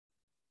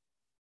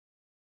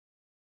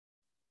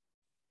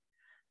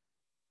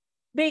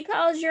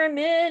Because you're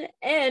mid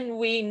and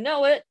we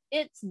know it,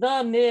 it's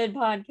the Mid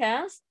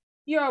Podcast,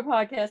 your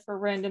podcast for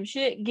random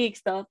shit, geek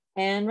stuff,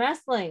 and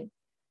wrestling.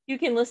 You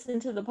can listen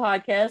to the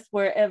podcast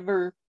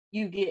wherever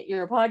you get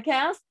your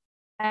podcast,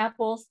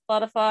 Apple,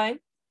 Spotify.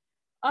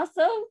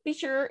 Also, be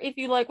sure if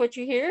you like what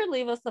you hear,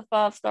 leave us a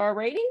 5-star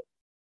rating.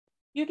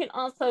 You can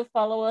also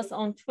follow us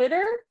on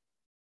Twitter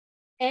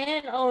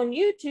and on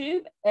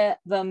YouTube at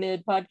the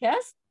Mid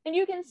Podcast. And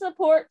you can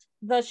support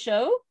the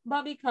show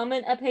by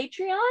becoming a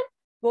Patreon.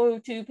 Go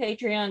to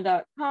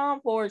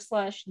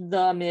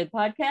patreon.com/the Mid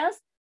Podcast,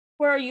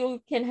 where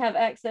you can have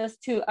access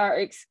to our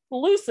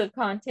exclusive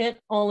content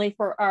only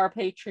for our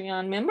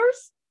Patreon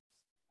members.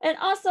 And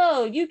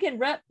also, you can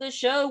rep the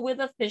show with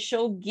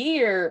official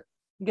gear.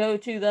 Go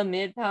to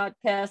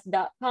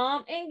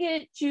themidpodcast.com and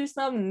get you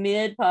some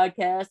Mid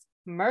Podcast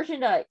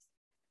merchandise.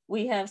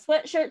 We have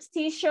sweatshirts,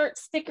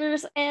 t-shirts,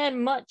 stickers,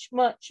 and much,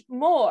 much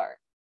more.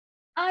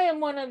 I am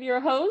one of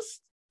your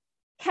hosts,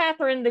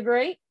 Catherine the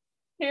Great,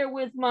 here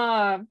with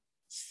my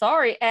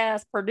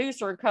sorry-ass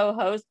producer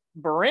co-host,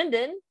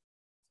 Brendan.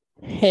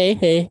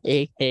 Hey.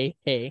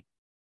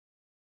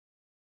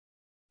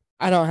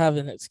 I don't have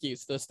an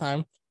excuse this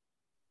time.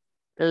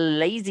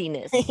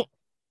 Laziness. Okay.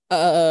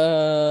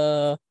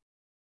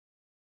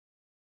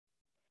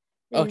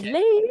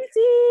 Laziness.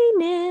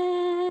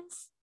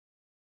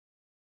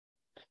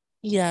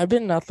 Yeah, I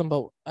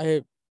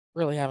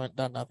really haven't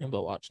done nothing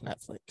but watch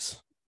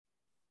Netflix.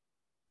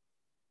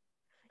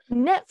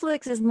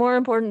 Netflix is more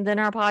important than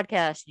our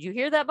podcast. Did you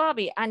hear that,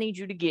 Bobby? I need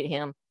you to get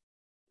him.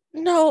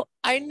 No,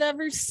 I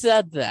never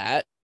said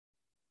that.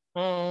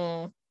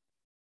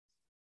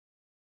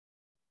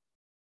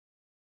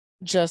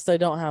 Just I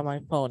don't have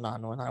my phone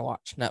on when I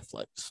watch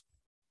Netflix.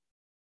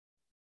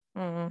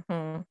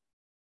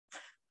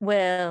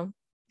 Well,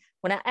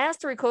 when I ask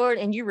to record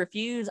and you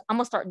refuse, I'm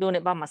going to start doing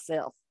it by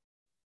myself.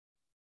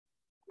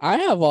 I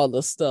have all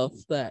the stuff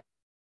that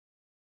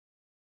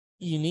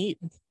you need.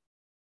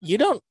 You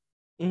don't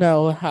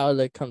know how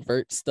to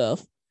convert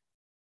stuff.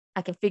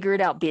 I can figure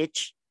it out,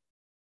 bitch.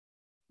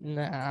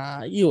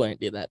 Nah, you ain't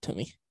do that to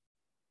me.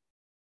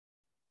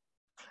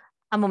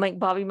 I'm going to make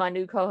Bobby my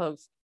new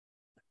co-host.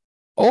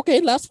 Okay,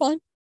 that's fine.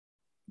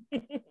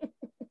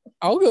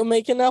 I'll go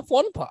make an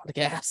F1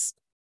 podcast.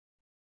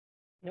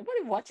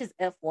 Nobody watches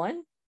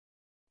F1.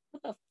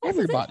 What the fuck?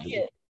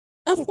 Everybody.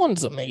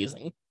 F1's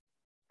amazing.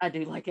 I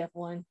do like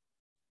F1.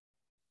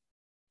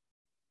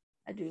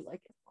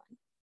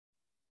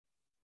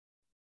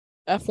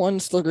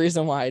 F1's the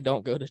reason why I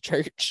don't go to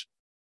church.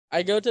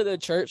 I go to the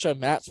church of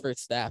Max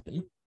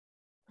Verstappen.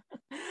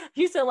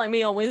 You sound like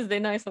me on Wednesday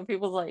nights when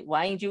people's like,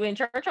 why ain't you in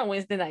church on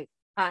Wednesday night?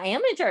 I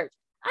am in church.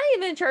 I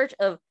am in church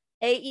of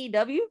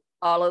AEW,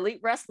 All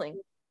Elite Wrestling.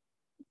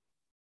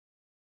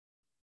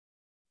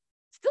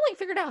 Still ain't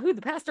figured out who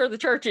the pastor of the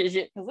church is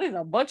yet, because there's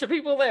a bunch of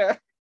people there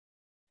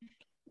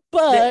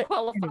that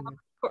qualify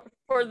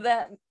for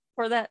that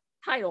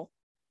title.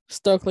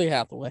 Stokely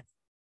Hathaway.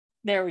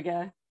 There we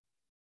go.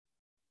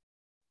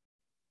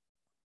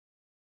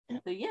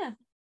 So yeah,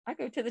 I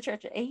go to the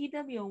church of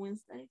AEW on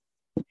Wednesdays.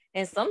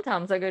 And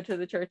sometimes I go to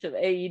the church of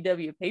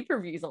AEW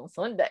pay-per-views on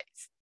Sundays.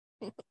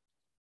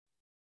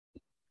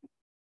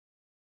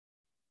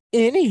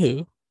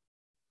 Anywho.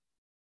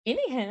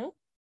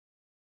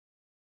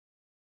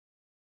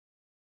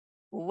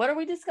 What are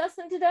we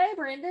discussing today,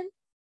 Brendan?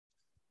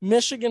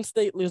 Michigan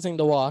State losing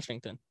to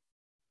Washington.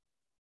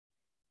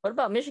 What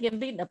about Michigan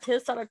beating the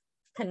piss out of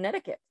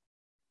Connecticut?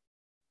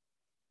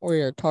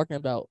 We are talking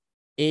about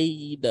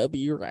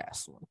AEW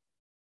wrestling.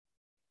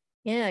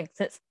 Yeah,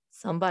 since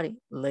somebody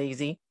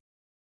lazy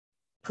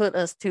put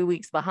us 2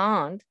 weeks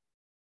behind.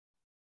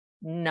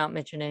 Not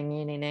mentioning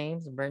any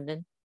names,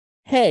 Brendan.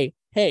 Hey,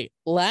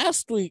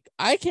 last week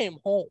I came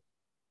home.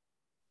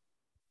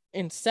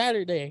 And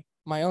Saturday,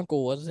 my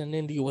uncle was in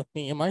India with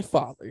me and my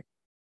father.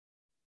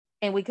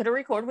 And we could have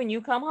recorded when you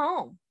come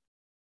home.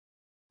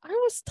 I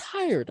was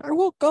tired. I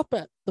woke up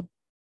at the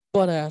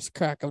butt-ass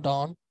crack of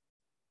dawn.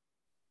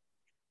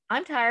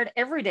 I'm tired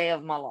every day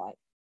of my life.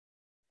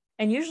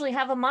 And usually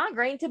have a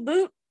migraine to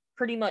boot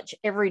pretty much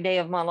every day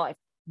of my life.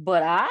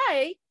 But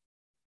I,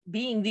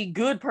 being the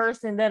good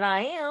person that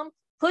I am,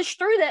 push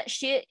through that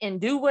shit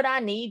and do what I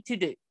need to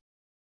do.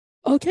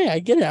 Okay, I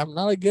get it. I'm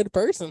not a good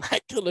person. I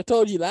could have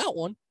told you that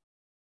one.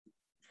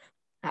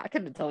 I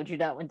could have told you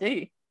that one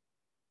too.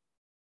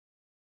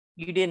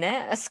 You didn't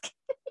ask.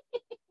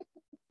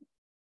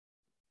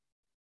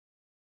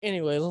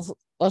 Anyway,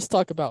 let's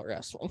talk about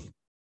wrestling.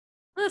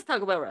 Let's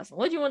talk about wrestling.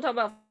 What do you want to talk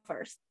about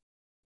first?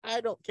 I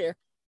don't care.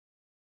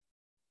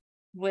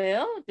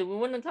 Well, do we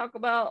want to talk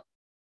about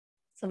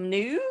some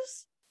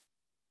news?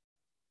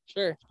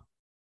 Sure.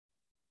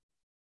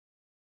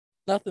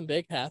 Nothing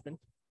big happened.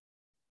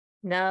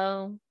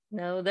 No.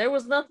 There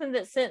was nothing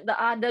that sent the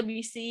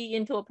IWC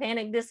into a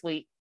panic this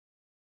week.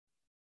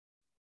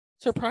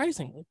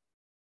 Surprisingly.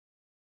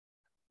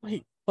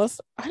 Wait,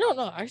 I don't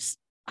know.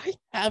 I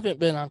haven't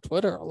been on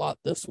Twitter a lot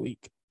this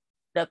week.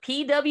 The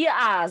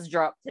PWIs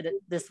dropped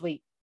this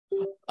week.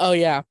 Oh,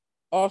 yeah.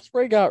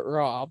 Ospreay got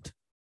robbed.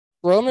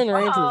 Roman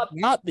Reigns is Rob,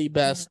 not the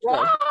best.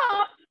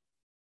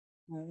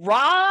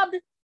 Robbed.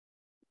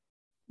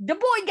 The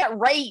boy got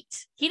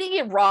raped. He didn't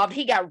get robbed.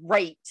 He got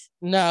raped.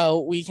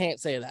 No, we can't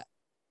say that.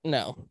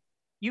 No.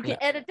 You can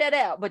edit that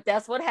out, but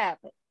that's what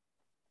happened.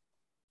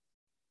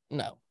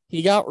 No.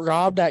 He got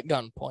robbed at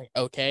gunpoint,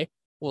 okay?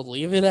 We'll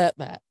leave it at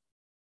that.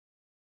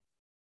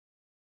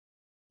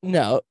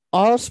 No,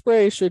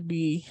 Ospreay should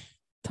be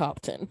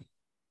top 10.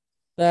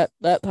 That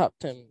top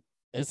 10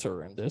 is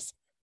horrendous.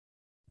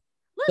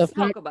 Let's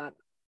talk about it.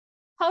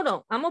 Hold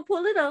on. I'm going to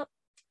pull it up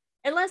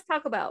and let's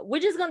talk about it.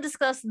 We're just going to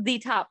discuss the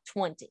top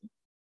 20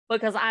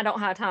 because I don't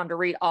have time to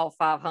read all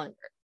 500.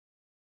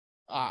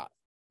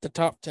 The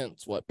top 10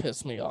 is what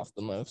pissed me off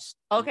the most.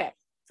 Okay.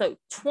 So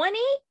 20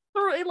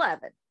 through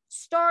 11,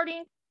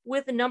 starting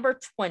with number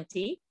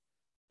 20,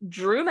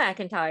 Drew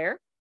McIntyre,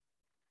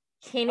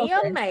 Kenny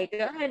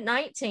Omega at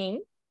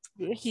 19,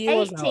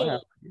 18,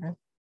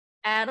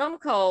 Adam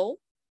Cole,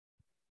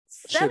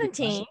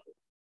 17,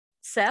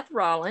 Seth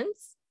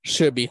Rollins.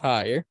 Should be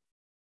higher.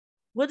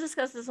 We'll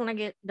discuss this when I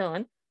get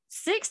done.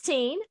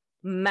 16,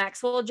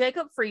 Maxwell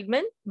Jacob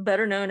Friedman,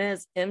 better known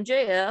as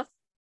MJF.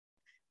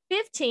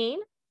 15,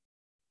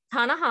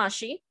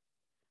 Tanahashi.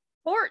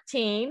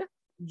 14,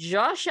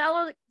 Josh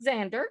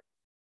Alexander.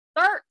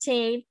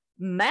 13,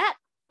 Matt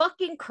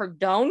fucking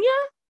Cardona.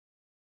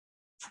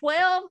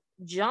 12,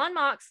 John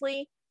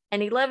Moxley.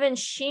 And 11,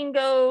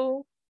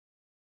 Shingo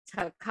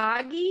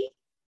Takagi.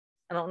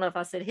 I don't know if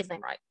I said his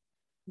name right.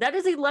 That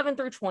is 11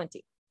 through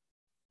 20.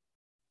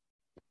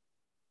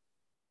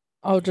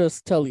 I'll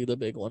just tell you the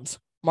big ones.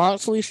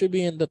 Moxley should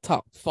be in the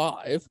top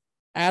 5.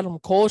 Adam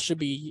Cole should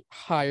be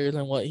higher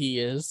than what he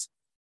is.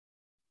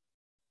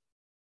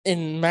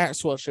 And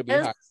Maxwell should be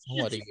higher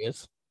than what he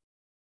is.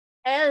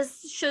 As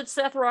should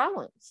Seth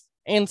Rollins.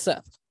 And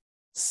Seth.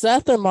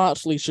 Seth and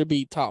Moxley should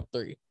be top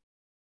 3.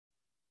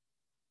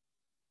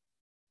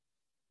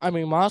 I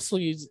mean,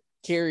 Moxley's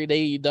carried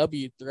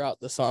AEW throughout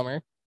the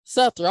summer.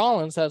 Seth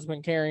Rollins has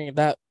been carrying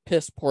that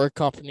piss poor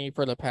company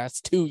for the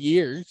past 2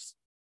 years.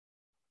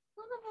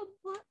 Son of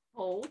a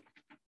butthole.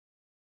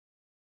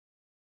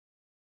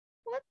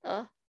 What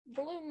the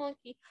blue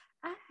monkey?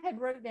 I had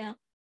wrote down.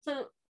 So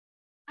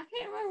I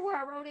can't remember where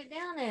I wrote it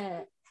down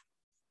at.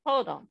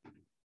 Hold on.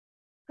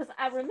 Because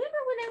I remember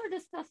when they were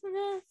discussing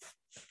this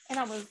and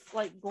I was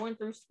like going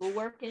through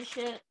schoolwork and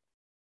shit.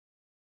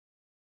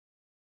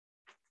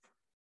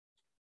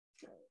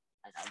 So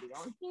I gotta be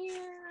on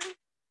here.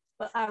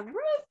 But I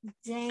wrote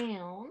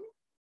down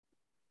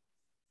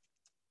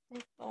I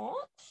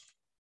thought.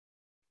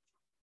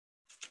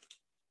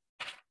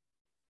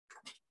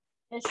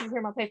 As you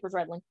hear my papers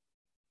rattling.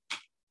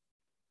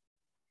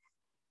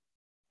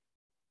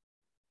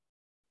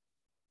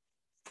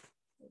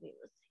 Maybe it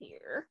was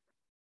here.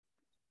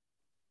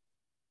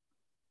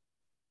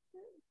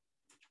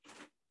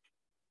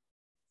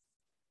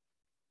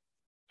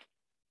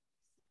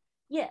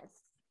 Yes,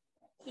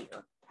 here.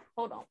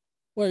 Hold on.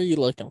 What are you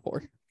looking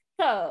for?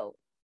 So,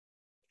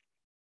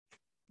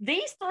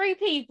 these 3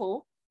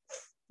 people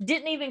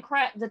didn't even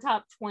crack the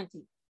top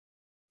 20.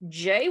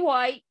 Jay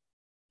White,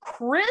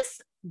 Chris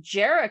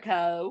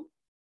Jericho,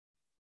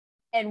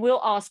 and Will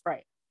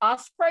Ospreay.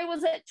 Ospreay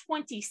was at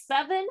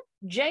 27,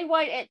 Jay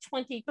White at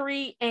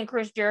 23, and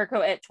Chris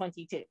Jericho at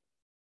 22.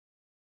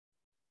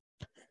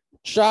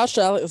 Josh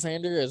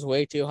Alexander is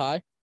way too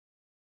high.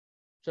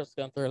 Just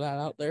gonna throw that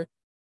out there.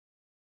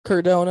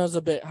 Cardona's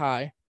a bit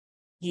high.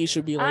 He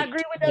should be like. I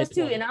agree with those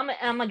two, and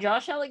I'm a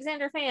Josh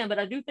Alexander fan, but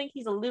I do think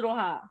he's a little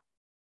high.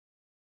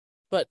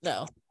 But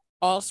no,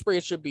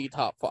 Ospreay should be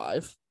top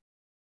 5.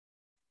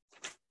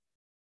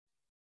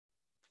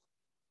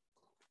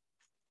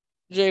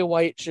 Jay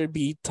White should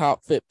be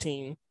top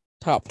 15,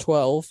 top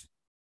 12.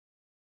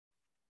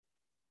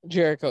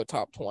 Jericho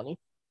top 20.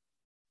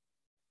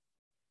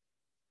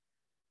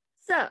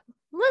 So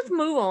let's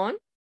move on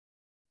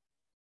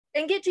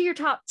and get to your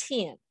top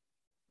 10.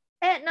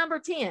 At number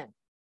 10,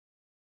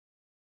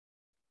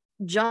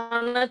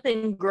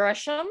 Jonathan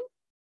Gresham,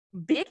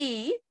 Big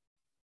E,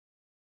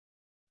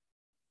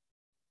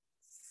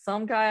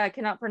 some guy I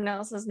cannot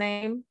pronounce his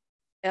name,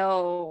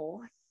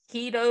 El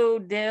Hito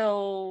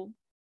del.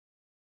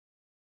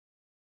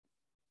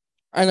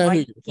 I know who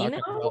you're talking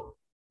about.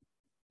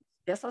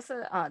 Yes, I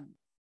said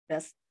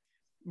that's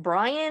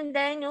Bryan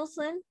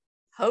Danielson,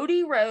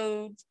 Cody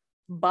Rhodes,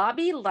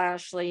 Bobby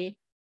Lashley,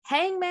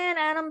 Hangman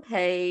Adam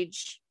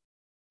Page,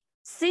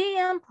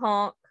 CM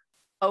Punk,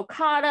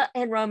 Okada,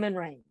 and Roman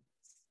Reigns.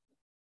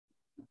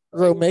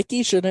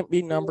 Romicki shouldn't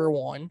be number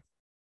 1.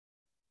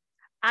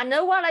 I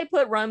know why they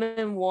put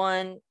Roman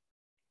 1.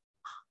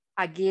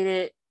 I get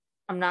it.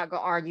 I'm not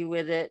going to argue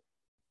with it.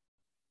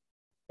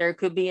 There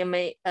could be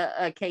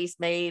a case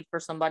made for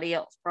somebody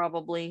else,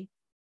 probably.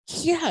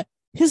 Yeah,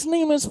 his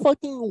name is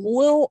fucking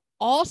Will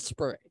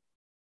Ospreay.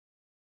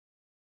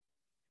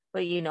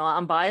 But, you know,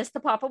 I'm biased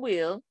to Papa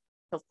Will,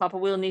 because Papa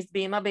Will needs to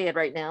be in my bed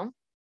right now.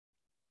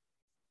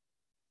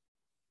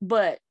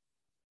 But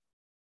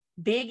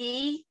Big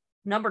E,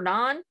 number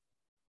 9,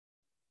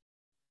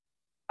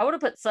 I would have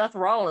put Seth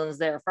Rollins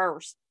there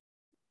first.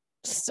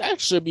 That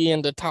should be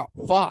in the top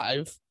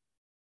 5.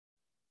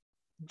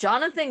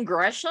 Jonathan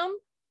Gresham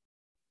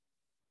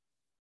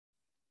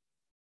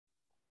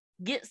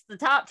gets the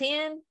top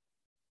 10.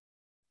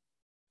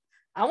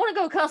 I want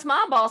to go cuss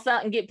my boss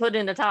out and get put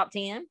in the top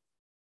 10.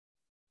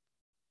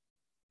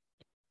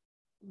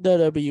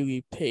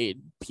 WWE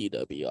paid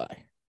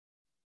PWI.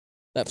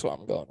 That's what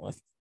I'm going with.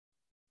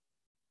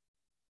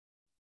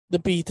 The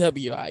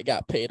PWI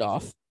got paid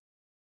off.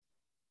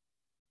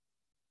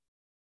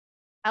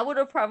 I would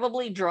have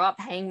probably dropped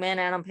Hangman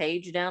Adam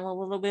Page down a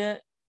little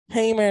bit.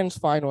 Heyman's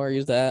fine where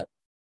he's at.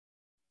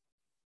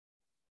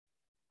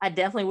 I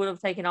definitely would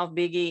have taken off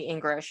Big E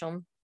and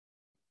Gresham.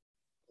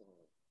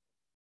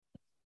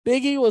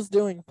 Big E was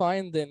doing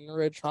fine, then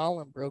Ridge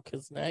Holland broke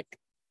his neck.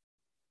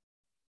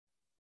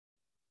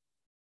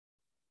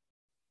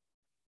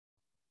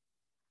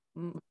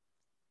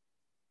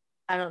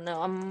 I don't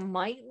know. I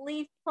might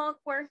leave Punk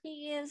where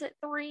he is at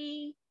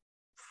 3.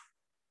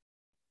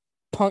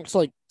 Punk's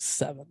like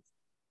 7.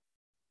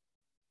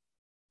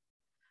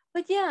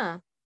 But yeah,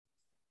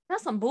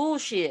 that's some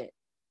bullshit.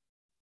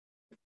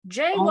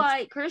 Jay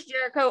White, Chris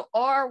Jericho,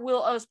 or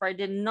Will Ospreay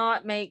did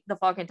not make the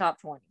fucking top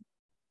 20.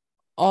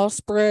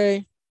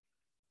 Ospreay,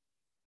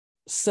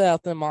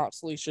 Seth, and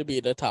Moxley should be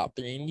the top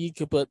 3, and you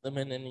could put them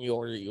in any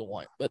order you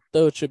want, but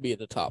those should be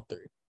the top 3.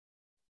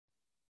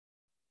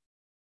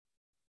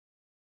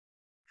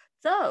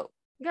 So,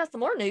 we got some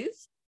more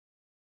news.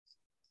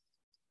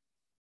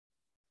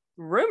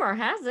 Rumor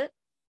has it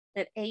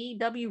that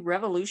AEW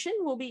Revolution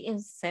will be in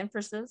San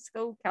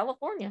Francisco,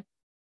 California.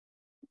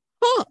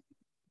 Huh.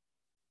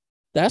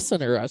 That's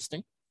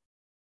interesting.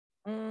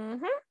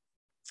 Mm-hmm.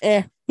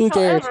 Who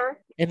cares? However,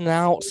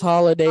 Announce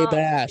Holiday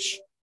Bash.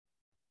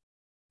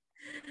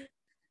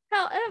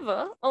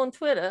 However, on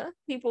Twitter,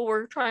 people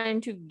were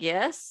trying to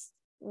guess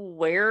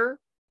where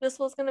this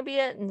was going to be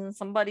at, and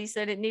somebody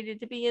said it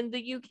needed to be in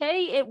the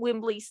UK at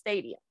Wembley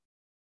Stadium.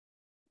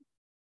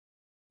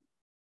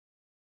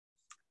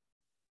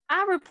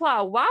 I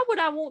reply, why would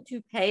I want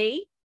to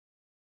pay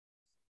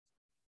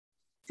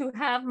to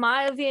have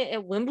my event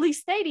at Wembley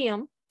Stadium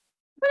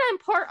when I'm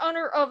part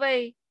owner of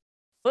a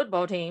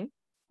football team?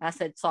 I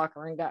said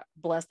soccer and got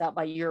blessed out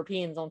by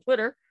Europeans on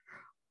Twitter.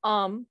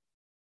 When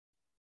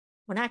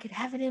I could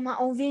have it in my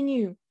own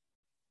venue.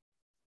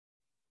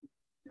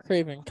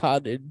 Craven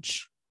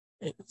Cottage.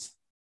 It's,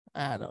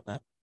 I don't know,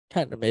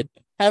 kind of mid.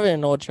 Have it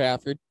in Old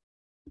Trafford.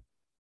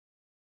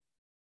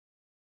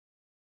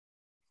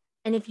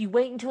 And if you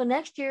wait until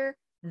next year,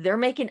 they're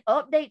making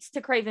updates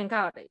to Craven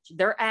Cottage.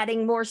 They're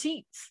adding more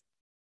seats.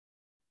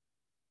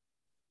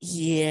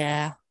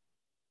 Yeah.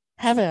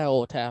 Have it at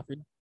Old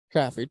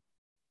Trafford.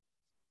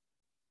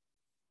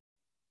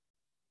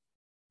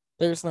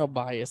 There's no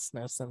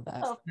biasness in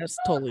that. Oh. That's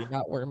totally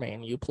not where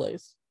Man U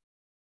plays.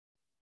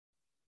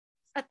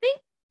 I think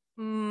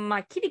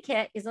my kitty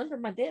cat is under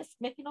my desk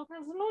making all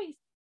kinds of noise.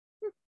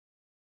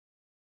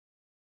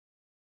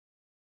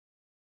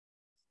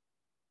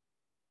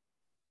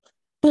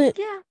 But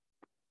yeah.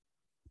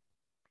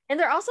 And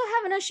they're also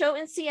having a show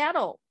in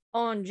Seattle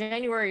on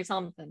January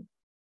something.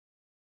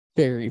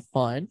 Very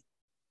fun.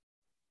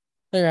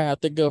 They're going to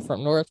have to go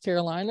from North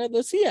Carolina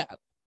to Seattle.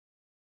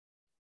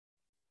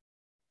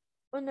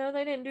 Well, no,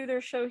 they didn't do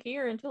their show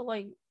here until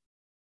like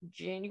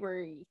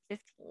January 15th.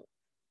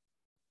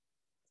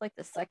 Like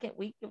the second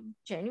week of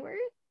January.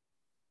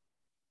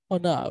 Oh,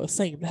 no, I was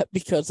saying that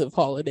because of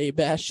Holiday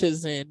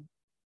Bashes in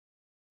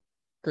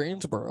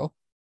Greensboro.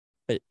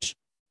 Which,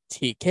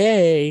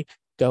 TK,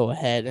 go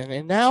ahead and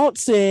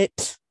announce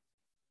it.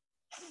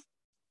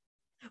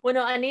 Well,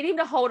 no, I need him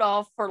to hold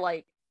off for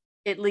like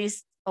at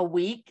least a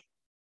week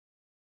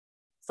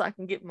so I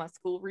can get my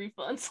school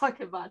refund so I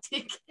can buy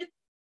tickets.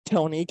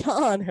 Tony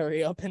Khan,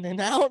 hurry up and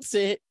announce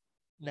it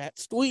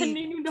next week. I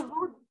need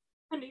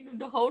him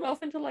to hold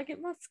off until I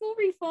get my school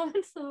refund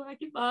so I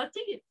can buy a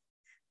ticket.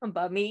 And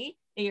buy me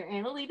and your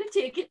Annalita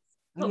tickets.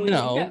 No,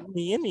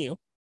 me and you.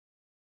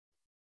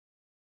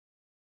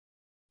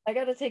 I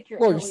gotta take your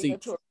Floor Annalita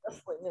seats. to a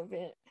wrestling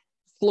event.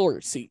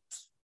 Floor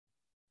seats.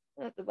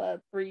 I have to buy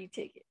 3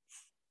 tickets.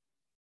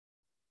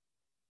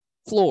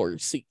 Floor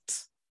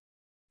seats.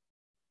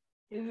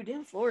 Dude,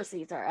 them floor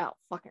seats are out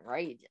fucking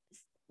outrageous.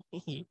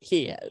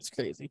 Yeah, it's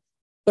crazy.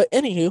 But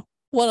anywho,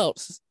 what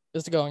else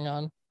is going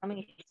on? I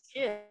mean,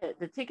 shit,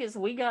 the tickets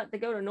we got to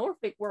go to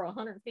Norfolk were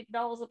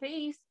 $150 a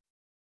piece.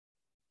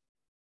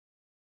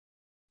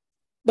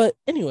 But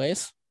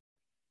anyways.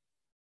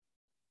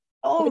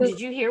 Oh,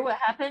 did you hear what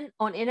happened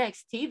on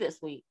NXT this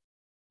week?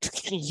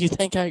 You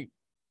think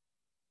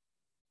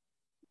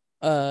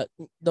the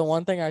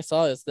one thing I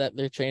saw is that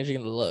they're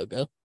changing the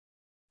logo.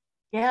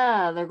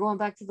 Yeah, they're going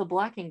back to the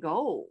black and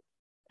gold.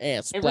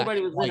 And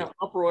everybody was in an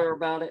uproar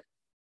about it.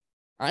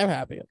 I'm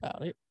happy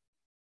about it.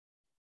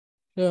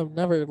 I've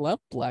never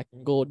left black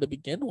and gold to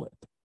begin with.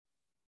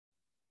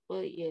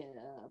 But yeah,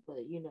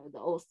 you know, the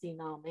old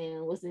senile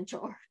man was in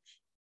charge.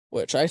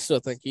 Which I still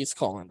think he's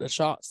calling the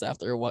shots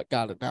after what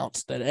got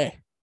announced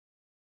today.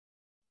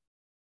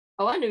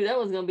 Oh, I knew that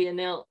was going to be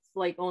announced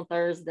like on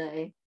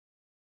Thursday.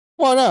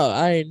 Well, no,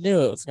 I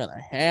knew it was going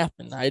to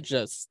happen. I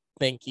just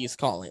think he's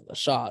calling the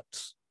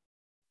shots.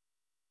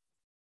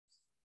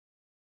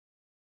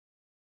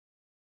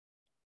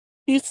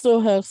 He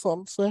still has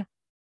some say.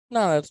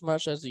 Not as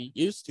much as he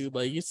used to,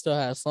 but he still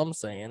has some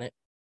say in it.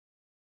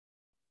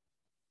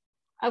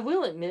 I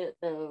will admit,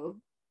 though,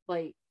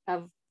 like,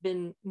 I've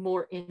been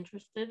more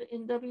interested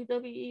in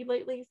WWE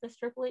lately since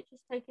Triple H has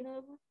taken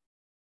over.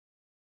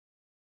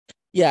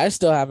 Yeah, I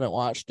still haven't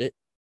watched it.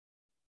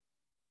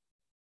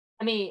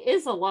 I mean,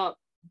 it's a lot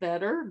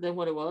better than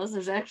what it was.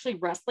 There's actually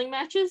wrestling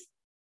matches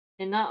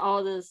and not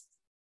all this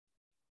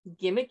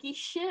gimmicky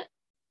shit.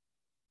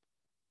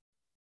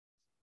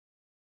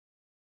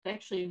 They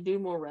actually do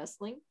more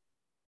wrestling.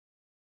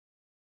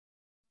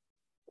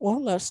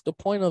 Well, that's the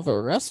point of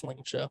a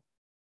wrestling show.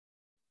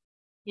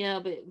 Yeah,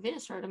 but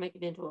Vince tried to make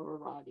it into a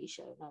variety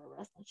show, not a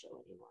wrestling show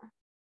anymore.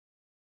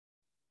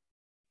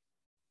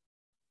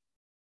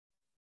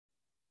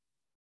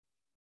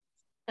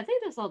 I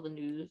think that's all the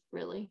news,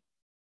 really.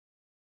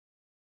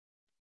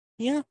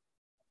 Yeah.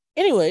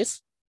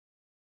 Anyways,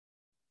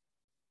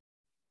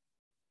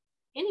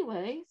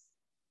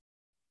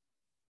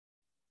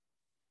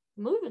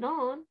 moving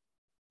on.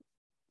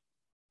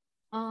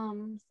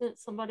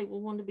 Since somebody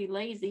will want to be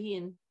lazy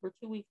and we're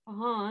 2 weeks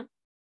behind,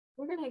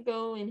 we're gonna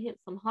go and hit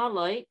some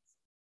highlights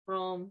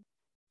from.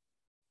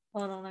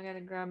 Hold on, I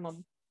gotta grab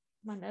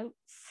my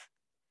notes.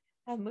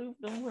 I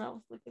moved them when I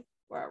was looking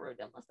where I wrote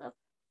down my stuff.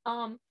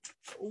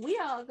 We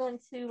are going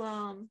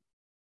to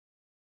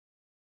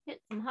hit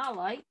some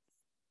highlights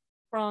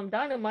from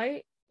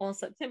Dynamite on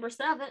September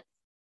 7th.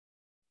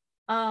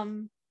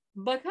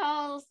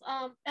 Because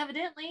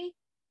evidently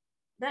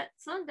that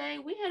Sunday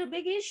we had a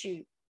big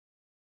issue.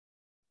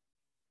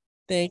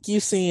 thank you,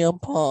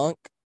 CM Punk.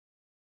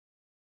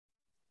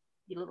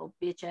 You little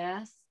bitch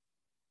ass.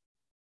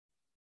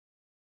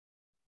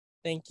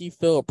 Thank you,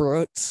 Phil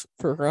Brooks,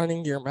 for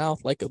running your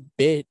mouth like a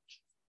bitch.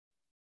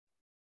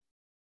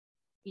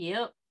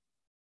 Yep.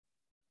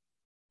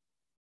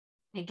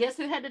 And guess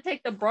who had to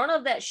take the brunt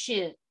of that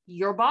shit?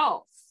 Your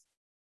boss.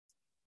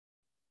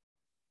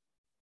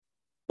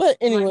 But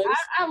anyways, like,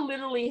 I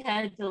literally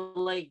had to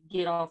like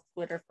get off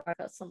Twitter if I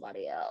got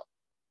somebody out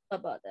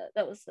about that.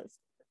 That was so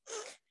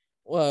stupid.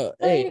 Well,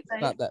 But hey, anyway,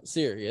 it's not that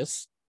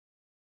serious.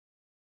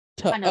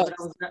 I know,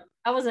 but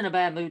I was in a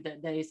bad mood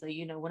that day, so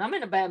when I'm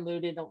in a bad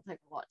mood, it don't take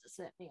a lot to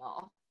set me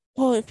off.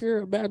 Well, if you're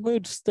in a bad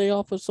mood, stay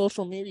off of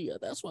social media.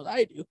 That's what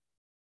I do.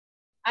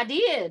 I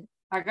did.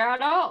 I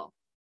got off.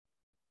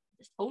 I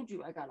just told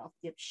you I got off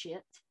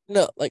dipshit.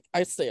 No, like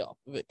I stay off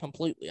of it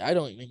completely. I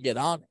don't even get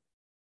on it.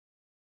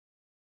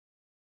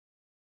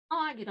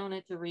 Oh, I get on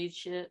it to read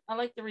shit. I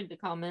like to read the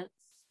comments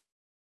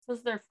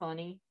because they're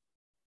funny.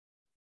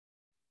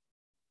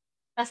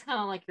 That's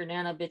kind of like your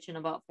Nana bitching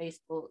about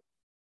Facebook.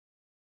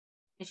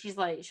 And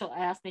she'll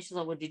ask me, she's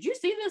like, well, did you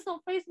see this on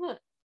Facebook?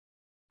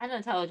 I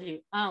done told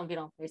you, I don't get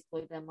on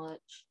Facebook that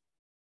much.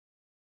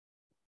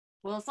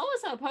 Well,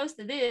 so-and-so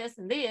posted this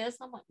and this.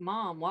 I'm like,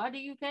 Mom, why do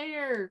you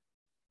care?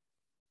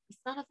 It's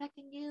not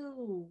affecting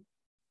you.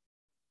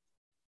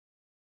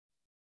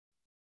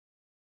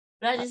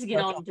 But I just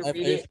get on to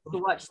read it, to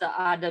watch the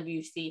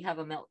IWC have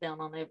a meltdown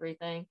on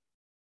everything.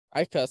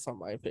 I cuss on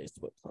my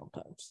Facebook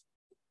sometimes.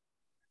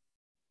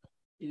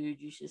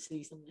 Dude, you should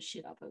see some of the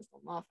shit I post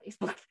on my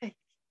Facebook page.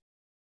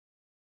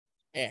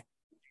 Yeah.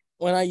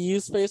 When I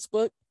use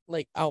Facebook,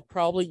 like I'll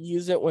probably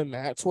use it when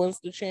Max wins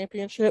the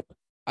championship.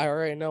 I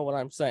already know what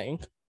I'm saying.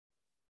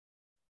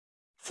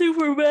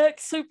 Super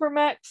Max, Super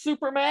Max,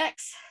 Super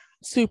Max.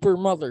 Super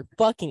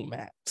motherfucking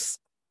Max.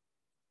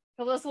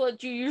 Because that's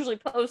what you usually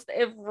post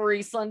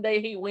every Sunday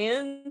he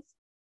wins.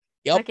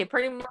 Yep. I can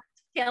pretty much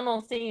count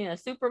on seeing a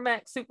Super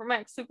Max, Super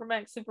Max, Super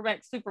Max, Super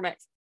Max, Super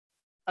Max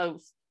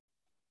post.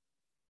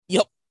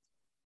 Yep.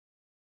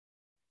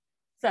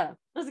 So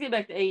let's get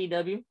back to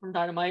AEW from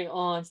Dynamite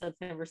on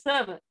September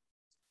 7th.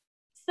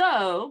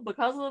 So,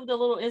 because of the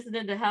little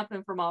incident that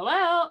happened from All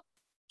Out,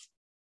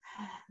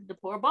 the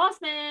poor boss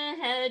man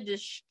had to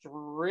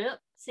strip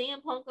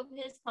CM Punk of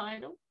his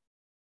title,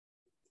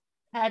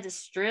 had to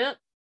strip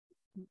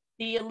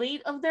the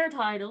Elite of their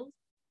titles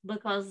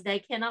because they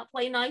cannot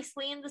play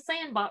nicely in the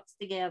sandbox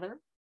together.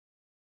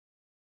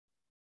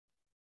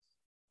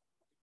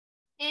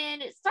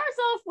 And it starts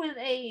off with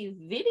a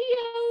video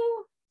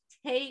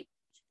tape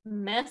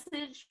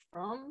message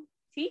from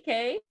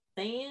TK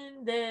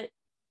saying that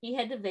he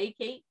had to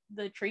vacate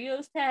the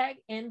trios tag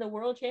and the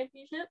world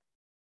championship.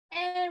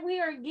 And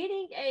we are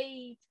getting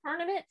a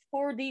tournament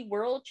for the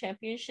world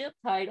championship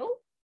title.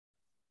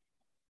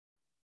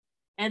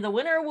 And the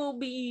winner will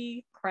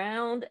be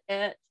crowned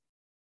at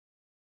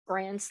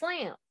Grand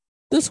Slam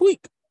this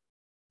week.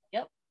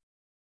 Yep.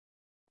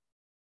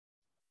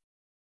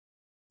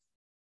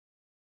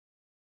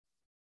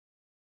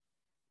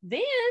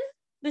 Then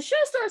the show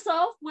starts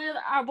off with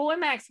our boy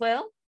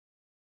Maxwell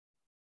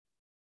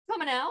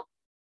coming out,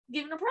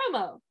 giving a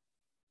promo.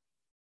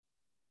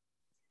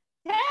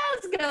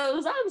 Taz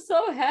goes, I'm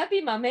so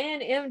happy my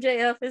man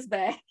MJF is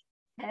back.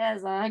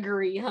 Taz, I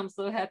agree. I'm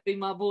so happy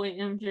my boy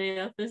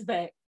MJF is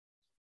back.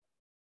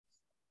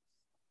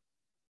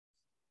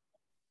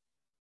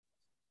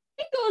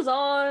 goes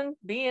on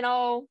being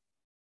all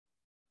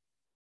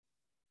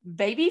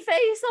baby face,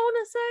 I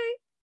want to say.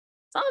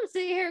 So I'm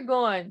sitting here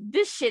going,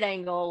 this shit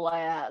ain't gonna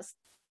last.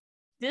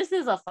 This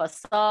is a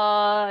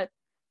facade.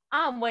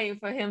 I'm waiting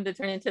for him to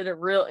turn into the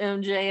real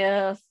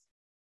MJF.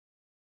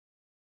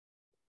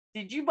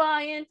 Did you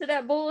buy into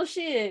that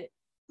bullshit?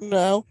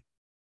 No.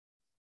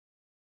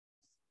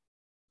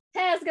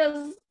 Taz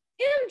goes,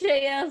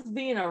 MJF's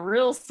being a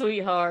real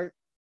sweetheart.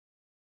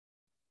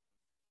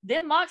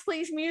 Then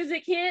Moxley's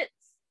music hits,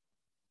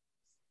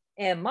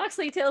 and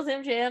Moxley tells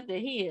MJF that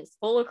he is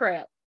full of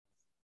crap.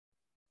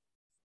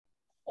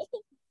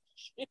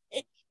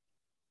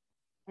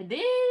 And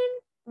then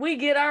we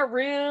get our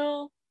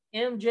real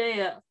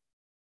MJF.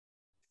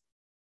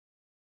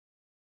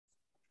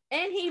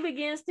 And he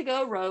begins to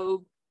go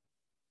rogue.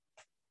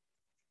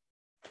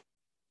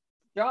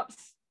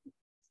 Drops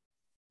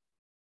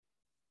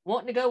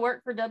wanting to go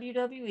work for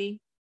WWE.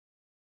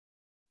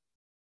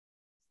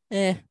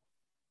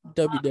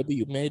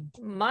 WW mid.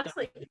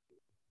 Moxley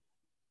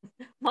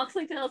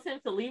tells him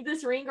to leave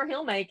this ring or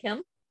he'll make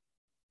him.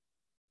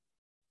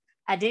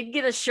 I did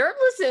get a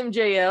shirtless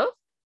MJF.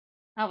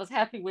 I was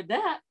happy with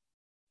that.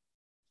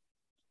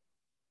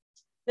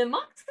 Then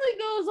Moxley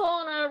goes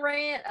on a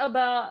rant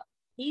about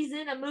he's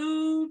in a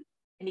mood,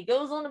 and he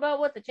goes on about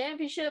what the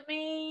championship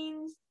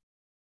means.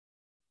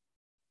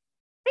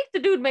 I think the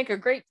dude make a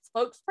great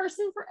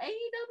spokesperson for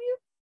AEW.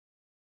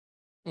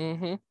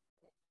 Mm-hmm.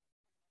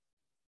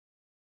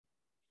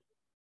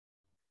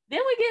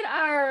 Then we get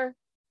our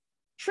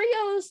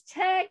Trios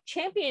Tag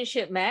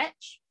Championship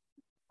match,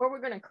 where we're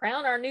going to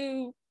crown our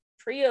new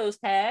Trios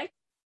Tag.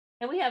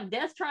 And we have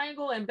Death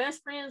Triangle and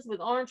Best Friends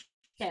with Orange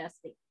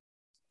Cassidy.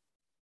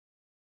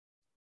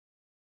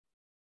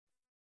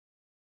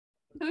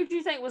 Who do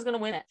you think was going to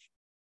win that?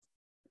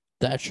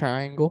 That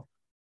triangle.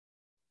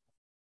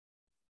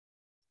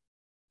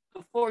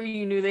 Before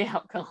you knew the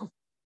outcome.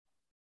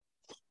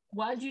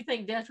 Why did you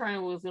think Death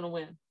Triangle was going to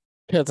win?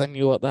 Because I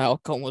knew what the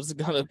outcome was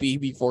going to be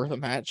before the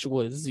match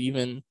was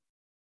even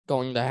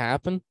going to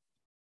happen.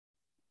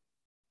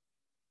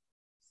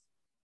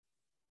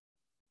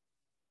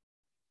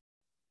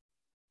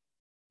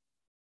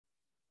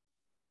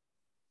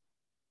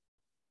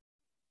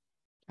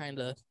 Kind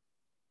of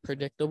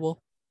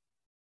predictable.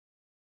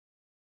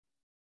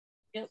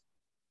 Yep.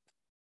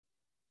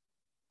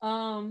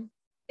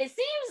 It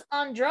seems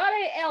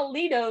Andrade El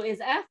Lido is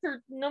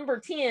after number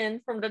 10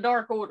 from the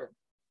Dark Order.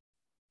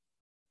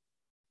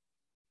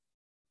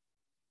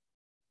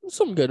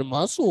 Some good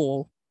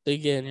muscle they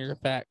get in your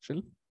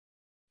faction.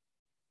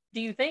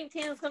 Do you think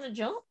 10 is going to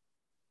jump?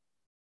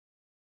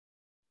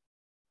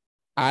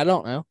 I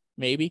don't know.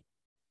 Maybe.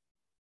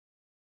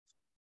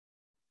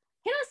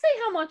 Can I say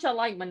how much I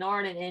like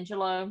Menard and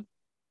Angelo?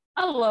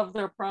 I love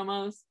their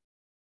promos.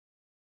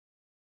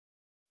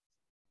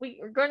 We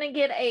are going to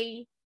get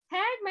a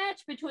tag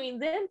match between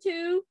them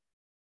two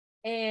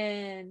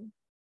and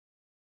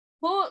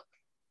Hook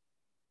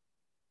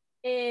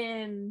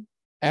and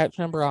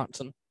Action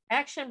Bronson.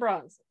 Action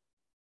Bronson.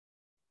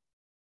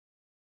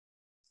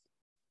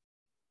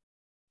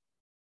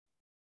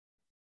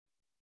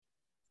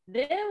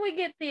 Then we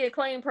get the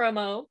Acclaim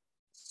promo.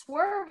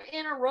 Swerve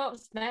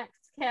interrupts Max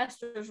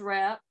Caster's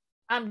rap.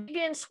 I'm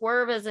digging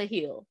Swerve as a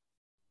heel.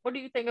 What do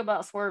you think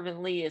about Swerve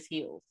and Lee as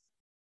heels?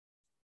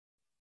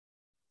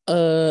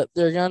 They're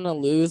gonna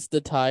lose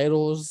the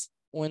titles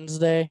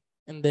Wednesday,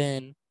 and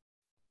then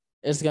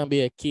it's gonna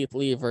be a Keith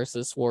Lee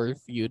versus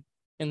Swerve feud,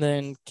 and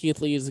then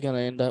Keith Lee is gonna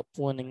end up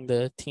winning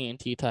the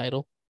TNT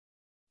title.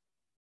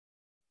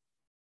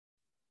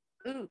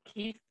 Ooh,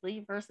 Keith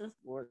Lee versus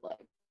Wardlow.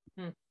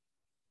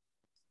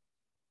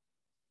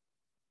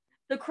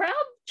 The crowd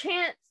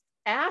chants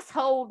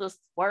asshole to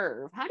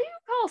Swerve. How do you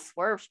call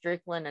Swerve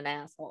Strickland an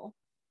asshole?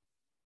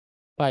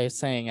 By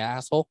saying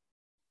asshole.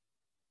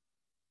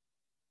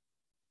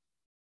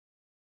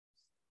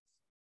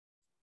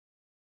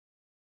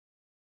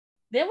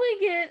 Then we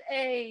get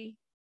a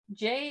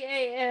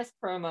JAS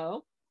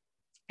promo,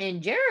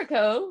 and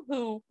Jericho,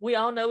 who we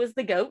all know is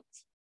the GOAT,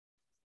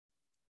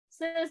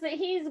 says that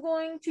he's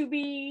going to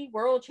be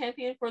world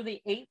champion for the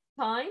 8th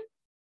time,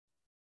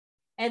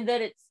 and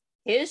that it's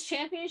his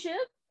championship.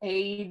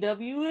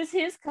 AEW is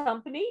his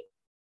company,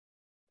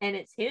 and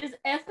it's his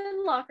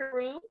effing locker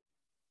room,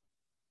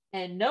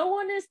 and no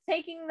one is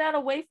taking that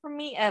away from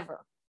me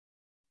ever.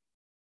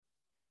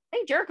 I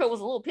think Jericho was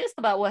a little pissed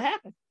about what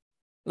happened.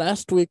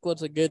 Last week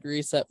was a good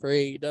reset for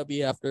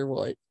AEW after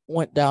what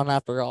went down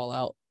after All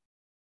Out.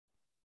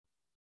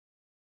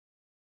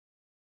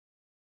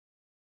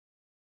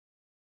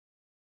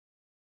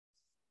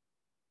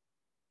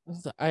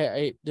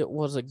 It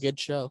was a good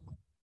show.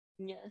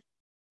 Yes.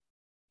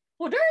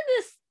 Well, during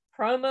this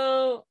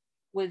promo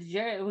with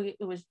it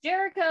was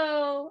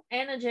Jericho,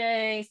 Anna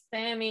Jay,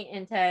 Sammy,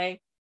 and Tay.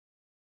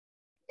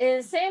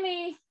 And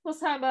Sammy was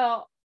talking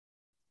about,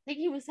 I think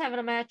he was having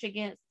a match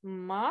against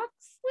Moxley?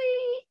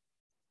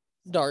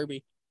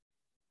 Darby.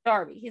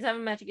 He's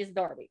having a match against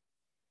Darby.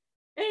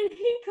 And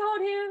he called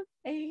him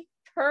a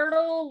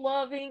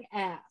turtle-loving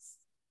ass.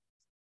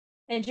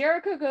 And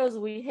Jericho goes,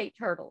 we hate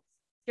turtles.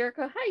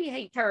 Jericho, how do you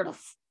hate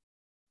turtles?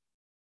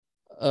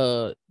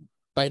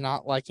 By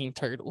not liking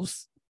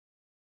turtles.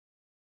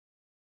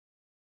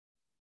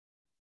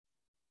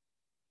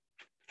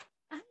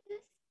 I'm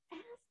just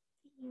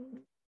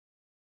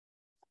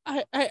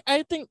asking.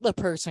 I think the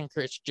person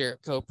Chris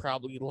Jericho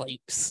probably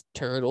likes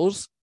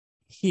turtles.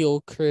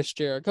 Heel Chris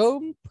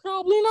Jericho,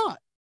 probably not.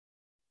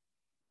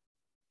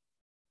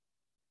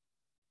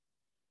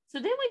 So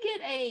then we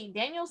get a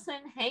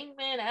Danielson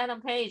Hangman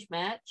Adam Page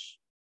match.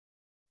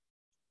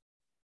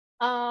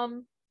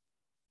 The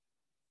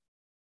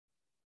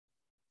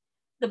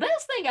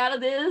best thing out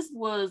of this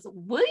was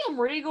William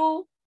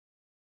Regal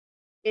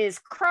is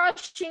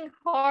crushing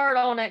hard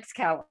on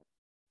Excalibur.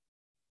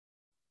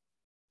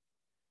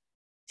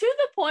 To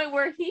the point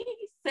where he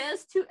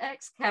says to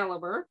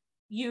Excalibur,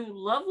 "You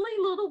lovely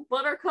little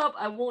buttercup,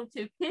 I want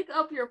to pick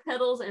up your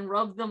petals and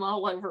rub them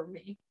all over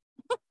me."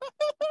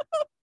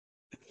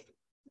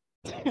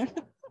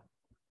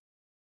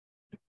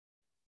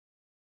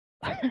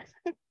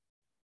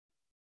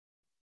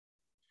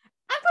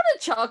 I'm going to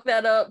chalk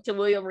that up to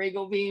William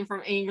Regal being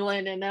from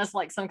England, and that's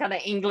like some kind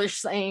of English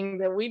saying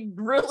that we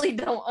really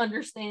don't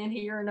understand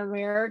here in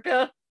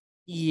America.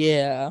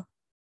 Yeah.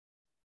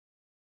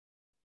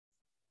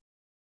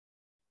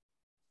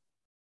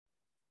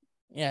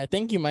 Yeah, I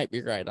think you might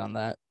be right on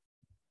that.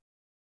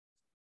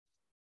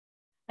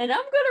 And I'm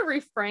going to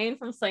refrain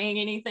from saying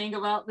anything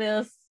about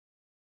this.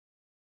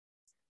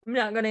 I'm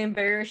not going to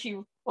embarrass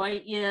you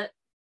quite yet.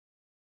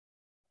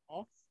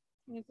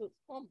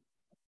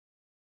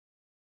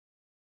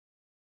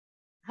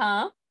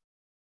 Huh?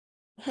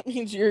 That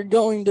means you're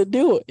going to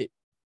do it.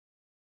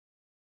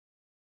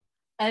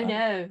 Oh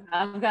no,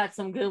 I've got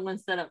some good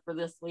ones set up for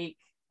this week.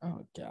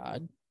 Oh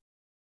God.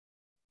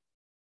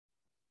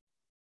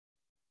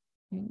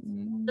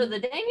 So the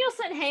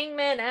Danielson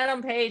Hangman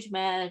Adam Page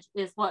match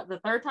is what, the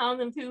third time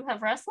them two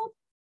have wrestled?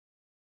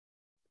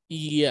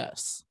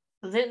 Yes.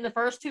 Didn't the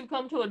first two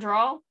come to a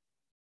draw?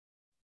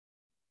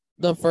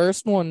 The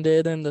first one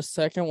did, and the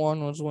second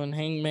one was when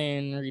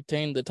Hangman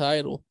retained the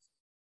title.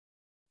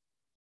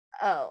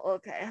 Oh,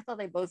 okay. I thought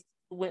they both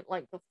went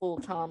like the full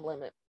time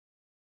limit.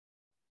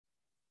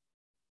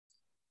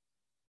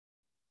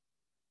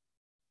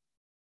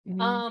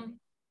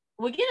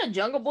 We get a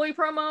Jungle Boy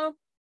promo.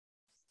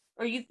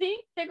 Or you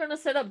think they're going to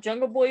set up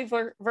Jungle Boy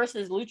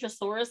versus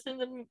Luchasaurus in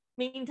the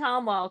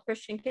meantime while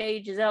Christian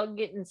Cage is out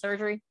getting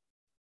surgery?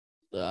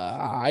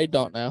 I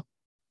don't know.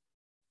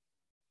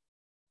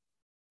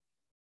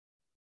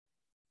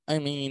 I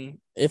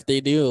mean, if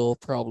they do, it'll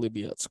probably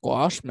be a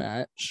squash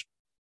match.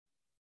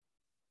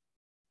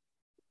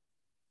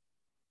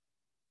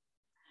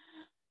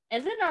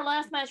 And then our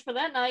last match for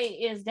that night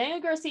is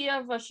Daniel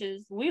Garcia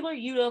versus Wheeler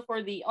Yuta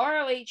for the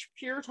ROH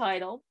Pure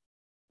title.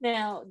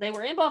 Now, they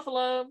were in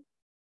Buffalo.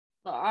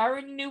 So I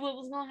already knew what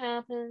was going to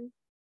happen.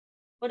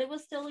 But it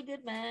was still a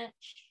good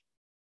match.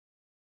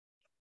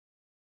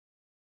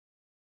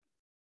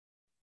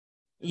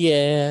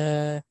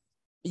 Yeah.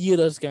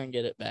 Yuta's going to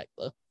get it back,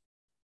 though.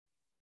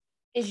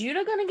 Is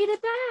Yuta going to get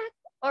it back?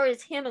 Or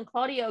is him and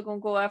Claudio going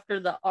to go after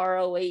the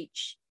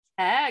ROH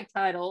tag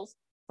titles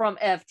from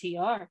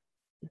FTR?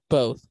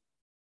 Both.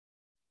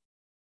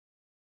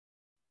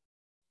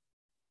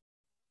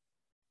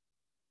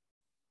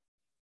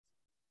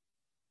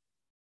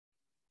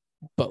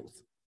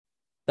 Both.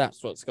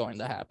 That's what's going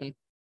to happen.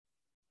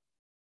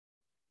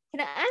 Can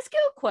I ask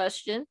you a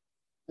question?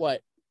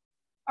 What?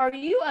 Are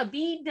you a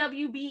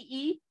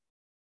BWBE?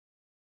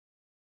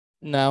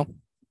 No.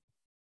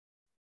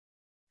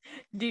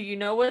 Do you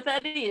know what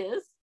that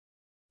is?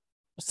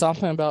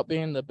 Something about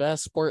being the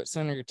best sports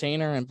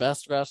entertainer and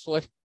best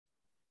wrestler.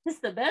 It's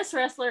the best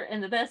wrestler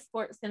and the best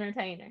sports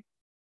entertainer.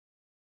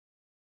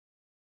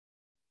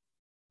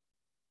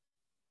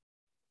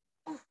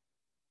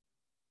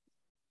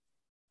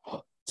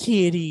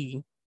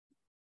 Kitty.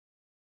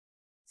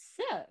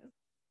 So,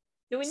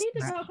 do we need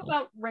to talk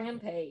about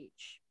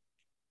Rampage?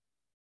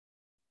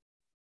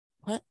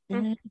 What?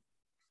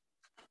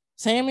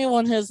 Sammy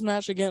won his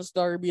match against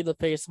Darby to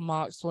face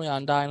Moxley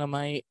on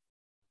Dynamite.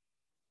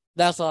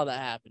 That's all that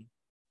happened.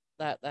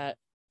 That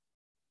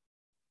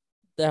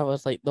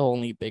was like the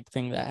only big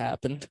thing that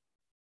happened.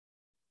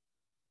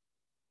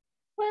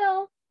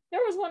 Well,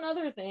 there was one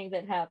other thing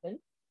that happened,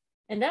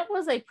 and that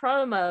was a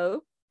promo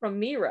from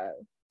Miro.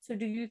 So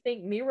do you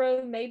think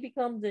Miro may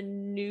become the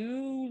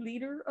new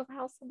leader of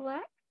House of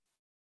Black?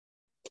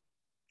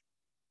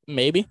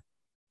 Maybe.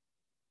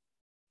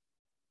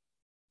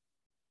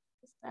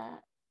 What's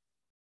that?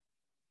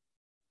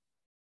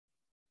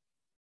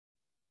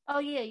 Oh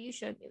yeah, you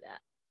showed me that.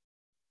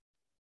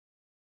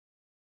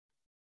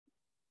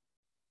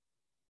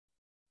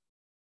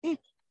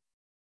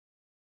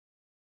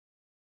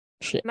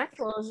 Shit.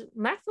 Maxwell's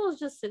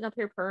just sitting up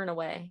here purring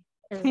away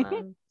as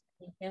I'm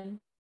thinking.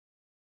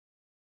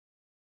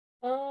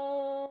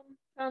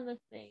 Trying to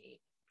think.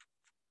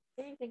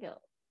 Anything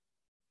else?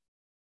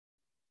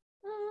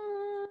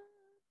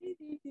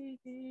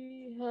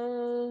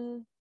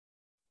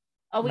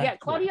 We got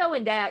Claudio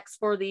and Dax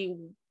for the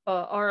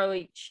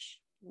ROH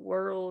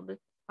World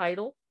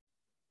title.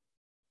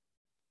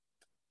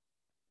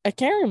 I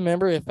can't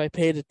remember if I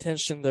paid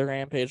attention to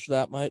Rampage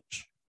that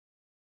much.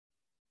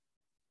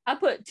 I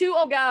put 2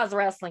 old guys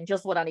wrestling,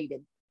 just what I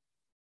needed.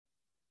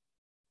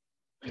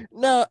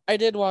 No, I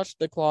did watch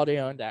the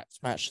Claudio and Dax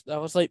match.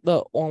 That was like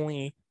the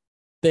only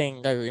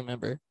thing I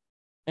remember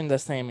in the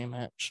Sammy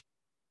match.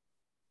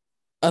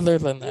 Other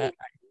than that,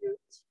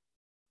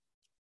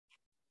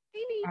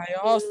 I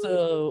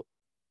also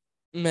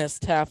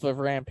missed half of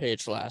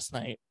Rampage last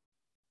night.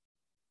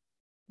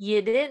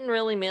 You didn't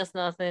really miss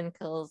nothing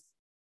because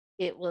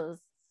it was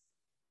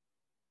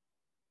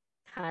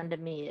kind of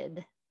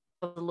mid.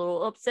 I was a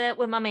little upset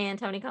with my man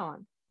Tony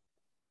Khan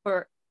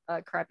for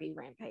a crappy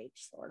Rampage,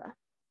 sort of.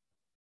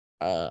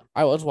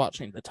 I was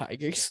watching the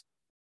Tigers,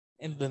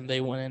 and then they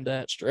went into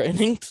extra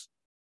innings.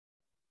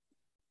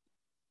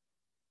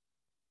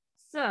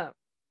 So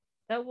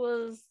that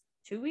was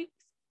 2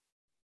 weeks.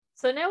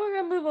 So now we're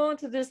gonna move on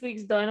to this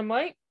week's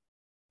Dynamite.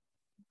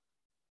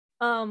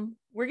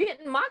 We're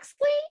getting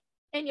Moxley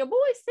and your boy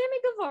Sammy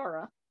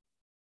Guevara.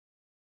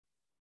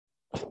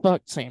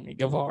 Fuck Sammy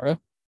Guevara.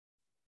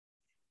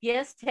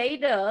 Yes, Tay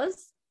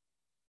does.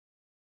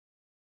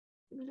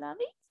 Lovies?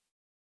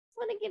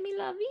 Wanna give me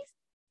lovies?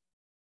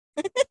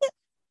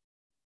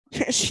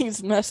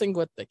 She's messing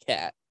with the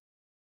cat.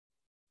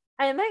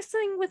 I am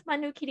messing with my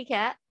new kitty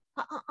cat,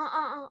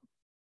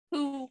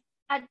 who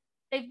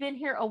they've been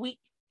here a week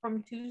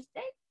from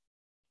Tuesday.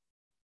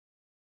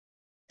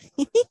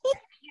 Get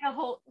a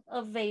hold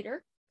of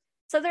Vader.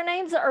 So their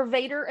names are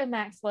Vader and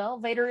Maxwell.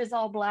 Vader is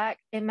all black,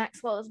 and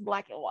Maxwell is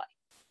black and white.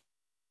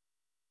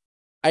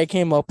 I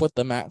came up with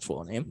the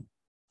Maxwell name.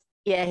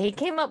 Yeah, he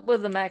came up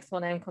with the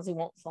Maxwell name because he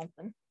wants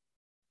something.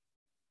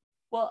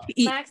 Well,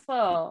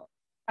 Maxwell,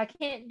 I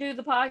can't do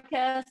the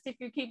podcast if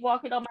you keep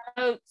walking on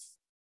my notes.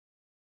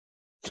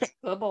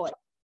 Good boy.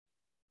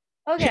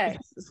 Okay.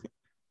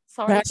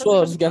 Sorry.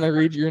 Maxwell's gonna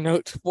read your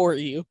notes for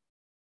you.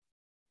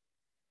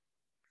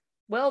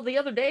 Well, the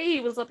other day he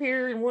was up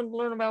here and wanted to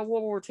learn about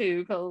World War II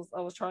because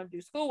I was trying to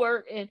do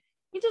schoolwork, and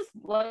he just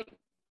like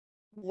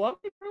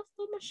walked across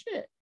all my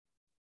shit.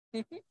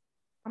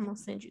 I'm gonna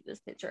send you this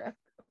picture after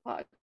the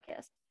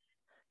podcast.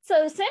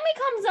 So Sammy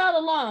comes out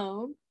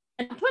alone,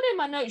 and I put in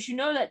my notes, you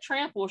know that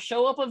tramp will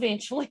show up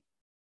eventually.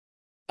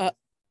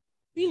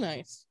 Be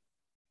nice.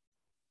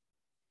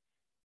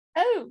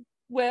 Oh,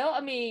 well,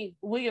 I mean,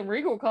 William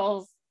Regal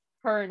calls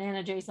her and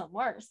Anna Jay something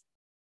worse.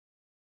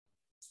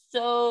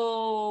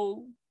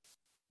 So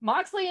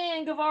Moxley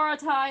and Guevara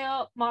tie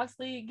up.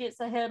 Moxley gets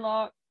a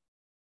headlock.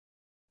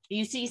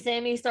 You see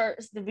Sammy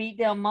starts to beat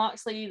down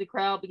Moxley. The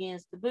crowd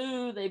begins to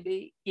boo. They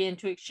begin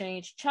to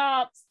exchange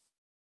chops.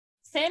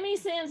 Sammy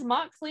sends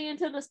Moxley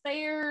into the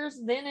stairs,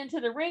 then into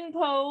the ring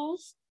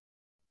post.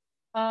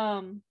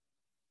 Sammy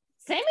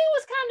was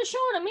kind of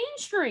showing a mean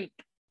streak.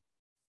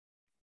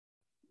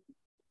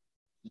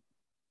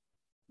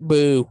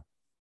 Boo.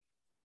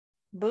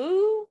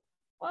 Boo?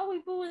 Why are we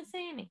booing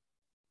Sammy?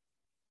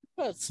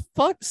 Because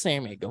fuck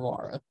Sammy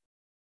Guevara.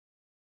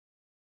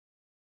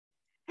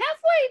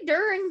 Halfway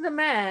during the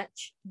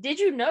match, did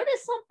you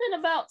notice something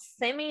about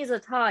Sammy's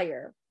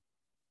attire?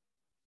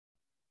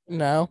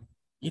 No.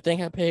 You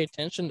think I pay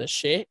attention to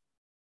shit?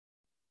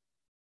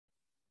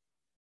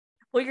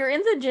 Well, you're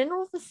in the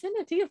general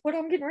vicinity of what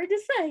I'm getting ready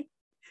to say.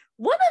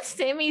 One of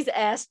Sammy's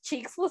ass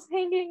cheeks was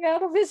hanging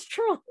out of his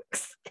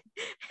trunks.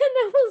 And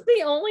that was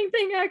the only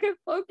thing I could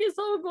focus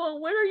on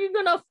going, when are you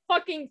going to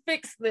fucking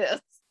fix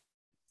this?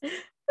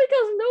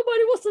 Because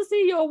nobody wants to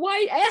see your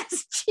white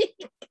ass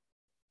cheek.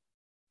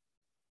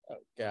 Oh,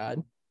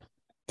 God.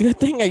 Good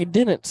thing I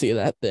didn't see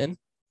that then.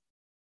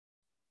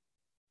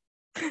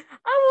 I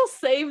will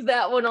save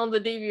that one on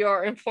the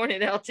DVR and point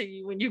it out to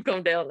you when you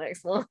come down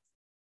next month.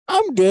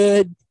 I'm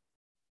good.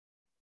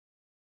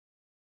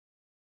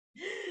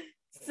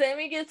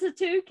 Sammy gets a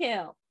 2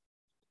 count.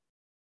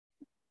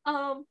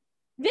 Then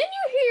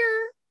you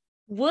hear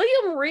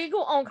William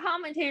Regal on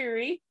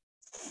commentary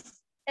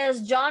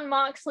as John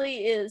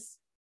Moxley is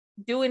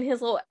doing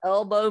his little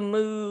elbow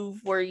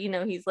move where, you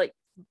know, he's like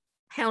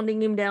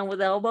pounding him down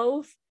with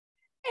elbows.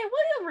 And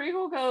William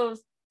Regal goes,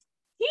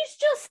 he's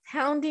just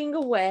pounding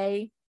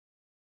away.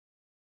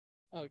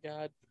 Oh,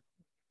 God.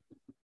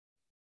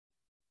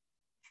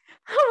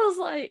 I was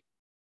like,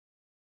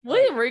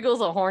 William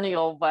Regal's a horny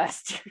old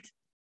bastard.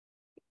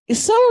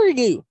 So are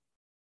you.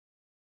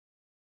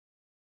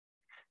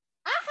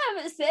 I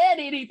haven't said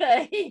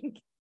anything.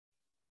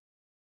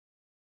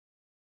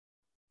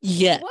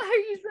 Yeah. Why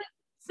are you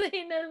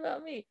saying that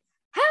about me?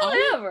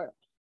 However,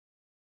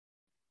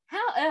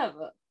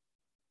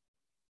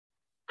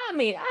 I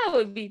mean, I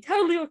would be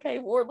totally okay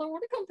if Wardlow were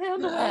to come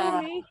pound away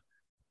on me.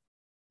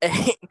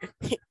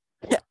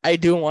 I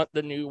do want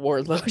the new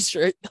Wardlow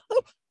shirt,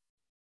 though.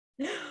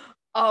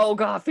 Oh,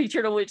 God,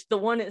 featured on which the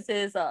one that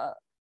says, what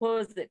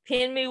was it?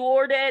 Pin me,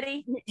 War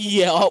Daddy?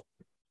 Yep.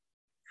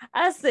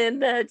 I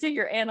sent that to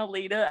your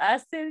Annalita. I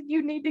said,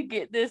 you need to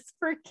get this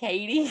for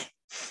Katie.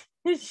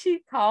 And she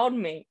called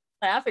me.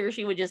 I figured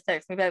she would just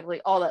text me back,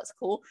 like, oh, that's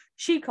cool.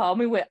 She called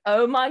me, went,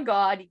 oh my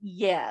God,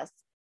 yes.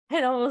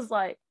 And I was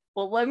like,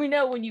 well, let me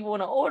know when you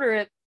want to order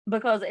it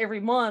because every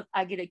month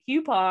I get a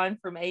coupon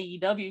from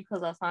AEW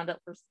because I signed up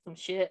for some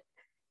shit.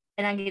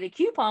 And I get a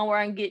coupon where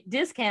I can get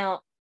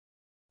discount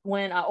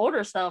when I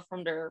order stuff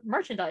from their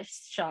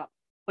merchandise shop,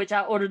 which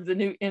I ordered the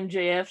new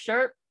MJF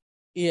shirt.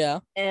 Yeah.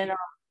 And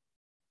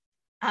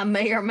I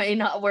may or may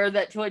not wear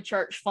that to a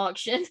church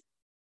function.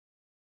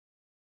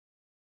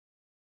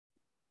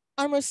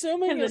 I'm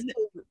assuming it's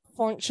a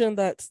function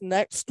that's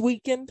next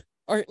weekend,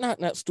 or not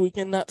next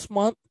weekend, next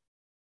month.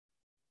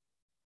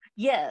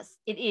 Yes,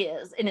 it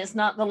is. And it's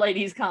not the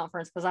ladies'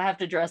 conference because I have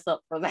to dress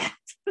up for that.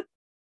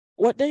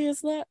 What day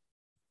is that?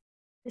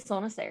 It's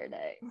on a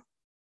Saturday.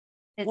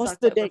 It's What's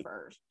October the date?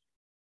 1st.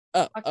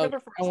 Oh,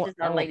 October 1st is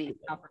our ladies'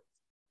 conference.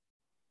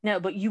 No,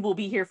 but you will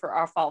be here for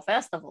our fall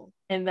festival,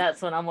 and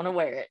that's when I'm going to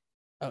wear it.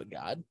 Oh,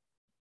 God.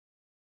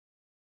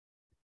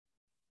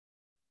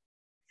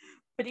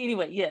 But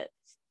anyway, yes.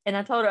 And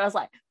I told her, I was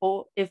like,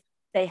 well, if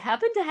they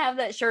happen to have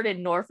that shirt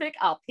in Norfolk,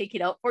 I'll pick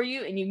it up for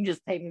you, and you can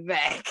just pay me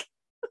back.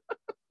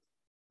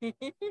 So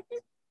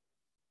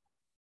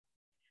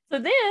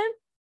then,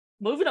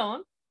 moving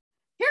on,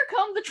 here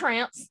come the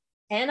tramps,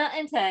 Anna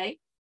and Tay.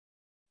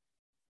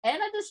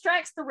 Anna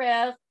distracts the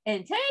ref,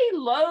 and Tay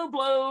low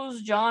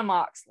blows Jon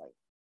Moxley.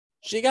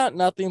 She got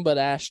nothing but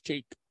ass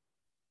cheek.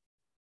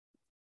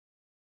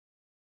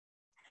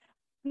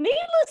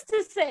 Needless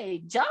to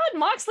say, Jon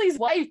Moxley's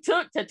wife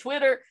took to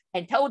Twitter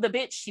and told the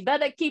bitch she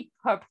better keep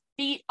her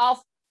feet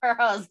off her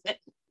husband.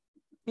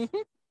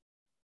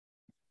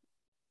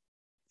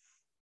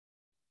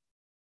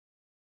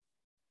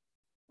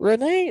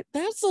 Renee,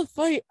 that's a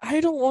fight I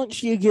don't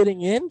want you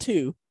getting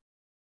into.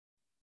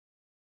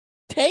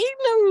 Tay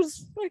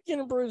knows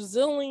freaking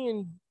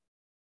Brazilian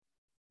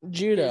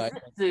judo.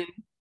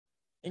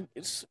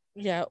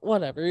 Yeah,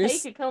 whatever. Tay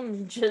could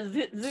come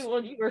jiu-jitsu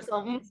on you or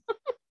something.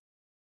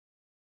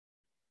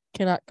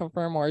 Cannot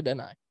confirm or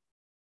deny.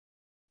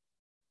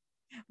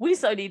 We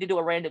so need to do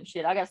a random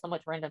shit. I got so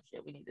much random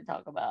shit we need to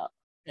talk about.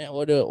 Yeah,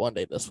 we'll do it one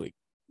day this week.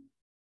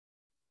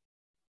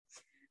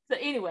 So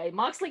anyway,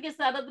 Moxley gets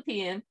out of the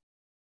pen.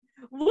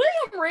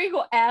 William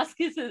Regal asks,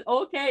 he says,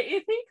 okay,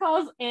 if he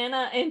calls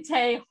Anna and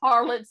Tay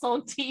harlots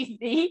on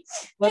TV,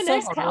 and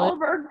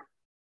Excalibur,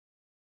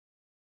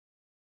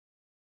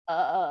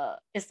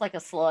 it's like a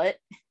slut.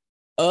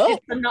 Oh,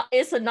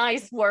 it's a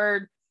nice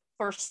word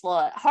for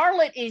slut.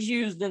 Harlot is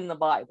used in the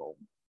Bible.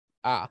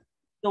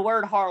 The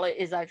word harlot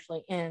is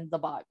actually in the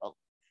Bible.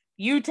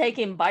 You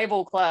taking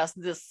Bible class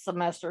this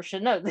semester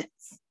should know this.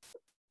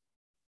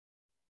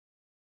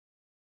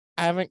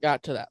 I haven't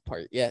got to that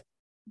part yet.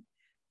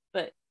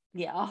 But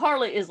yeah, a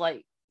harlot is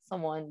like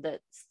someone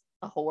that's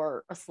a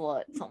whore, a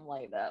slut, something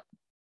like that.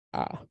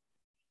 And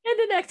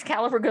the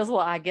Excalibur goes, well,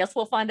 I guess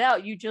we'll find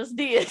out. You just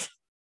did.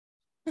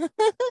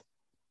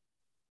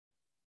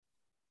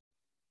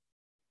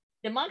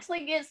 Then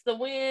Moxley gets the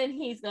win.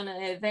 He's going to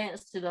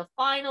advance to the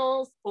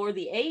finals for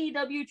the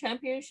AEW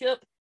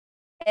Championship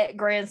at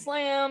Grand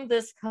Slam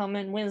this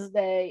coming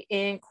Wednesday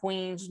in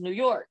Queens, New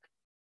York.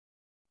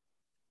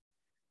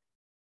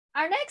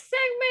 Our next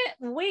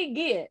segment, we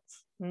get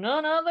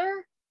none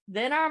other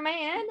than our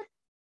man,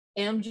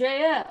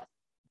 MJF.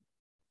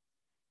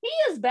 He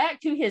is back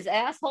to his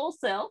asshole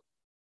self.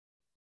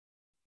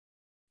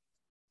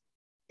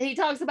 He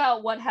talks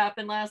about what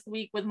happened last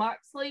week with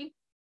Moxley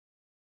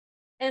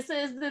and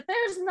says that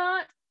there's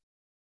not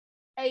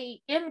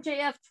a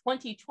MJF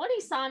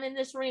 2020 sign in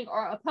this ring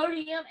or a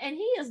podium, and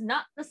he is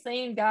not the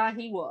same guy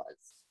he was.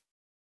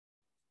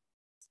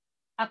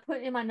 I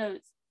put in my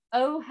notes,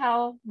 oh,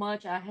 how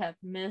much I have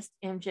missed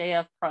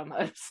MJF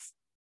promos.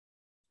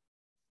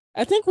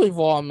 I think we've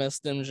all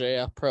missed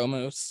MJF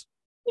promos.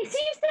 He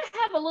seems to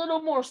have a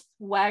little more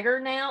swagger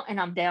now, and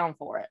I'm down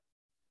for it.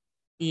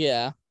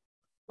 Yeah.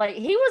 Like,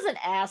 he was an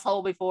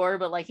asshole before,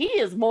 but like, he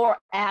is more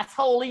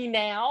assholey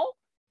now,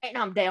 and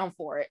I'm down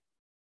for it.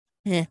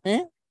 He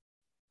goes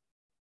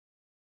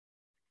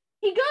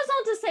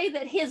on to say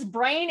that his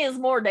brain is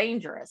more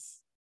dangerous.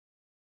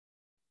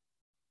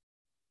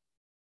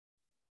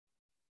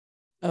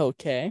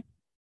 Okay.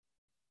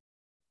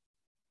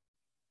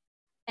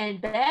 And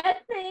bad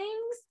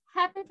things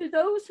happen to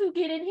those who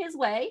get in his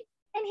way,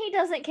 and he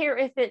doesn't care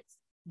if it's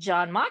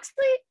Jon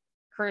Moxley,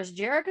 Chris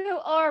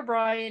Jericho, or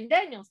Bryan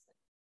Danielson.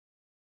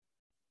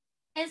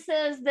 And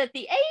says that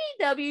the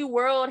AEW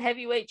World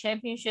Heavyweight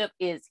Championship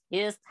is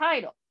his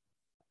title.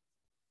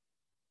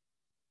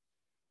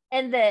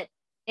 And that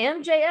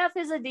MJF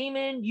is a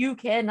demon you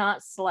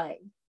cannot slay.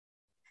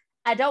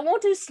 I don't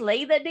want to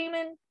slay the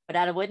demon, but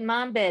I wouldn't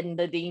mind bedding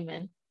the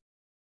demon.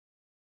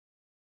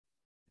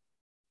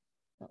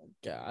 Oh,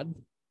 God.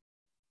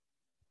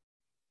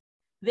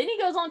 Then he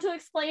goes on to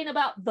explain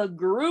about the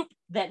group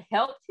that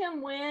helped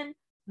him win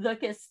the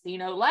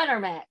casino ladder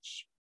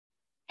match.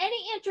 And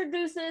he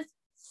introduces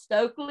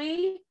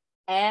Stokely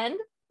and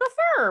the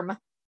Firm.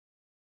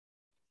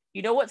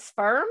 You know what's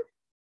Firm?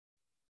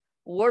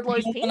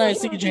 Wardlow's penis. When I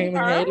see Jamie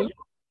Hayter.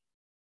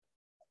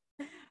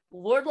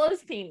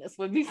 Wardlow's penis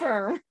would be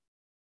Firm.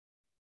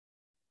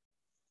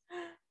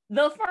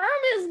 The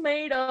Firm is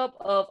made up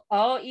of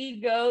All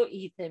Ego,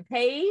 Ethan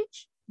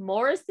Page,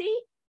 Morrissey,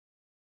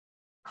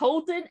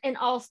 Colton and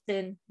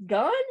Austin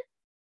Gunn,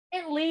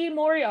 and Lee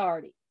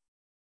Moriarty.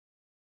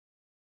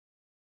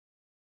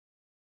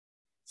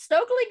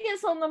 Stokely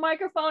gets on the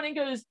microphone and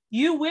goes,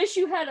 "You wish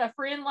you had a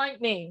friend like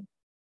me."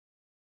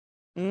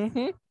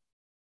 Mm-hmm.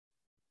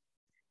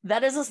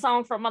 That is a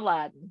song from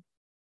Aladdin.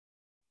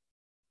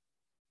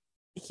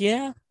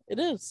 Yeah, it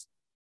is.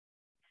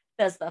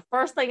 That's the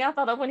first thing I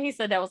thought of when he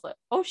said that. I was like,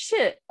 oh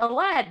shit,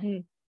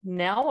 Aladdin.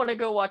 Now I want to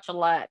go watch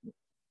Aladdin.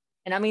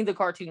 And I mean the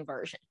cartoon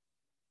version.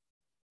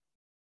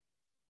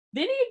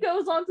 Then he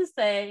goes on to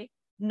say,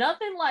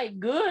 nothing like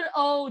good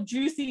old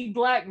juicy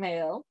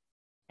blackmail.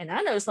 And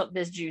I know something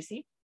that's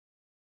juicy.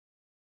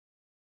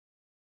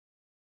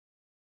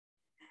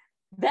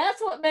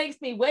 That's what makes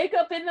me wake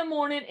up in the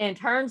morning and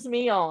turns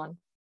me on.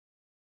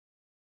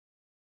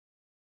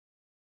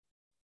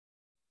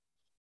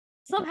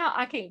 Somehow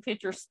I can't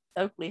picture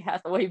Stokely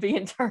Hathaway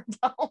being turned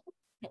on. Oh,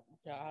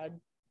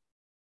 God.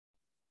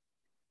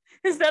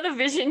 Is that a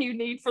vision you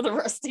need for the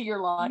rest of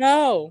your life?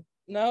 No,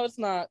 it's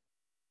not.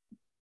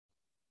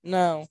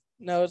 No,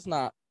 it's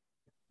not.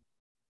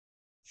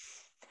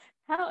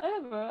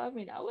 However, I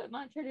mean, I wouldn't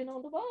mind turning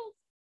on the balls.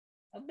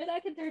 I bet I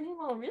can turn him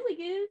on really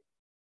good.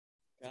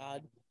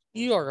 God,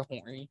 you are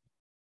horny.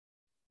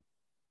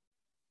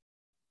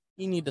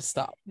 You need to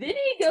stop. Then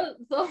he goes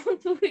on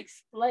to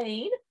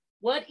explain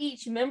what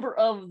each member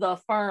of the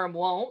firm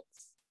wants.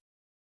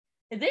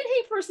 And then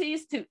he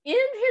proceeds to end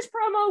his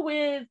promo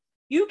with,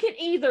 you can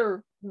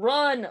either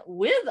run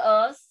with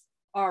us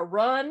or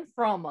run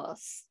from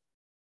us.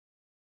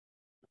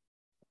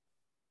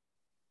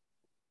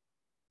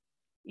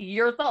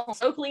 Your thoughts on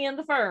Stokely and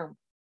the firm?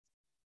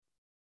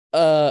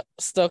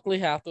 Stokely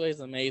Hathaway is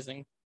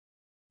amazing.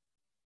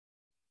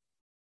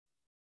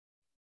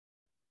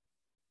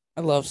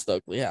 I love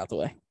Stokely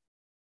Hathaway.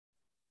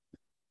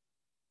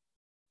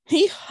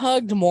 He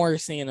hugged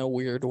Morrissey in a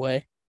weird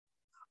way.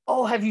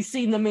 Oh, have you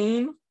seen the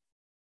meme?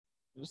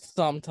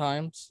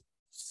 Sometimes.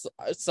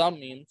 Some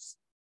memes.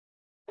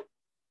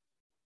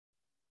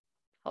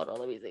 Hold on,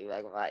 let me see if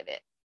I can find it.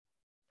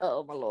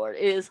 Oh, my Lord.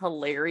 It is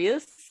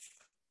hilarious.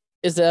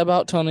 Is it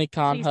about Tony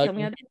Khan Please tell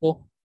me hugging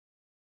people?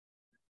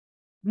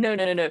 No.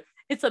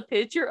 It's a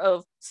picture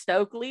of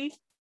Stokely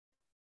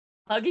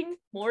hugging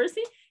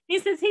Morrissey. He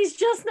says he's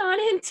just not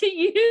into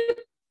you.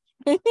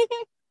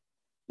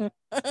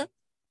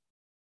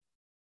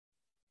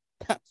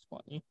 That's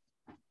funny.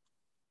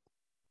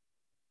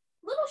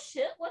 Little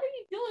shit, what are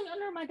you doing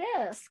under my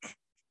desk?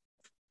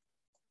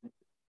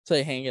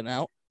 Say hanging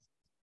out.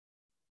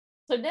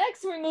 So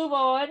next we move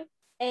on,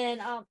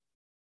 and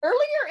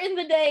earlier in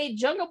the day,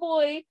 Jungle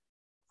Boy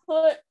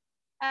put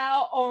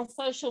out on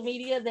social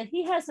media that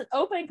he has an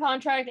open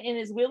contract and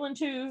is willing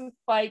to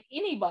fight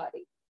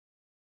anybody.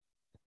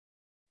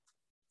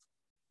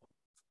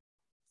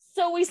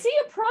 So we see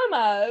a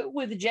promo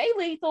with Jay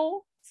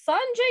Lethal,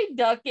 Sanjay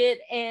Duckett,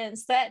 and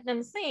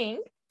Satnam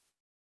Singh.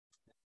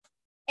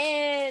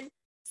 And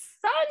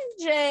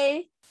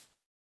Sanjay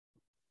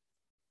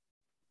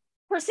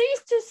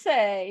proceeds to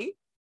say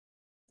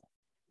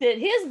that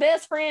his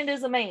best friend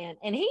is a man,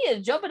 and he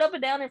is jumping up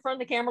and down in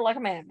front of the camera like a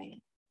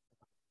madman.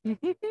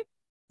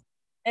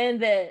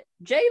 And that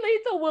Jay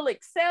Lethal will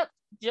accept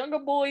Jungle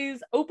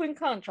Boy's open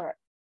contract.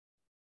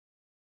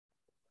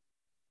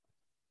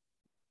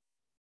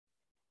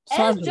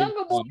 As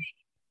Jungle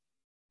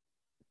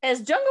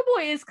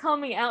Boy is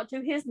coming out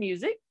to his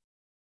music,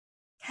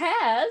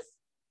 Taz,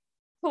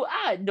 who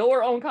I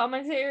adore on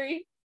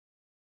commentary,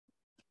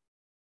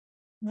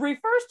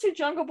 refers to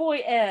Jungle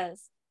Boy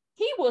as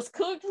he was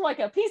cooked like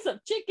a piece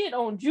of chicken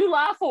on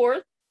July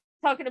 4th,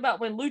 talking about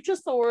when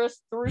Luchasaurus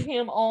threw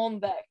him on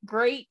that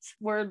grate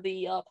where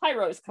the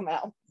pyros come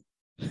out.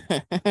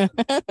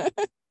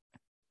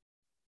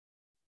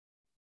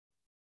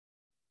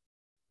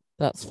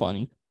 That's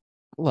funny.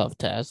 Love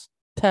Taz.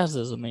 Taz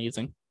is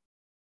amazing.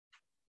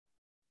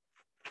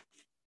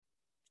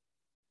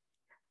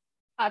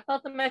 I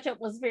thought the matchup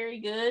was very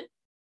good.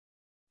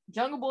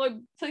 Jungle Boy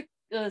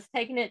was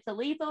taking it to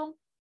Lethal.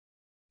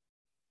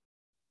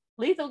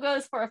 Lethal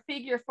goes for a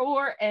figure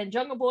 4, and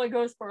Jungle Boy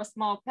goes for a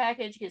small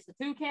package, gets a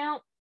 2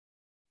 count.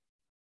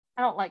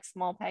 I don't like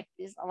small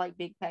packages. I like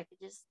big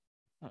packages.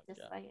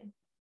 Just saying.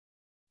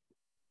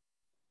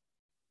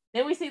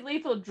 Then we see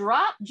Lethal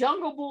drop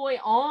Jungle Boy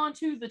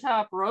onto the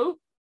top rope.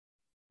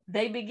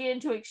 They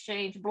begin to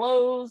exchange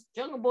blows.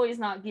 Jungle Boy is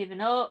not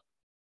giving up.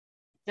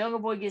 Jungle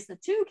Boy gets a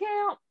 2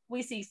 count.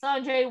 We see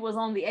Sanjay was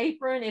on the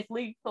apron if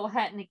Lethal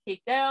hadn't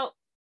kicked out.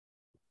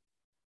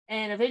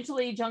 And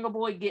eventually Jungle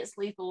Boy gets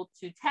Lethal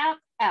to tap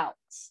out.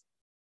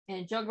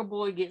 And Jungle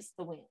Boy gets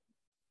the win.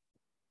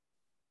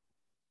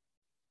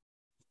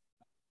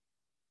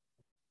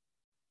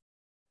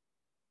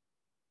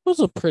 It was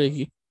a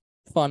pretty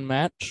fun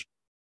match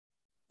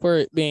for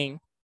it being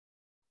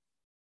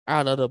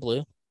out of the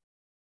blue.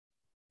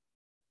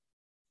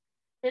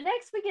 The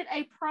next we get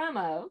a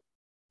promo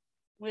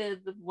with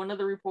one of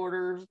the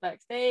reporters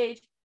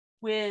backstage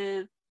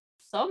with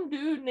some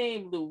dude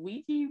named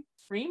Luigi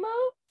Primo,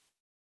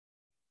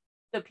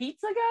 the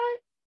pizza guy.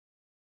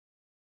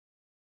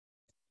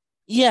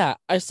 Yeah,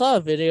 I saw a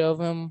video of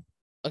him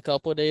a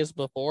couple of days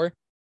before.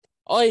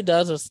 All he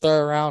does is throw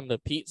around the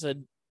pizza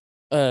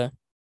dough.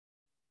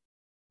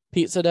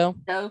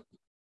 Dough.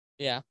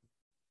 Yeah.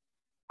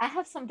 I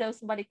have some dough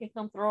somebody can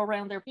come throw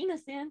around their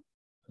penis in.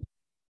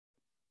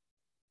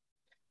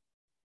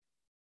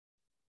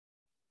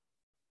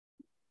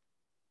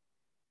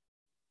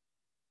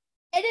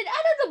 And then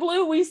out of the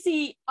blue, we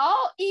see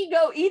all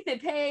ego Ethan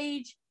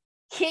Page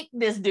kick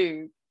this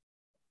dude.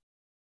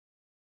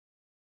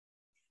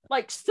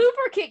 Like,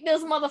 super kick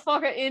this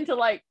motherfucker into,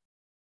 like,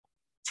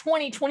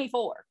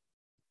 2024.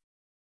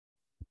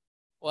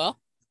 Well,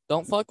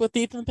 don't fuck with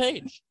Ethan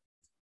Page.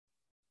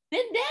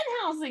 Then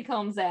Danhausen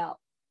comes out.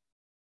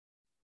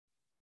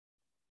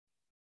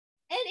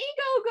 And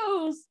Ego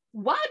goes,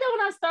 why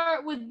don't I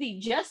start with the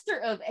jester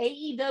of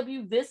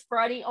AEW this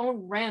Friday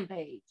on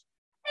Rampage?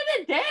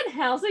 And then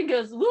Danhausen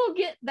goes, we'll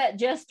get that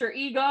jester,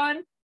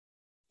 Egon.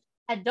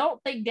 I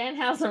don't think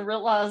Danhausen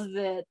realized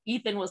that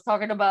Ethan was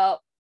talking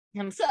about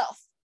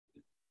himself.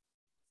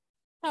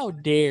 How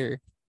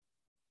dare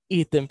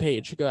Ethan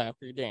Page go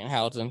after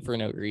Danhausen for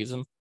no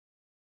reason?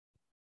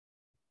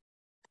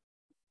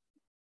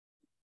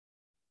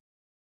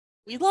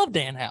 We love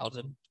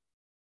Danhausen.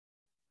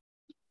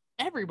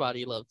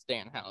 Everybody loves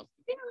Danhausen.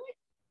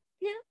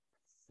 Yeah.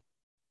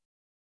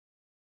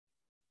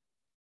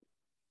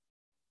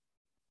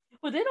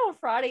 But then on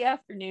Friday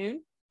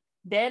afternoon,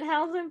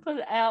 Danhausen put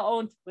it out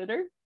on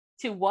Twitter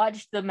to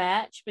watch the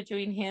match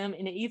between him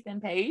and Ethan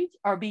Page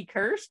or be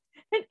cursed.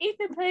 And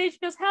Ethan Page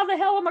goes, how the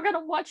hell am I going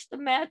to watch the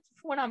match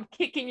when I'm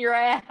kicking your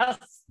ass?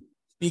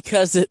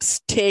 Because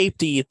it's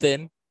taped,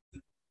 Ethan.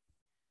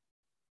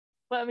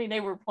 But I mean,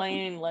 they were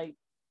playing like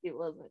it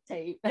wasn't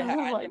taped. I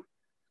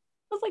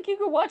was like, you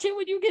can watch it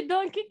when you get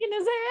done kicking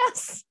his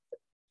ass.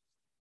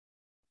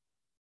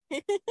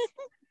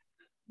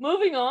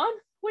 Moving on,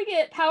 we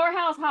get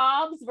Powerhouse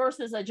Hobbs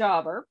versus a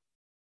jobber.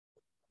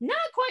 Not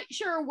quite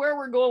sure where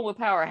we're going with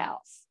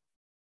Powerhouse.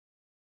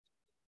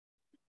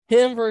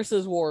 Him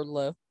versus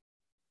Wardlow.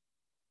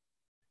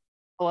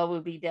 Oh, I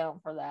would be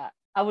down for that.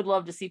 I would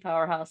love to see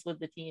Powerhouse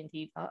with the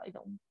TNT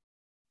title.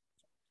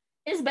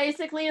 It's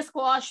basically a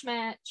squash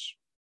match.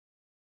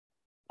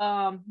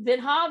 Then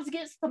Hobbs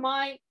gets the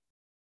mic.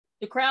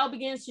 The crowd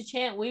begins to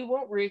chant, "We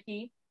want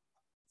Ricky."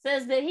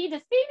 Says that he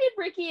defeated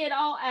Ricky at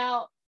All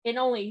Out in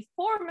only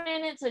 4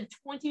 minutes and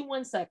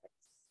 21 seconds.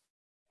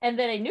 And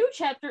then a new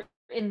chapter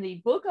in the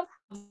book of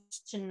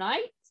Hobbs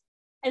tonight.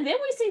 And then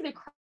we see the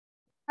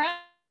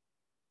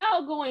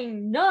crowd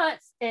going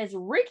nuts as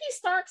Ricky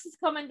Starks is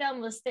coming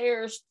down the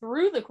stairs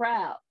through the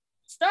crowd.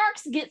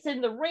 Starks gets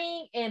in the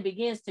ring and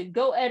begins to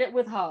go at it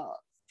with Hobbs,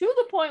 to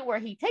the point where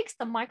he takes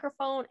the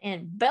microphone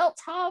and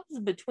belts Hobbs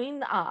between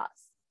the eyes.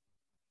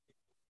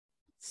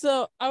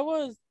 So I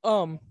was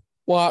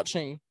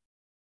watching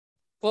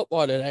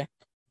football today,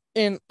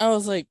 and I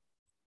was like,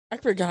 I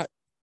forgot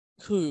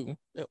who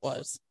it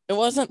was. It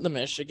wasn't the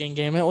Michigan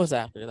game, it was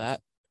after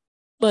that.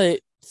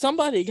 But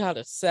somebody got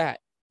a sack.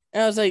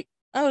 And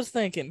I was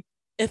thinking,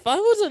 if I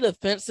was a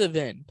defensive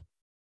end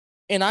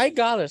and I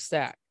got a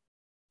sack,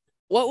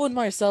 what would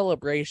my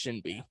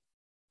celebration be?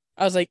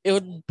 I was like, it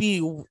would be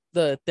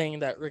the thing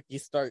that Ricky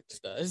Starks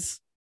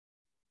does.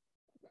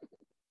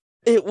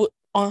 It would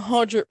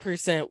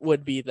 100%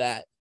 would be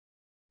that.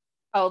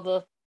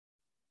 Oh,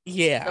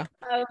 yeah.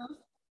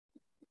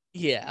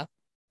 Yeah.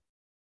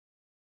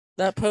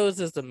 That pose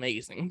is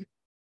amazing.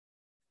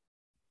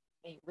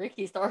 I mean,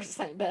 Ricky Starks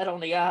ain't bad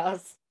on the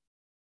eyes.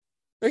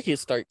 Ricky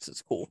Starks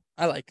is cool.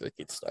 I like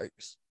Ricky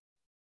Starks.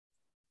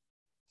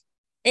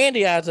 And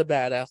he has a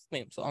badass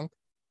theme song.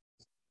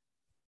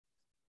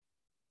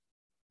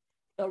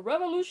 The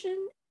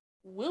Revolution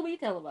will be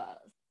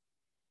televised.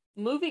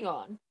 Moving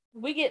on,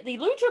 we get the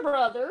Lucha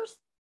Brothers,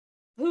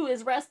 who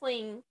is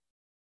wrestling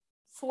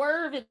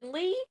Swerve and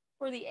Lee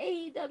for the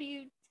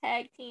AEW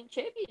Tag Team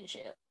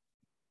Championship.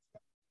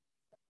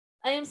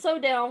 I am so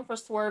down for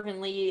Swerve and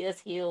Lee as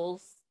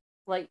heels.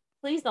 Like,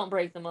 please don't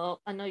break them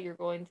up. I know you're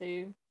going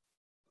to.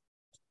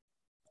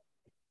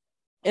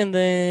 And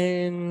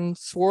then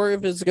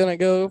Swerve is going to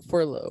go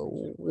for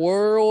the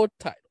world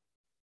title.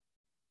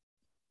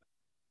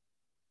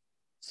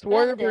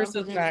 Swerve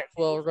versus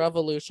Maxwell,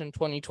 Revolution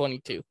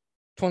 2023.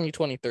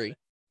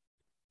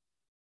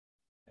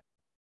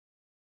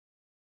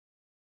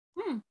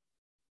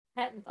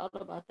 Hadn't thought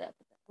about that,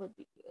 but that would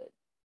be good.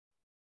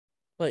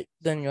 But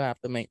then you have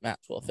to make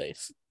Maxwell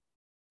face.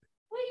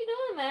 What are you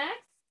doing, Max?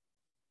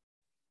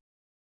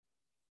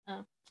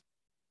 Oh.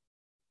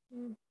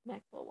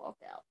 Maxwell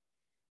walked out.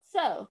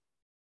 So,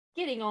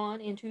 getting on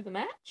into the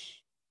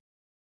match.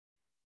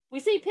 We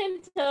see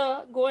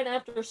Penta going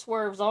after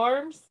Swerve's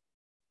arms.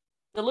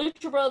 The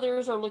Lucha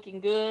Brothers are looking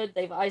good.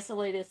 They've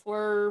isolated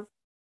Swerve.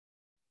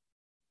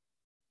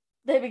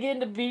 They begin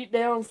to beat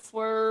down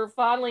Swerve.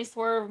 Finally,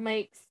 Swerve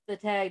makes the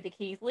tag to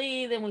Keith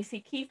Lee. Then we see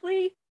Keith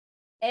Lee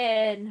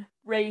and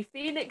Rey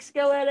Fenix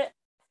go at it.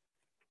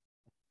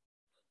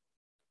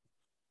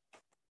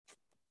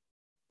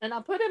 And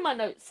I put in my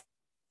notes,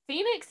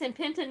 Phoenix and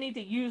Penta need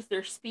to use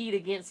their speed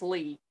against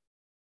Lee.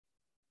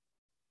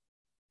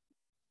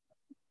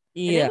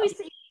 And then Yeah. we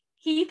see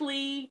Keith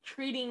Lee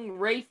treating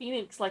Ray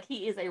Phoenix like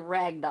he is a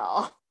rag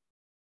doll.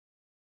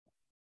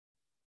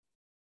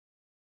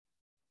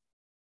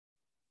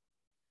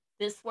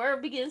 This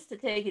Swerve begins to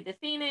take it to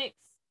Phoenix.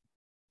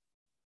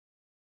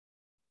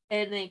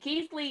 And then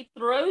Keith Lee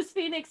throws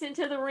Phoenix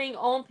into the ring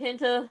on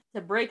Penta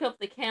to break up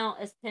the count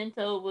as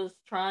Penta was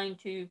trying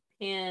to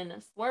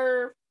pin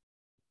Swerve.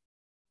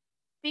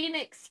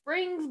 Phoenix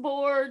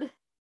springboard,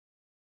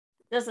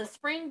 does a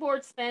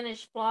springboard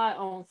Spanish fly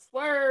on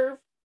Swerve.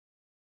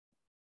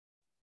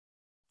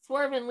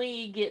 Swerve and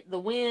Lee get the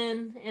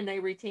win and they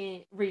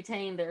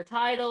retain their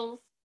titles.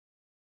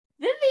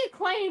 Then the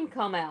Acclaim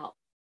come out.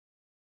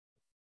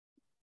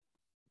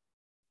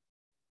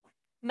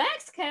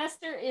 Max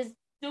Caster is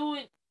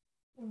doing.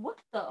 What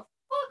the fuck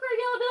are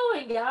y'all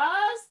doing,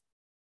 guys?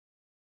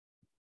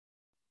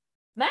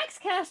 Max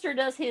Caster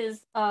does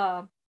his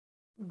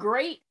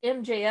great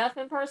MJF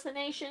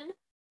impersonation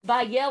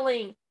by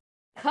yelling,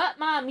 "Cut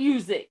my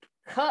music!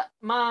 Cut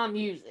my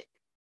music!"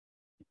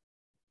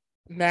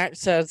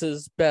 Max has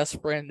his best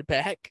friend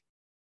back.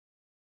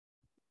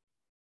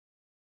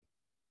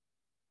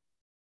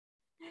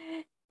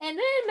 And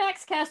then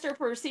Max Caster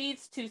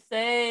proceeds to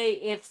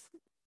say,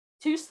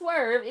 to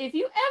Swerve, "If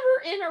you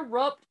ever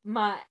interrupt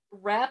my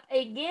rap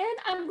again,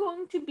 I'm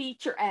going to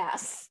beat your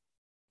ass."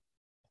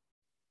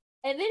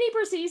 And then he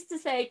proceeds to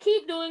say,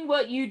 "Keep doing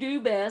what you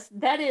do best.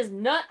 That is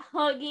nut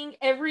hugging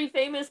every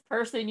famous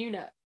person you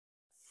know."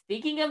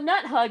 Speaking of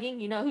nut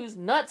hugging, you know whose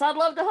nuts I'd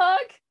love to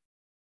hug?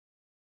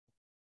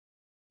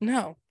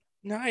 No,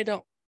 I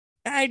don't.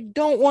 I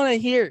don't want to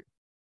hear.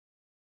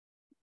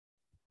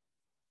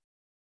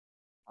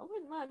 I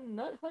wouldn't mind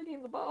nut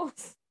hugging the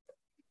boss.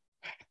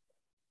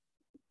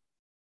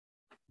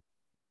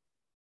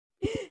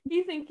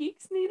 You think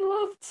geeks need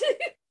love too?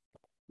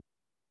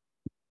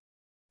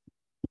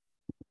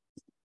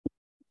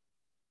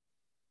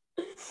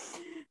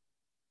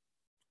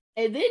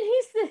 And then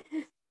he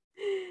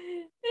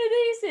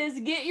says,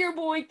 "Get your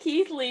boy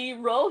Keith Lee,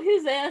 roll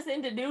his ass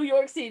into New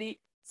York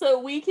City so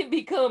we can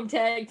become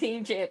tag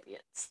team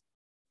champions."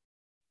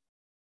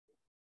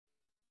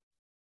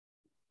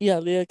 Yeah,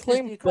 the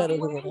Acclaim better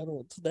than the other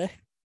one today.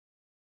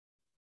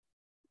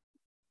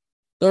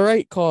 The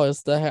right call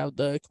is to have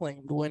the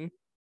Acclaimed win.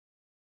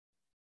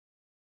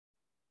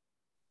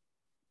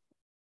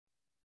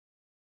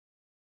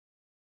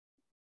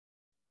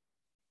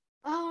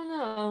 Oh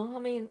no, I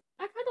mean,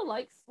 I kind of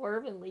like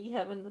Swerve and Lee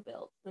having the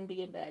belts and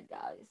being bad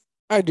guys.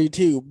 I do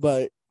too,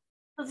 but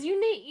Because you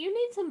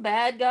need some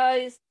bad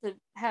guys to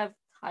have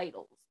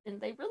titles, and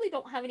they really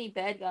don't have any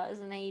bad guys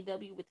in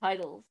AEW with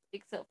titles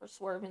except for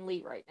Swerve and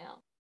Lee right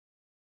now.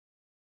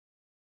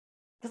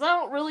 Because I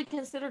don't really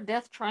consider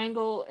Death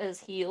Triangle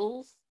as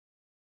heels.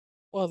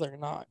 well, they're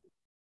not.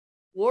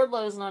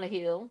 Wardlow's not a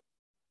heel.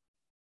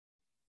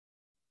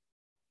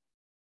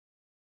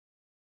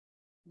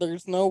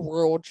 There's no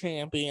world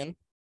champion.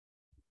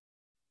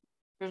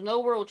 There's no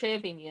world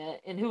champion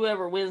yet, and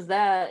whoever wins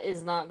that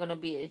is not going to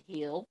be a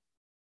heel.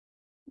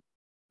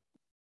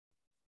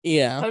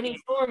 Yeah. Toni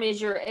Storm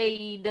is your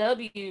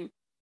AEW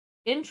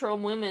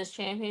interim women's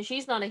champion.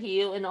 She's not a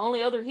heel, and the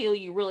only other heel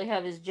you really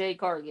have is Jade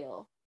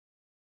Cargill.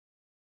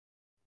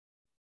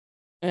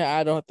 Yeah,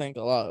 I don't think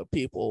a lot of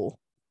people.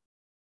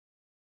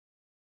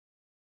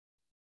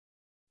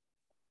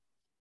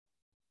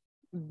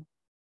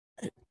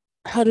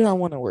 How do I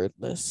want to word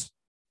this?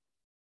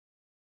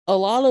 A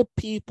lot of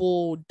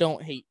people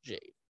don't hate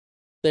Jade.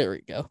 There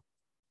we go.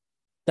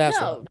 That's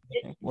no,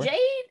 Jade.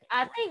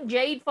 I think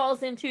Jade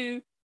falls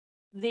into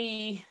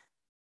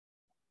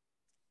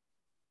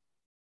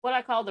what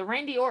I call the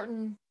Randy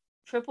Orton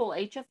Triple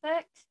H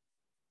effect,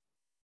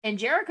 and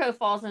Jericho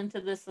falls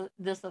into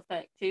this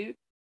effect too.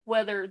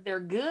 Whether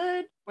they're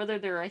good, whether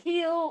they're a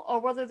heel,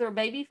 or whether they're a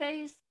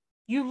babyface,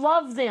 you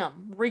love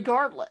them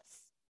regardless.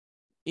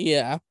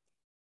 Yeah.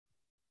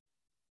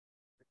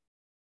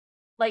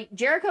 Like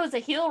Jericho's a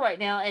heel right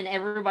now, and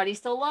everybody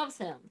still loves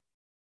him.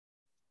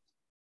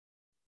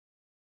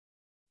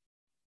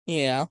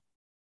 Yeah.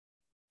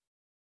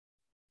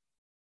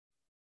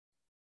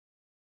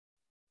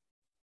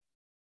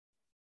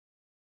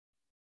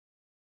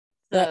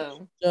 That's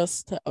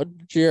just how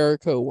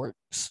Jericho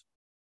works.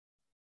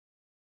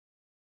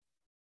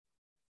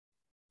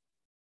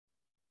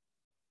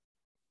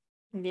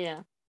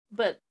 Yeah.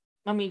 But,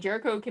 I mean,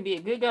 Jericho can be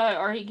a good guy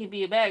or he can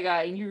be a bad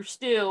guy, and you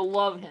still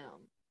love him.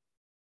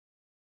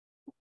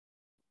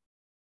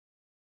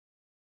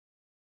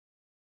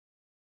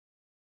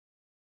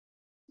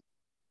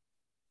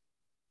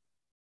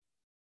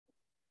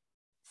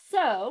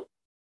 So,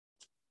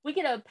 we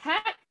get a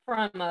Pac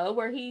promo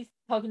where he's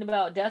talking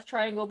about Death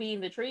Triangle being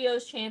the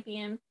Trios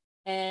champion,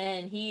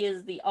 and he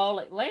is the All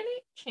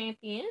Atlantic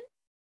champion.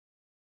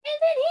 And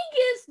then he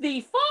gets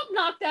the fuck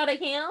knocked out of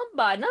him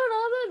by none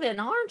other than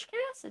Orange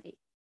Cassidy.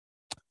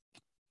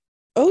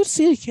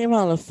 OC came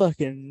out of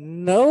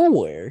fucking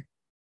nowhere.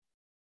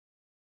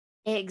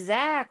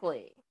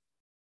 Exactly.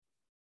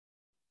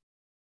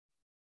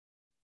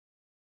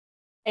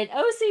 And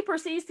OC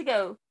proceeds to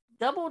go,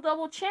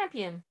 double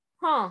champion.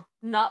 Huh,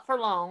 not for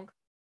long.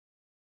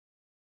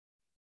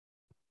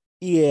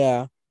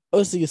 Yeah.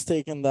 OC is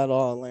taking that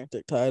All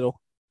Atlantic title.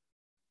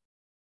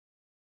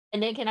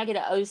 And then can I get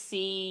an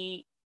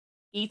OC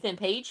Ethan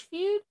Page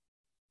feud?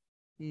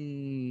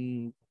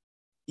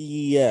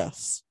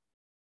 Yes.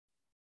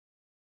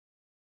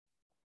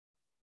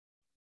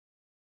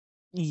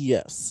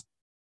 Yes.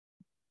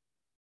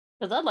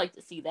 Because I'd like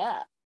to see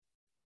that.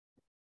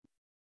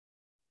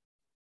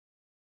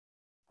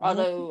 Mhm.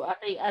 Although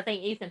I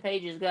think Ethan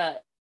Page has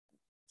got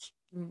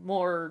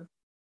more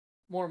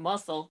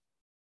muscle.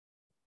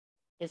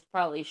 Is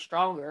probably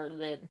stronger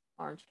than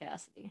Orange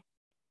Cassidy.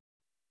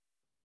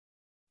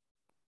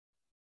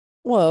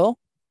 Well,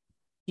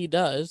 he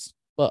does,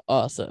 but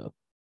also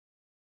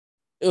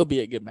it'll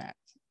be a good match.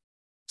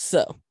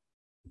 So,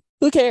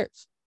 who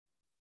cares?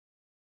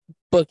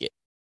 Book it.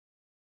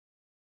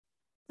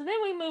 So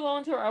then we move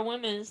on to our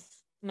women's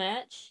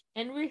match,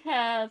 and we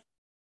have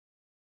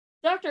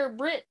Dr.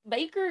 Britt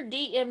Baker,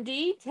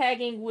 DMD,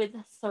 tagging with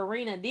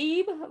Serena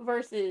Deeb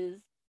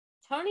versus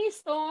Toni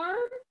Storm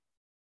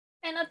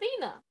and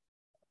Athena.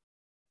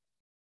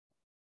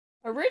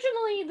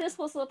 Originally, this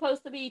was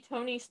supposed to be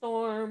Toni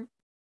Storm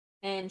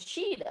and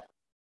Sheeta.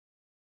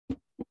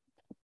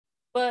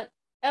 But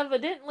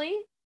evidently,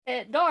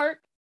 at Dark,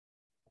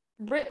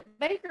 Britt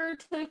Baker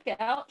took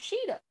out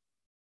Sheeta.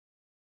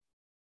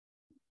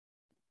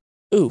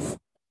 Oof.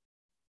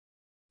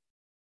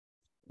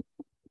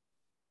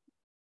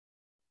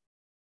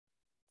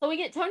 So we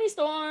get Toni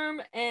Storm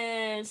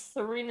and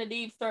Serena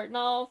Deeb starting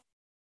off.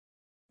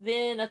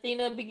 Then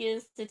Athena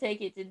begins to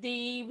take it to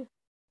Deeb.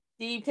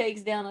 Deeb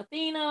takes down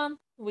Athena.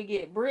 We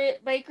get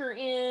Britt Baker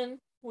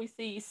in. We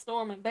see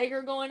Storm and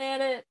Baker going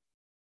at it.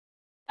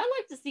 I'd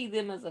like to see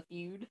them as a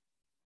feud.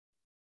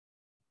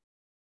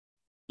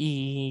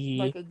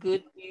 Like a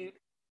good feud.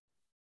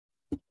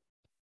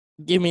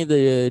 Give me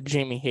the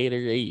Jamie Hayter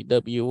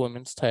AEW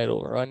Women's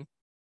Title run.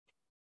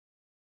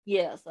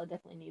 Yes, I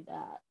definitely need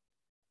that.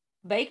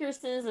 Baker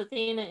sends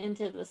Athena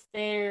into the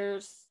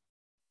stairs.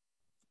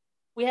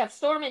 We have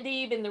Storm and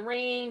Deeb in the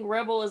ring.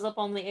 Rebel is up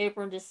on the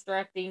apron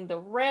distracting the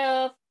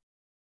ref.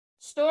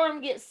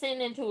 Storm gets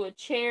sent into a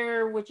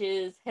chair, which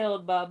is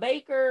held by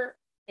Baker,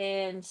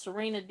 and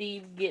Serena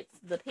Deeb gets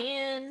the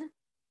pin.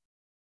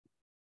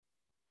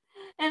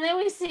 And then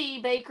we see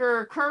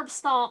Baker curb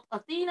stomp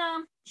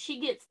Athena.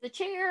 She gets the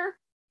chair,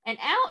 and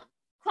out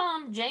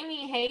comes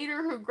Jamie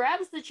Hayter, who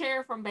grabs the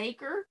chair from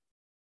Baker.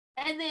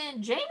 And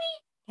then Jamie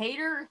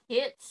Hayter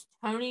hits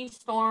Toni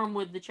Storm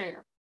with the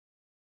chair.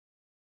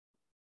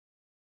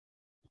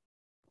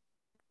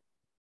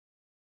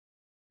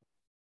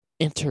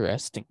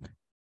 Interesting.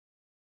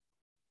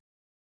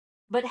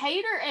 But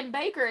Hayter and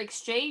Baker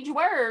exchange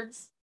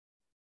words,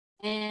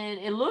 and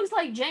it looks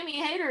like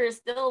Jamie Hayter is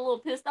still a little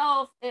pissed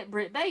off at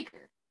Britt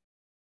Baker.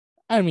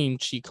 I mean,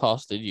 she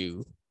costed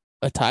you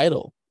a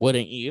title,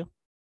 wouldn't you?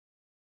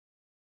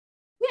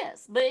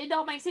 Yes, but it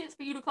don't make sense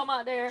for you to come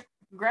out there,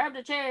 grab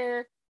the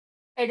chair,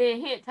 and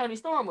then hit Toni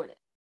Storm with it.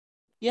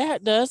 Yeah,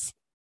 it does.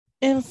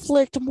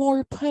 Inflict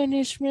more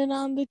punishment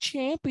on the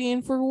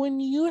champion for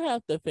when you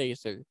have to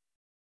face her.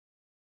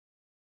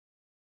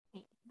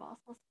 Boss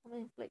wants to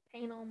inflict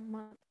pain on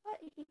my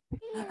body.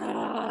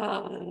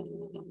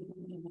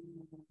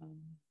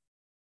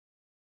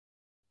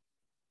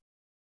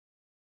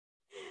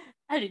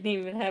 I didn't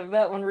even have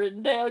that one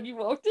written down. You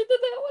walked into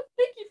that one.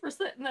 Thank you for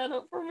setting that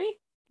up for me.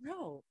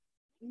 No.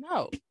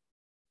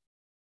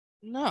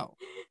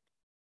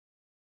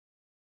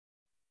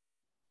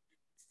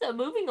 So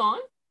moving on,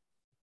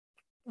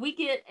 we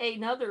get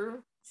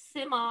another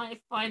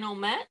semi-final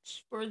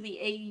match for the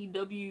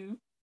AEW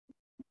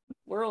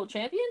World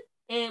Champion,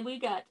 and we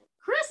got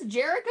Chris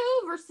Jericho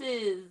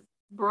versus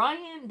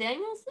Bryan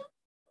Danielson.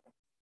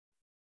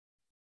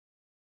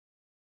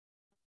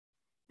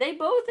 They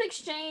both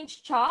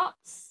exchange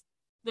chops.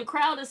 The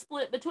crowd is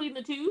split between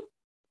the two.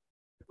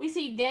 We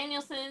see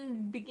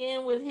Danielson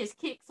begin with his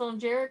kicks on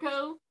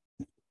Jericho,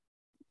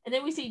 and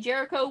then we see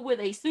Jericho with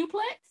a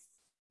suplex.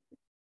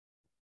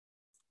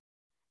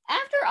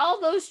 After all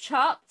those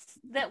chops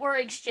that were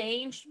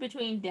exchanged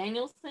between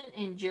Danielson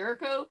and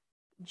Jericho,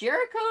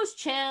 Jericho's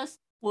chest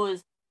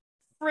was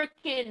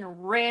freaking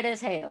red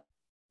as hell.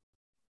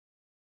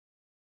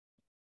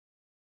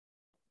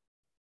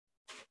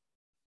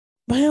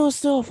 But it was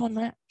still a fun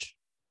match.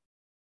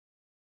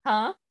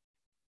 Huh?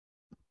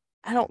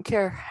 I don't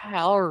care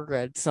how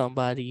red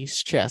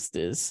somebody's chest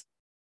is.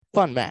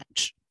 Fun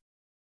match.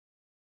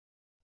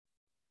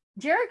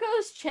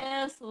 Jericho's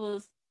chest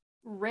was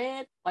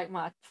red like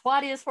my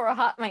twat is for a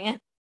hot man.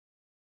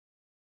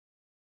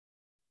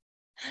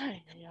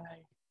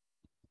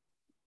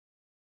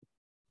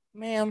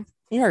 Ma'am,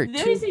 you're Then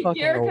we too see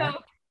fucking Jericho.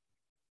 old.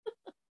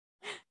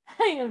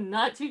 I am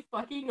not too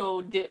fucking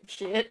old,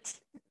 dipshit.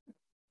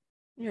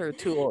 You're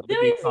too old to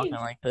Then be we talking see.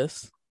 like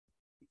this.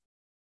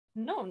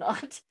 No, I'm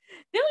not.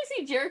 Then we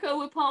see Jericho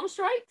with palm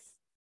strikes.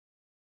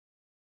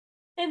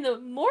 And the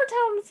more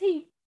times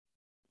he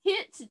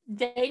hits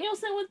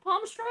Danielson with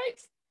palm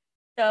strikes,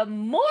 the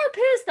more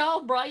pissed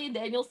off Bryan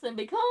Danielson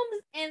becomes.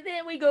 And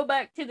then we go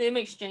back to them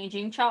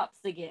exchanging chops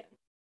again.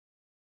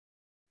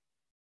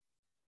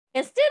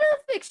 Instead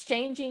of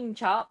exchanging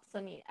chops,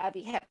 I mean, I'd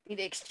be happy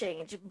to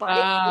exchange body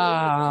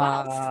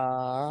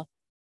chops.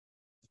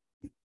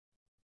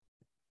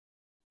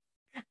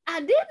 I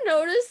did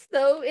notice,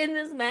 though, in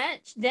this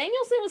match,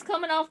 Danielson was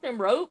coming off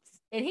them ropes,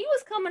 and he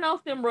was coming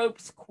off them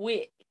ropes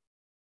quick.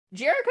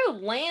 Jericho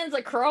lands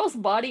a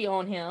crossbody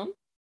on him.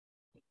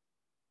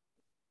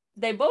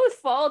 They both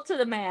fall to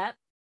the mat.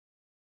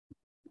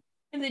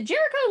 And then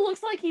Jericho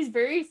looks like he's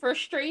very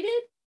frustrated.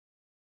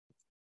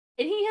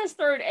 And he has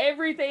thrown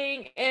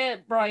everything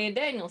at Bryan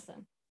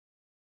Danielson.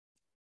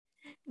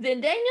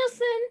 Then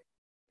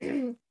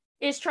Danielson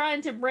is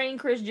trying to bring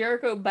Chris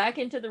Jericho back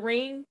into the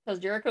ring because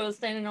Jericho is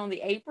standing on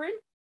the apron.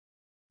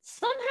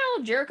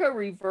 Somehow Jericho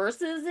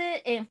reverses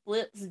it and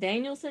flips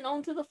Danielson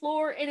onto the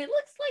floor, and it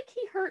looks like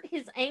he hurt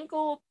his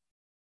ankle,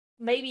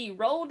 maybe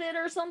rolled it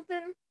or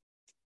something.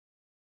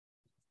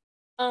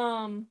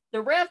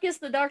 The ref gets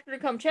the doctor to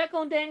come check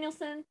on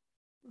Danielson.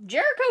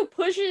 Jericho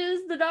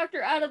pushes the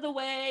doctor out of the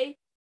way,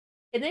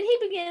 and then he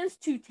begins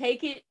to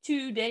take it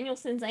to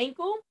Danielson's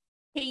ankle.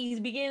 He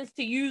begins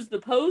to use the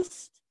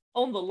post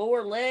on the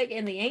lower leg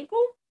and the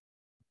ankle.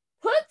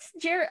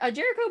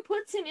 Jericho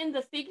puts him in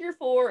the figure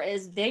 4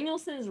 as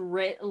Danielson's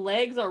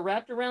legs are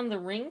wrapped around the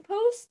ring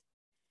post.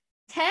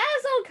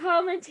 Taz on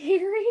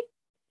commentary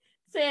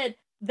said,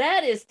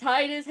 "That is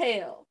tight as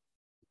hell."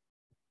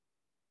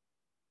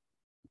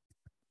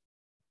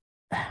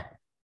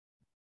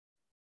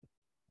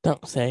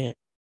 Don't say it.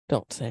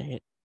 Don't say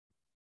it.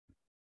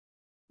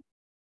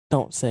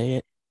 Don't say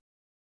it.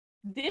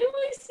 Did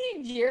we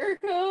see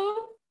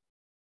Jericho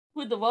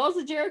with the walls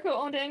of Jericho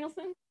on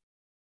Danielson?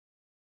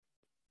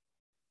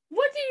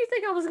 What do you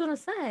think I was going to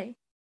say?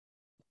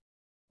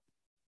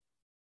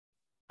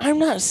 I'm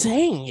not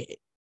saying it.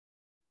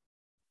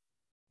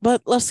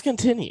 But let's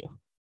continue.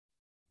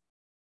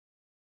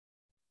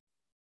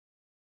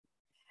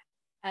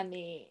 I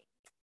mean,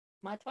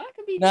 my twat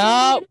could be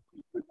No.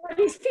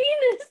 His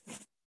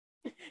penis.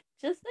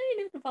 Just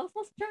saying, if the boss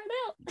wants to try it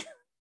out.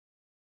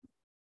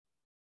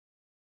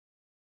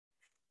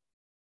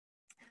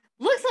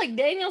 Looks like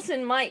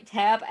Danielson might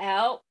tap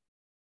out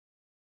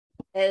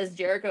as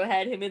Jericho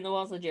had him in the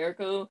walls of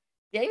Jericho.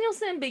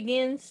 Danielson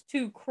begins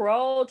to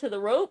crawl to the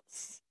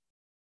ropes.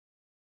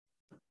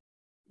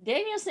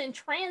 Danielson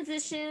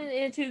transitions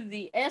into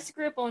the S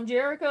grip on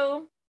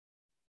Jericho.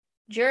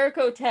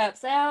 Jericho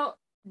taps out.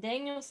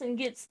 Danielson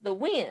gets the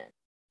win.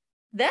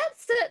 That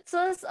sets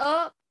us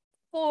up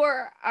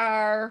for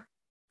our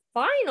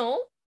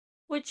final,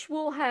 which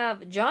will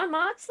have Jon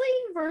Moxley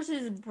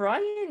versus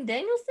Bryan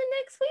Danielson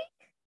next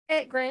week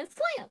at Grand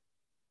Slam.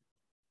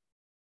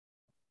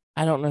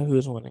 I don't know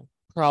who's winning.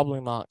 Probably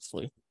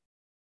Moxley.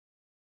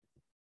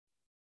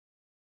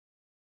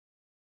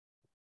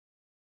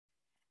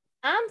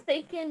 I'm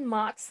thinking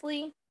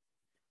Moxley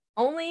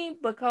only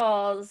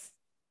because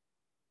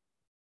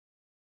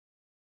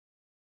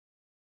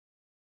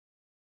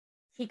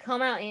he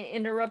come out and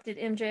interrupted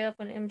MJF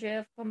when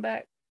MJF come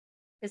back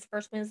his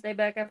first Wednesday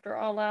back after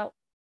All Out.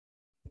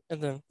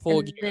 And then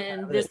full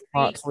and this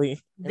Moxley.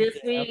 This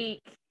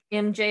week,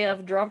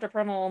 MJF dropped a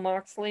promo on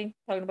Moxley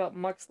talking about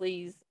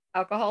Moxley's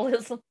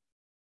alcoholism.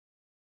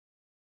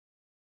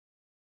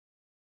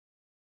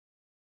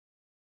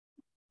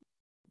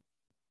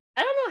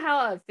 I don't know how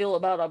I feel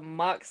about a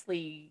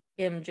Moxley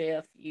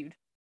MJF feud.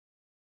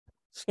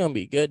 It's gonna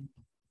be good.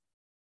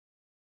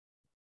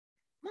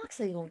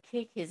 Moxley gonna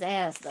kick his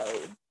ass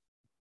though.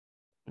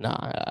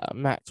 Nah,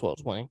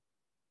 Maxwell's winning.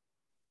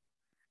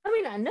 I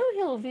mean, I know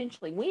he'll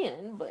eventually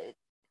win, but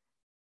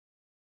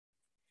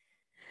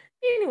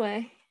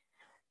anyway,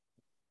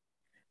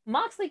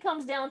 Moxley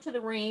comes down to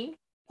the ring.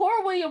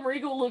 Poor William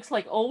Regal looks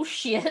like old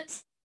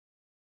shit.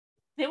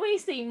 Then we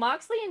see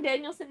Moxley and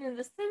Danielson in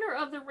the center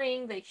of the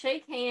ring. They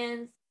shake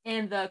hands,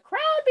 and the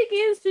crowd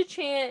begins to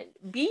chant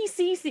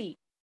BCC.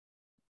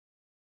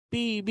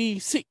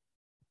 BBC.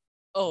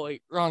 Oh,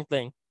 wait, wrong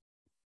thing.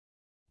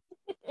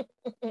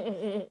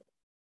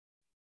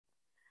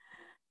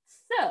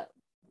 So,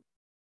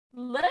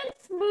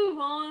 let's move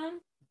on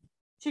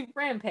to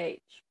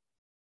Rampage.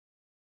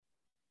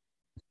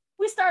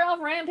 We start off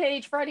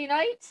Rampage Friday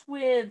night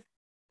with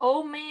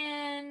Old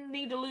Man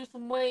Need to Lose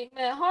Some Weight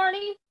Matt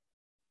Hardy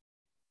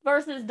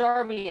versus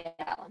Darby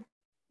Allin.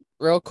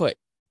 Real quick.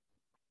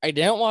 I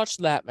didn't watch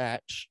that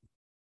match.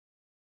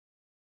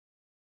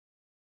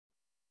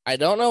 I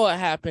don't know what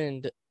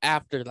happened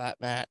after that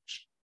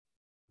match.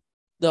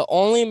 The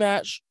only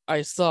match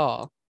I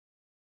saw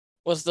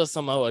was the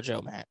Samoa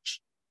Joe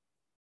match.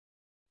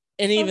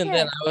 And even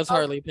then, I was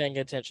hardly paying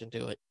attention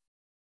to it.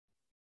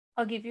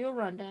 I'll give you a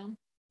rundown.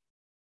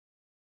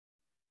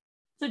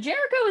 So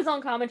Jericho is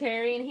on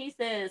commentary, and he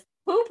says,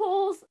 who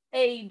pulls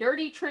a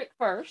dirty trick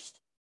first?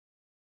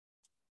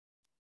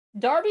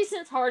 Darby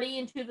sends Hardy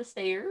into the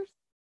stairs.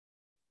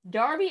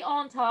 Darby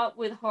on top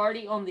with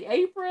Hardy on the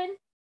apron.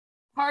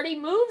 Hardy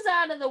moves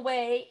out of the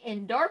way,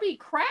 and Darby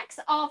cracks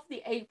off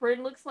the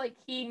apron. Looks like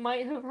he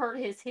might have hurt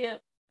his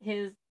hip,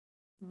 his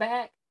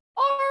back,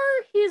 or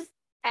his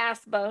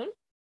ass bone.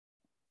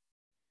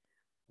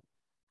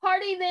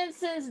 Hardy then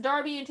sends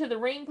Darby into the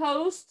ring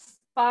posts.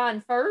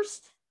 fine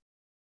first.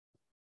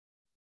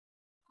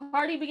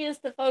 Hardy begins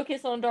to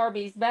focus on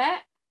Darby's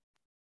back.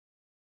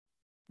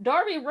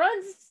 Darby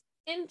runs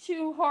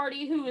into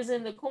Hardy, who is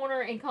in the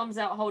corner, and comes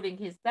out holding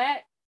his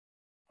back.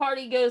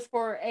 Hardy goes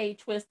for a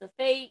twist of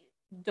fate.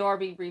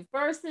 Darby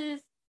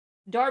reverses.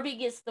 Darby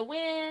gets the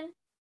win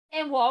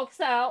and walks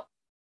out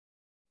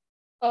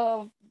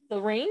of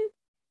the ring.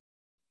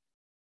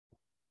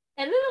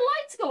 And then the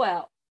lights go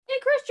out.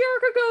 And Chris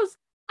Jericho goes,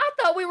 I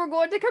thought we were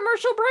going to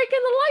commercial break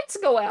and the lights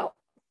go out.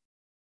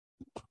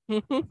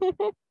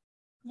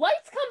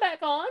 Lights come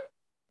back on.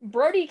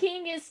 Brody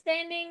King is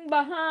standing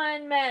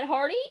behind Matt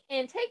Hardy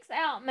and takes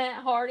out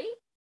Matt Hardy.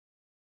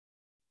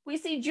 We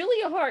see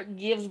Julia Hart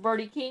gives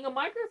Brody King a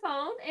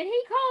microphone and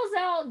he calls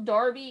out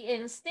Darby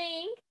and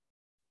Sting.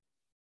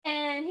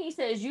 And he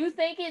says, you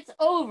think it's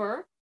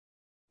over?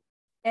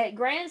 At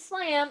Grand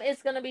Slam,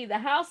 it's going to be the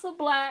House of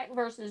Black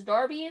versus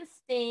Darby and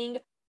Sting.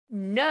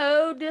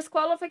 No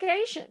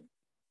disqualification.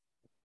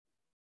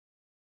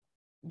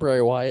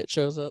 Bray Wyatt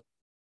shows up.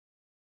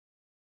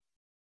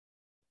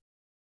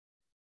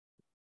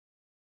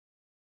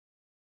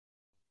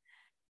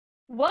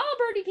 While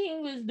Brody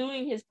King was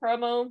doing his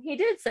promo, he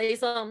did say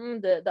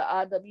something that the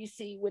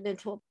IWC went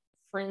into a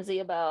frenzy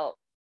about.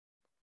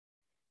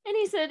 And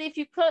he said, if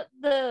you cut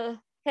the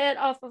head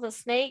off of a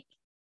snake,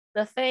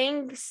 the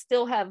fangs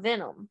still have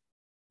venom.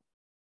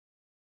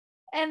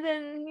 And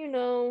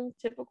then,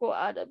 typical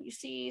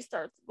IWC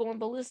starts going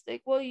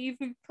ballistic. Well, if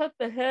you cut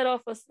the head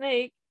off a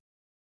snake,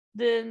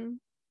 then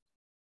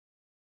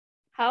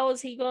how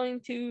is he going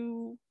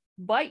to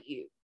bite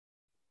you?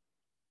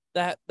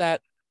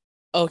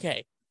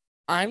 Okay.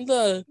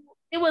 It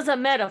was a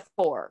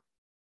metaphor.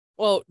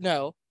 Well,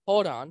 no,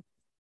 hold on.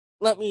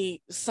 Let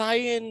me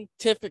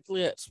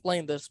scientifically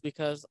explain this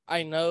because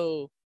I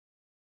know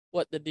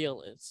what the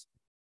deal is.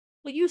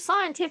 Will you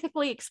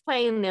scientifically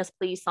explain this,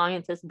 please,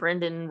 scientist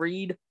Brendan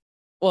Reed?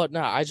 Well,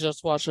 no, I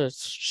just watched a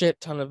shit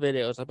ton of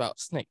videos about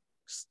snakes,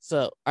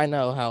 so I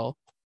know how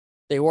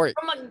they work.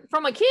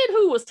 From a kid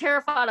who was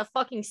terrified of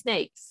fucking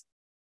snakes.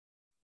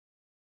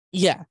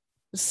 Yeah.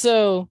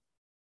 So,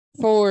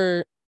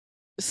 for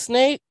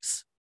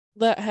snakes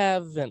that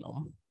have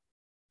venom.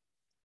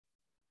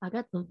 I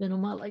got the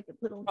venom. I like to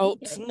put on. Oh,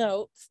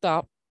 no,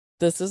 stop.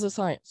 This is a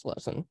science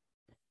lesson.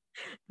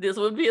 This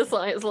would be a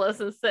science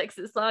lesson. Sex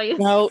is science.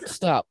 No,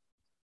 stop.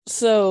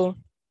 So,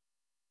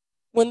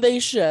 when they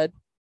shed,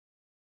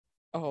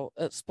 I'll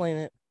explain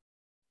it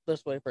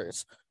this way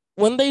first.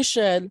 When they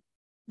shed,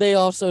 they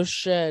also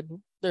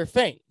shed their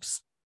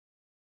fangs.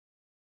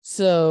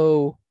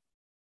 So,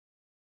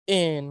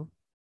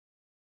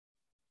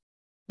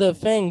 the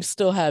fangs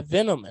still have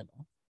venom in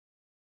them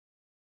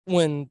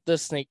when the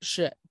snakes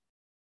shed.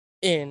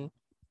 And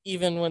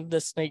even when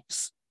the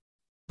snakes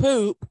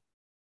poop,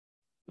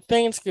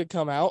 fangs could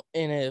come out,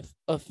 and if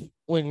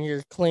when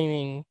you're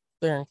cleaning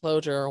their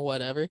enclosure or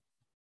whatever,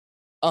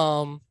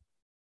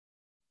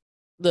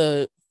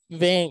 the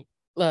fang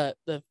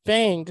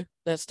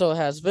that still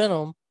has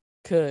venom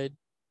could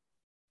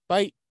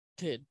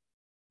get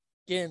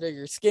into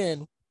your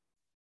skin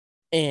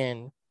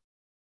and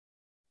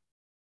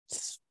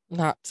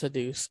not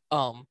seduce,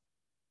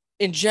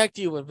 inject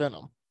you with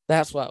venom.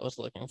 That's what I was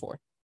looking for.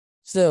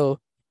 So,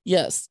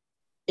 yes,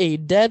 a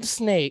dead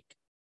snake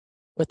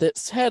with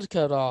its head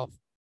cut off,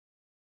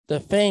 the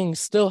fangs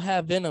still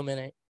have venom in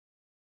it.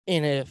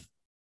 And if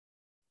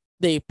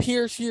they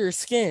pierce your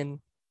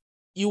skin,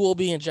 you will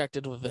be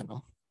injected with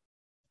venom.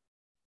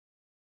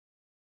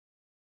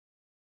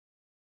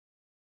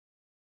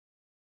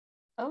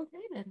 Okay,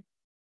 then.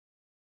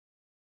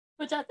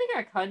 Which I think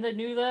I kind of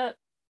knew that.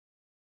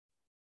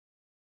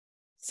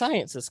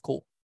 Science is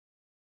cool.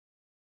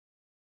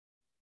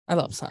 I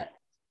love science.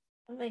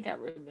 I think I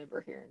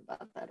remember hearing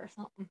about that or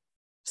something.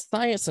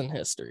 Science and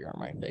history are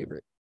my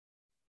favorite.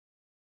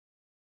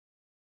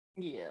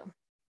 Yeah.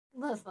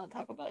 Let's not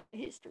talk about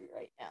history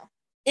right now.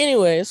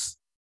 Anyways.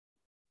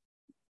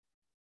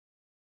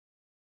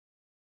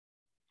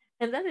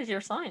 And that is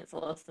your science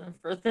lesson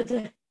for the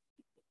day.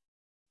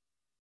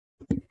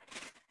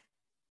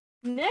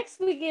 Next,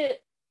 we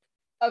get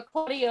a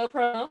Claudio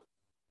promo.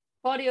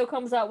 Claudio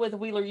comes out with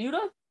Wheeler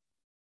Yuta.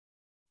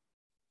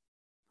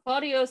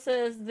 Claudio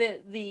says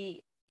that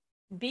the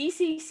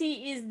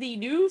BCC is the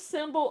new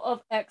symbol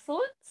of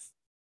excellence.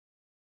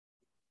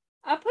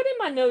 I put in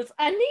my notes,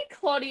 I need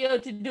Claudio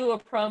to do a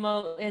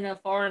promo in a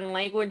foreign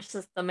language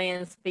since the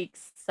man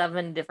speaks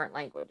 7 different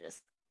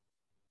languages.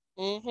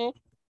 Mm-hmm.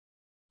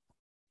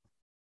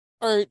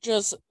 Or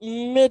just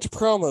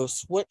mid-promo,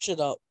 switch it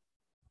up.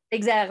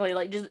 Exactly,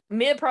 like just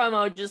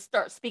mid-promo, just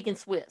start speaking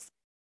Swiss.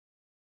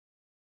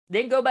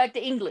 Then go back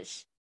to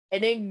English.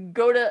 And then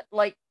go to,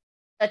 like,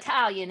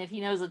 Italian if he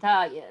knows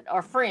Italian,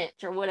 or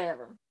French, or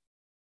whatever.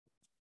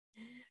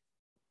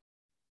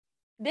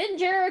 Then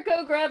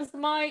Jericho grabs the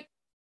mic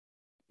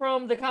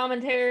from the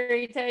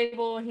commentary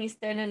table, and he's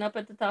standing up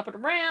at the top of the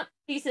ramp.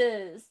 He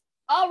says,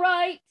 all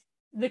right.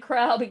 The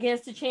crowd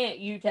begins to chant,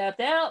 you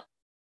tapped out.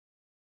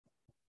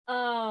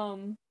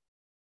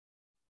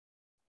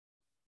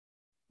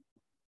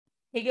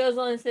 He goes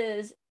on and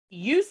says,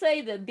 You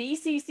say the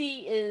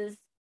BCC is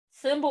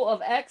symbol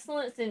of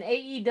excellence in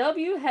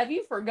AEW. Have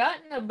you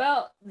forgotten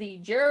about the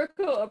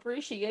Jericho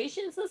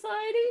Appreciation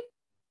Society?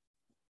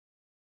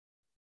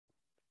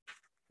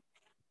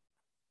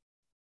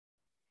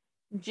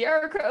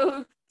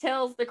 Jericho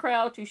tells the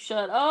crowd to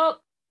shut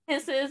up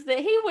and says that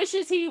he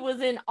wishes he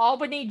was in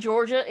Albany,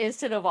 Georgia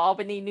instead of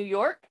Albany, New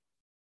York.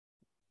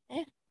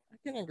 I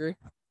can agree.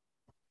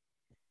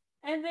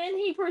 And then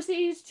he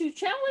proceeds to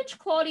challenge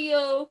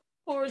Claudio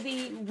for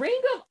the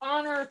Ring of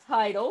Honor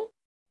title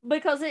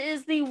because it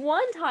is the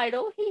one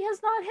title he has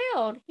not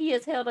held. He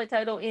has held a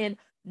title in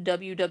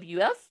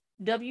WWF,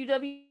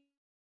 WWE,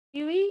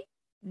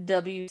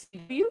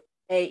 WCW,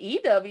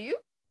 AEW,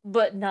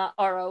 but not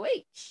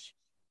ROH.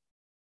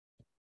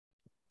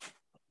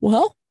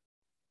 Well,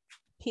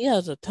 he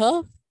has a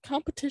tough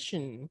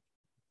competition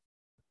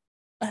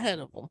ahead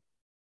of him.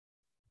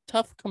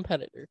 Tough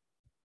competitor.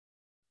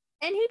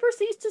 And he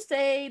proceeds to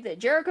say that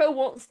Jericho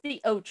wants the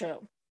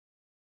Ocho.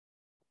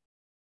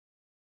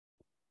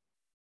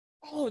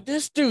 Oh,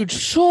 this dude's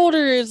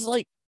shoulder is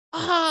like,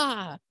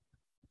 ah.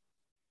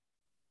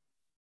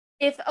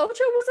 If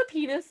Ocho was a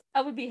penis,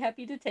 I would be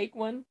happy to take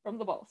one from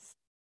the boss.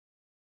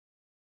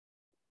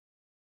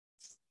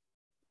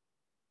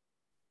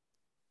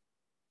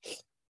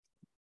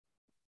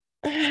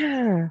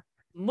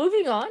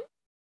 Moving on.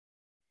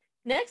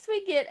 Next,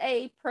 we get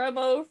a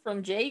promo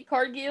from Jade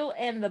Cargill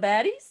and the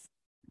Baddies.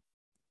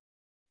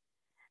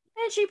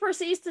 And she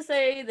proceeds to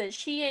say that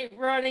she ain't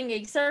running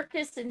a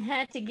circus and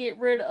had to get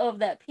rid of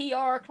that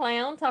PR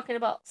clown, talking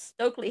about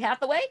Stokely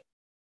Hathaway.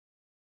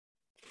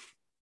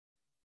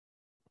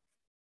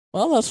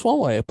 Well, that's one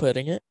way of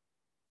putting it.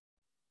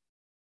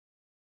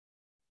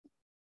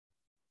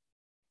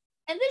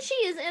 And then she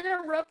is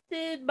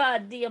interrupted by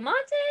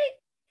Diamante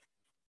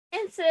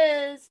and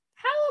says,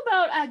 how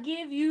about I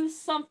give you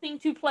something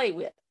to play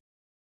with?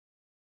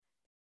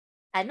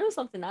 I know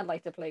something I'd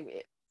like to play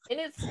with, and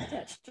it's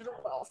attached to the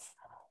walls.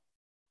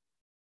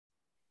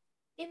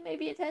 It may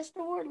be attached to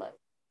Wardlow.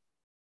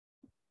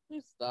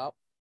 Please stop.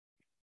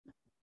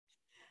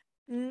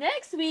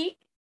 Next week,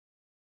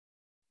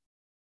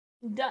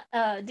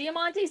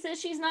 Diamante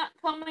says she's not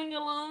coming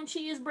alone.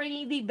 She is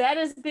bringing the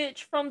baddest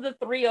bitch from the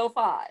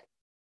 305.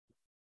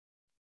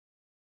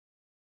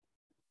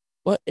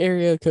 What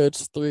area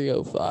code's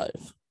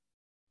 305?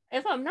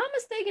 If I'm not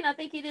mistaken, I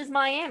think it is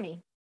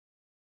Miami.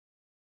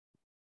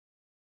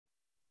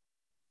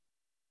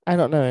 I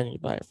don't know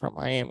anybody from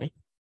Miami.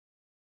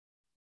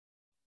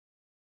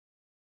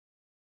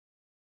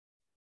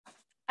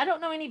 I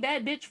don't know any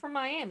bad bitch from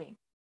Miami.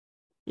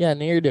 Yeah,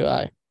 neither do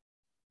I.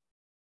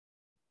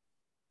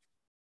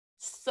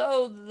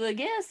 So the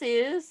guess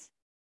is,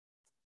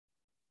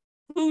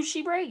 who's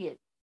she bringing?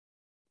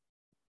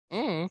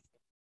 And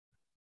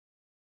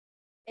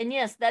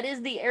yes, that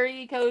is the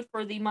area code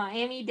for the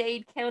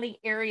Miami-Dade County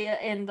area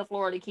and the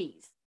Florida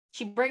Keys.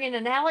 She bringing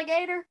an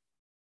alligator?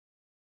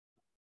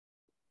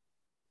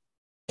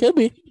 Could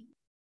be.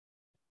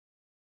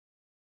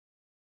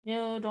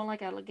 No, don't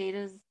like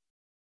alligators.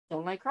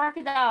 Don't like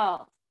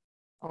crocodiles.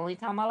 Only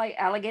time I like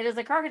alligators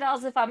and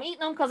crocodiles if I'm eating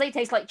them because they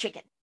taste like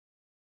chicken.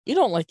 You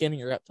don't like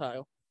any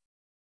reptile.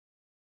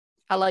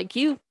 I like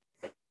you.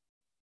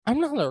 I'm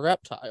not a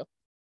reptile.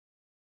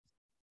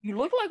 You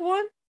look like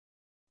one.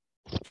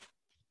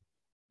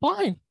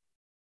 Fine.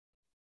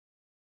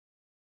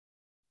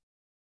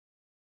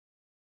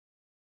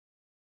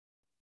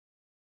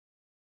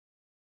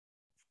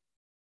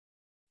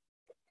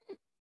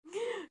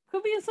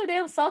 Could be so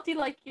damn salty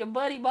like your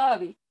buddy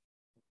Bobby.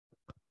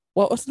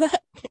 What was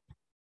that?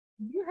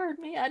 You heard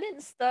me. I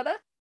didn't stutter.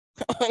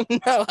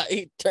 No,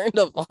 I turned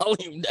the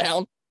volume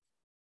down.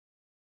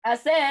 I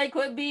said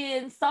quit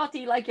being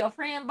salty like your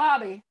friend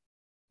Bobby.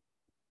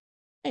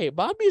 Hey,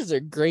 Bobby's a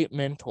great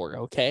mentor,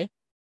 okay?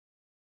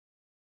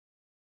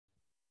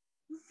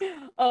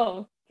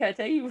 Oh, can I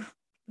tell you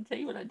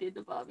what I did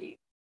to Bobby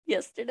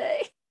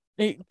yesterday?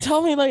 Hey,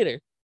 tell me later.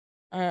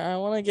 I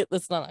want to get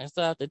this done. I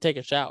still have to take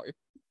a shower.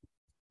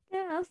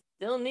 Yeah, I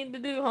still need to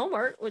do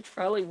homework, which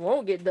probably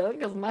won't get done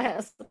because my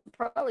ass will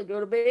probably go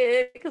to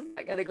bed because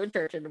I gotta go to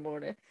church in the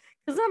morning.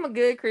 Because I'm a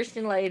good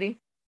Christian lady.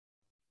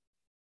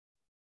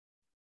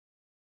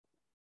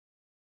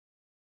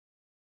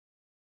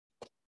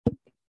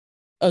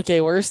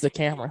 Okay, where's the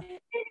camera?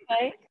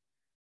 Anyway.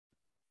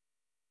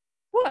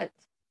 What?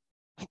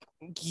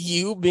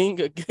 You being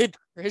a good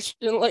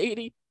Christian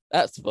lady?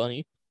 That's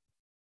funny.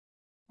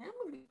 I'm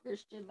a good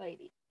Christian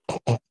lady.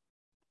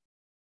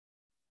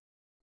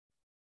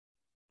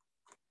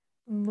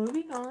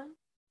 Moving on.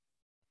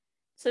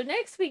 So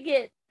next we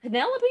get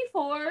Penelope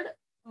Ford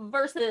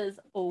versus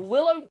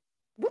Willow.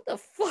 What the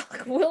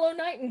fuck? Willow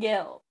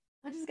Nightingale.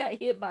 I just got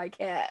hit by a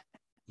cat.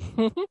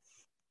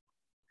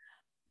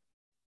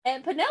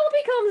 And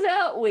Penelope comes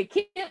out with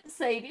Kip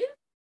Sabian.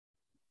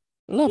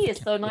 He is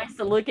so nice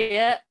to look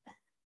at.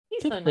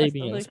 He's so nice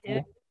to look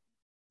at.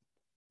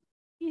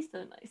 He's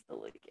so nice to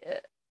look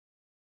at.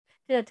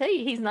 Did I tell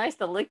you he's nice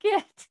to look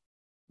at?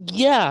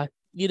 Yeah,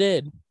 you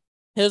did.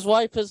 His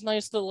wife is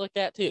nice to look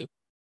at too.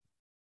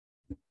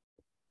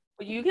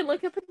 Well, you can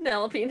look at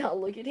Penelope and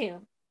I'll look at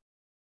him.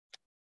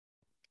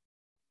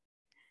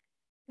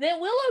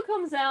 Then Willow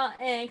comes out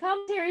and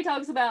commentary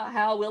talks about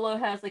how Willow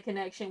has a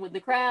connection with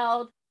the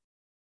crowd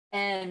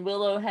and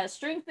Willow has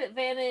strength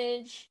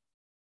advantage,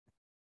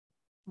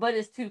 but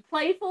is too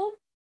playful.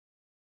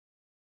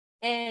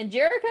 And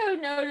Jericho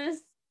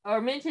noticed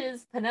or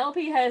mentions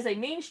Penelope has a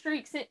mean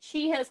streak since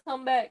she has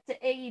come back to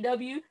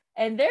AEW,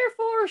 and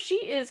therefore she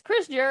is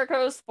Chris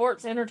Jericho's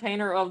Sports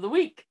Entertainer of the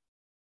Week.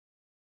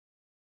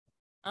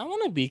 I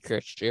want to be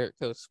Chris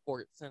Jericho's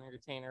Sports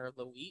Entertainer of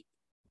the Week.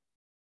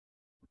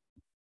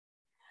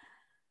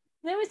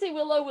 Then we see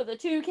Willow with a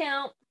 2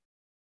 count.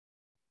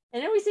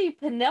 And then we see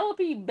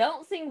Penelope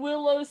bouncing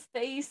Willow's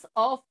face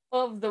off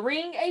of the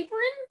ring apron.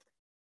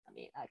 I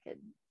mean, I could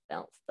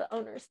bounce the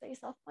owner's face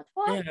off my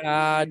twat.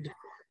 God.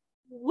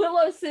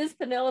 Willow sends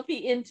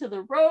Penelope into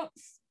the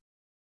ropes.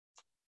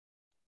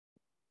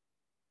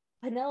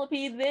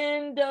 Penelope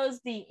then does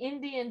the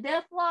Indian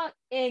Deathlock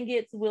and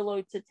gets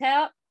Willow to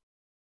tap.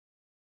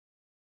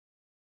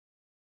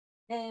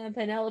 And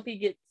Penelope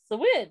gets the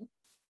win.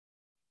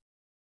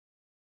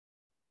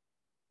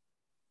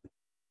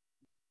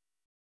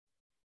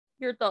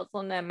 Your thoughts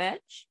on that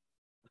match?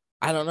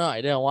 I don't know.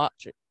 I didn't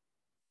watch it.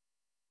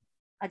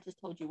 I just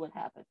told you what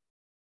happened.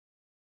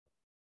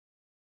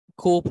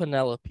 Cool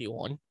Penelope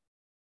one.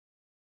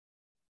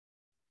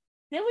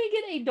 Then we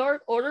get a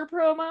Dark Order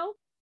promo.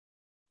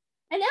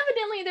 And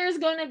evidently there's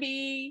going to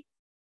be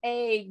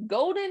a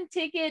golden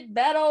ticket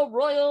battle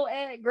royal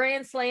at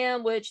Grand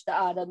Slam, which the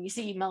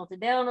IWC melted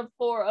down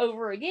for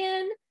over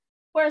again,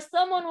 where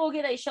someone will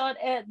get a shot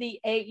at the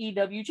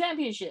AEW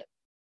championship.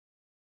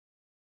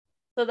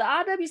 So the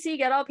IWC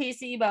got all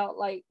PC about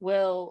like,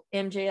 well,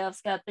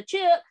 MJF's got the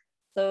chip.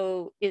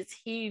 So is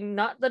he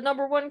not the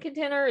number one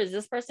contender? Is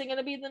this person going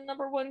to be the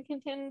number one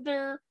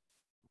contender?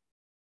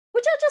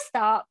 Would y'all just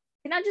stop?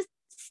 Can I just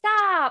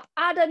stop?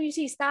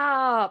 IWC,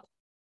 stop.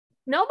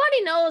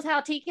 Nobody knows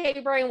how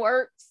TK brain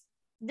works.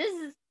 This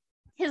is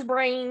his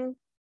brain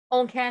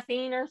on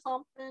caffeine or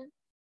something.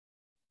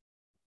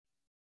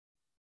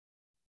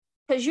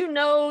 Because you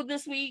know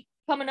this week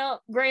coming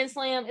up, Grand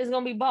Slam is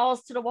going to be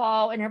balls to the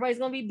wall and everybody's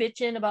going to be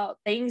bitching about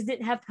things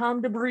didn't have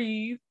time to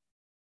breathe.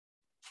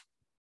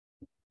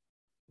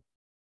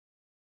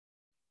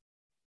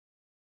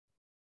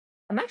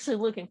 I'm actually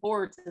looking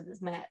forward to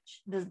this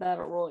match, this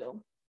battle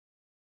royal.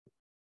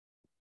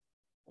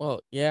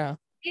 Well, yeah.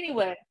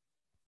 Anyway,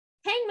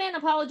 Hangman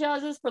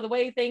apologizes for the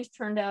way things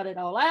turned out at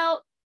All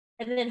Out.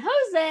 And then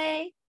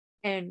Jose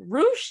and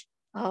Roosh,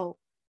 oh,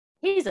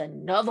 he's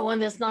another one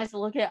that's nice to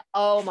look at.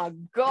 Oh my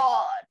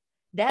God.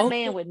 That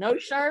man with no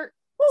shirt.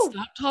 Woo.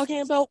 Stop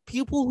talking about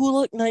people who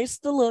look nice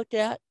to look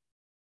at.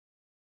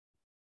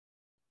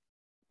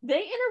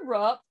 They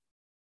interrupt,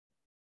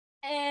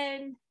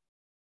 and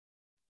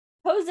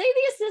Jose,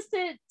 the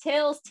assistant,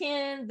 tells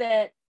Ten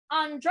that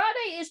Andrade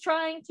is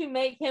trying to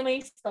make him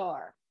a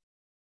star.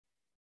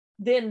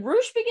 Then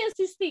Roosh begins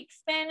to speak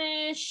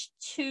Spanish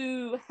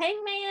to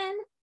Hangman,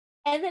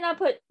 and then I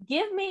put,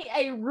 give me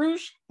a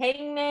Roosh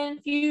Hangman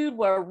feud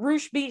where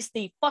Roosh beats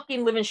the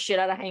fucking living shit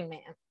out of Hangman.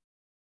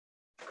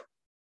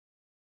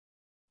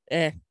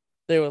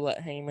 They would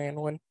let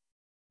Hangman win.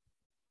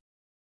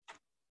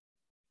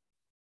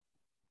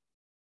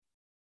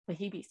 But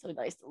he'd be so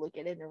nice to look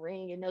at in the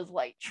ring in those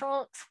white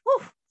trunks.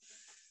 Whew.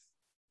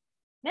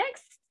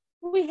 Next,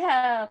 we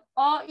have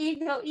All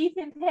Ego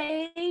Ethan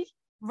Page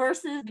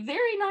versus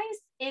very nice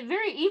and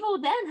very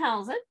evil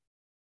Danhausen.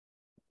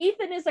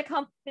 Ethan is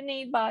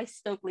accompanied by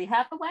Stokely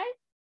Hathaway.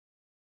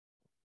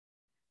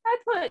 I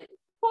put,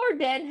 poor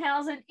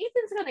Danhausen,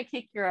 Ethan's going to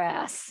kick your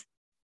ass.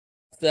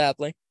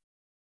 Sadly.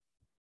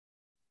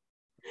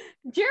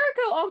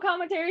 Jericho on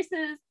commentary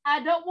says,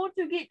 I don't want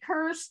to get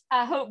cursed.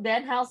 I hope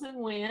Danhausen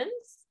wins.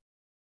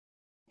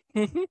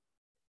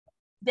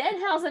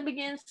 Danhausen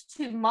begins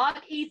to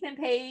mock Ethan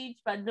Page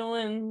by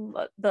doing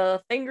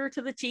the finger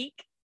to the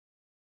cheek.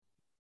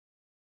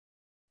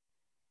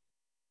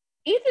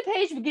 Ethan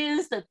Page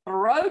begins to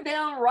throw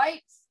down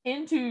rights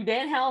into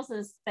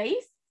Danhausen's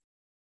face.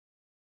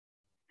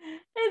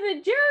 And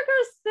then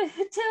Jericho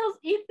tells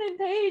Ethan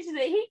Page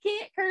that he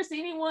can't curse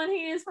anyone.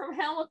 He is from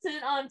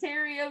Hamilton,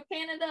 Ontario,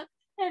 Canada,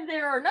 and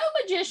there are no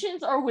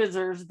magicians or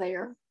wizards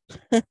there.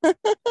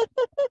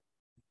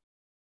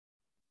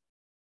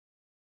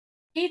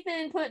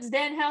 Ethan puts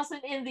Danhausen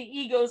in the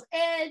Ego's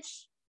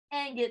edge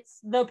and gets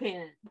the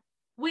pin.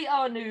 We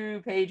all knew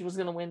Page was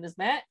going to win this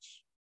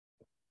match.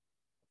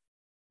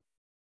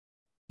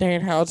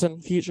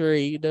 Danhausen, future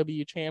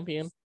AEW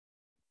champion.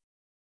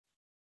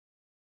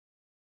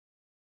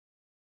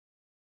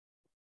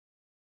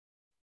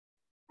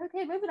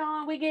 Okay, moving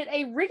on. We get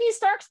a Ricky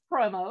Starks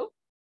promo,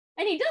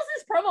 and he does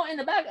this promo in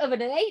the back of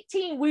an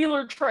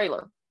 18-wheeler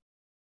trailer.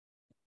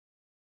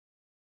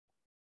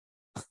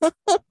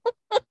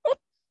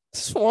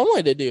 It's one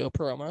way to do a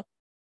promo.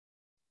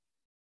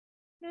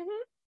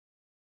 Mm-hmm.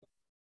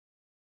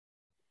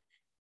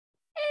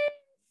 It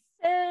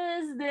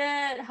says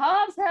that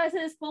Hobbs has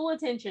his full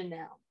attention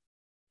now,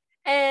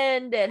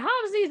 and that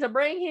Hobbs needs to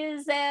bring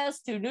his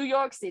ass to New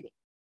York City.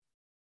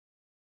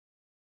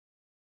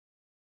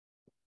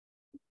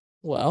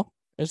 Well,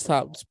 is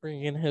Hobbs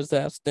bringing his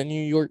ass to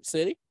New York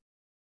City?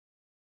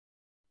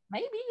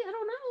 Maybe, I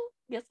don't know.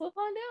 Guess we'll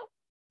find out.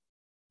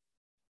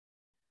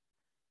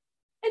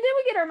 And then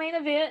we get our main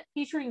event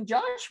featuring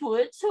Josh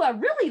Woods, who I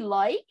really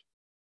like,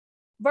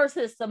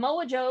 versus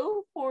Samoa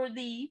Joe for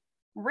the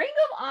Ring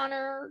of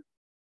Honor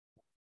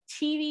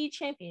TV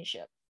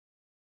Championship.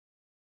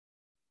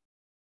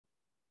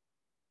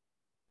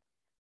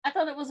 I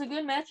thought it was a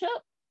good matchup.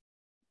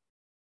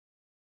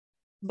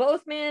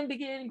 Both men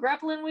begin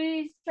grappling with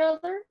each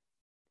other.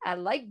 I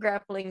like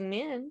grappling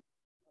men.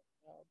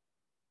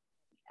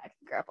 I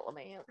can grapple a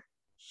man.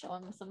 Show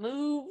him some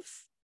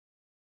moves.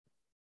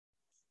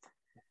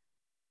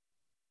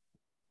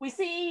 We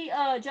see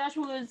Josh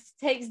Woods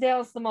takes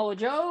down Samoa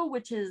Joe,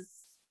 which is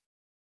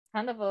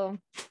kind of a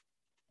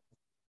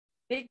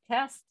big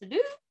task to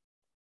do.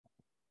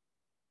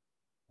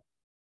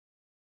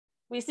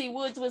 We see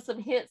Woods with some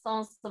hits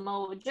on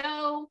Samoa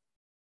Joe.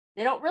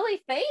 They don't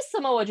really face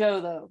Samoa Joe,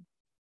 though.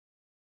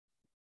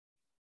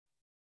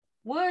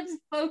 Woods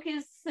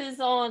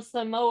focuses on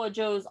Samoa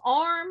Joe's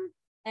arm,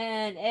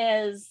 and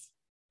as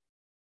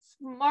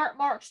Smart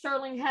Mark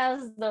Sterling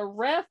has the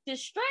ref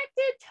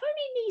distracted,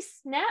 Tony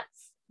Nese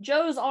snaps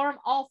Joe's arm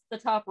off the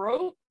top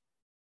rope.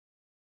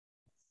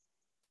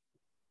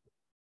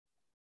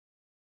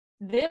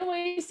 Then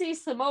we see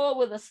Samoa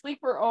with a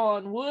sleeper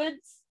on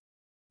Woods.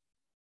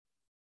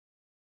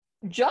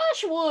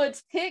 Josh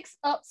Woods picks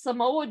up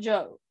Samoa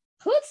Joe,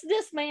 puts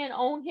this man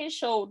on his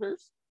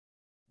shoulders,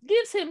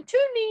 gives him 2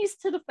 knees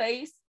to the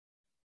face,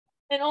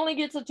 and only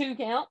gets a 2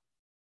 count.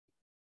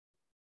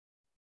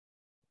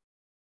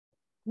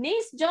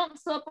 Nese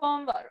jumps up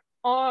on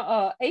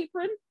the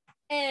apron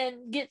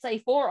and gets a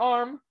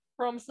forearm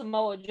from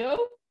Samoa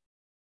Joe.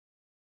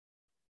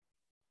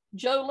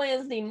 Joe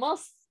lands the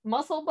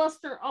muscle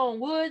buster on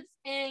Woods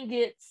and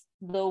gets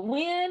the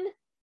win.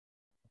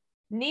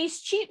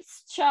 Nese cheap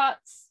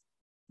shots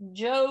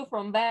Joe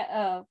from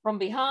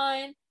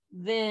behind.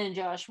 Then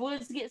Josh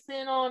Woods gets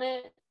in on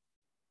it.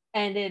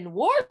 And then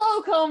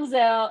Wardlow comes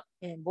out,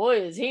 and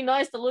boy, is he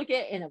nice to look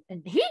at. And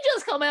he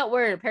just come out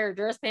wearing a pair of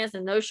dress pants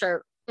and no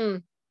shirt.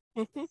 And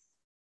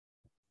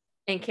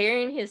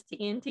carrying his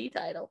TNT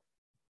title.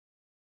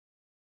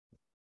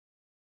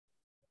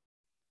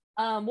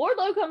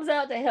 Wardlow comes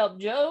out to help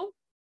Joe.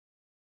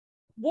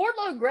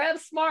 Wardlow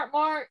grabs Smart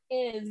Mark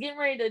and is getting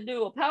ready to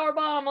do a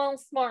powerbomb on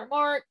Smart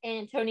Mark,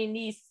 and Tony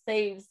Nese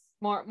saves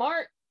Smart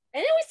Mark.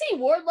 And then we see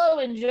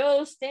Wardlow and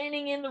Joe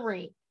standing in the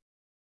ring.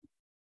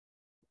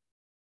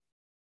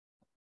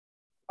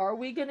 Are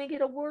we going to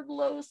get a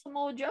Wardlow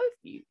Samoa Joe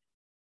feud?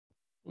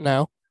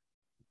 No.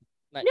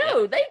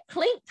 No, they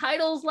clink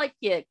titles like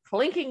you're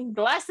clinking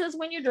glasses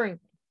when you're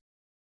drinking.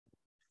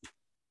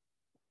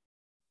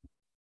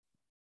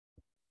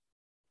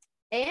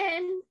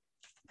 And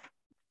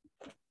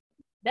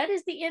that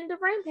is the end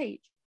of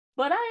Rampage.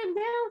 But I am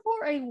down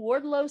for a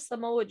Wardlow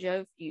Samoa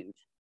Joe feud.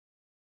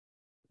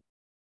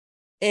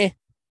 Give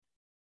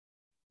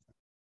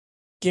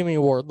me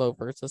Wardlow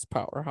versus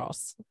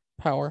Powerhouse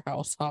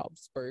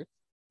Hobbs first.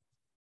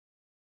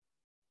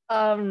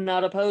 I'm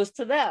not opposed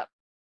to that.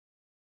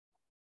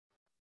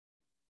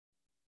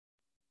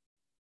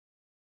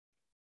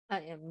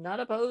 I am not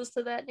opposed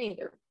to that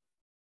neither.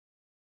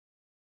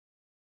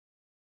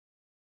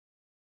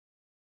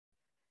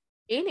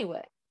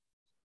 Anyway.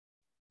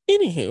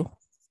 Anywho.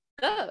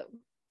 So,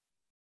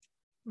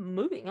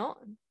 moving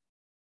on.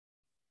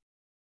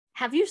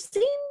 Have you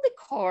seen the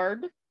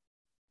card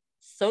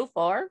so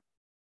far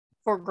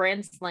for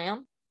Grand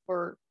Slam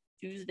for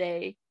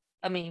Wednesday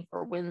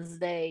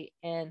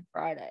and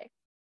Friday?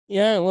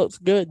 Yeah, it looks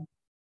good.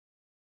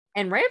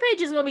 And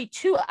Rampage is going to be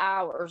 2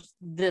 hours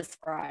this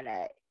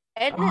Friday.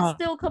 And it's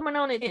still coming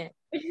on again,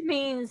 which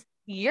means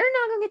you're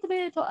not going to get to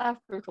bed until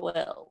after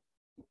 12.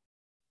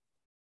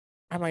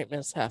 I might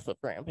miss half of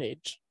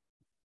Rampage.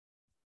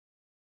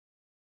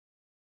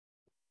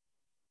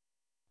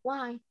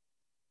 Why?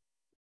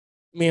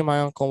 Me and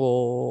my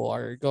uncle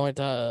are going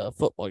to a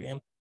football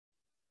game.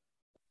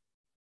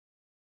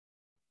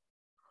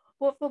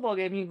 What football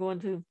game are you going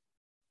to?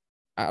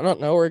 I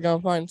don't know. We're going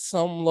to find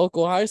some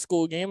local high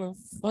school game and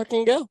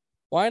fucking go.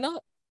 Why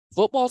not?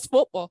 Football's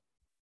football.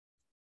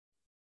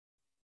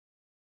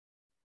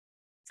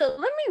 So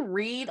let me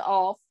read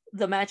off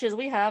the matches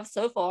we have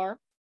so far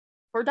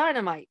for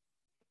Dynamite.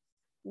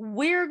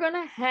 We're going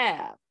to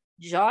have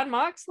Jon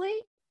Moxley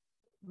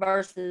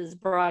versus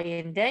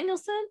Bryan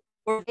Danielson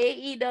for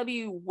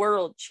AEW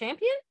World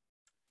Champion.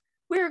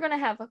 We're going to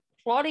have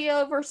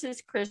Claudio versus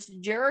Chris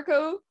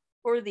Jericho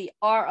for the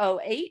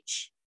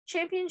ROH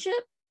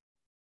Championship.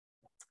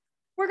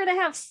 We're going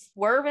to have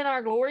Swerve in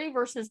Our Glory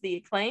versus The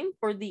Acclaim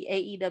for the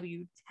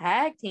AEW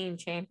Tag Team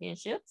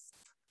Championships.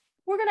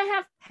 We're going to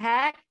have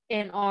Pac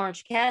and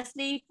Orange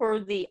Cassidy for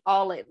the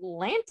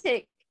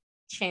All-Atlantic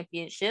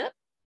Championship.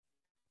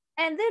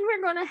 And then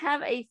we're going to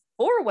have a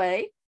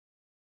 4-way.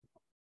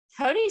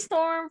 Toni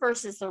Storm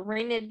versus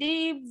Serena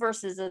Deeb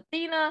versus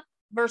Athena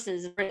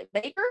versus Britt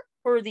Baker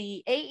for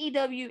the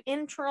AEW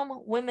Interim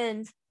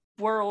Women's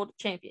World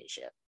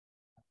Championship.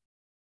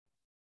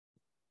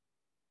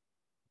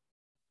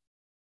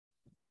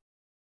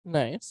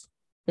 Nice.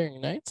 Very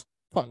nice.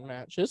 Fun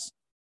matches.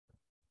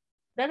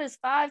 That is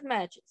 5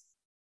 matches.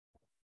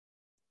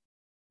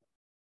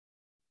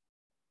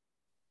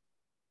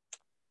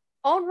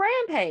 On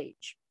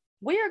Rampage,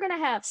 we are going to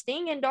have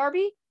Sting and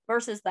Darby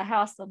versus the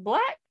House of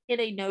Black in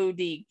a no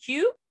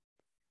DQ.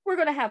 We're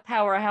going to have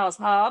Powerhouse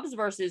Hobbs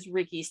versus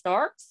Ricky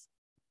Starks,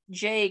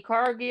 Jay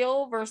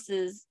Cargill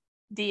versus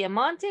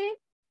Diamante,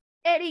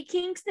 Eddie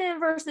Kingston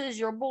versus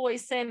your boy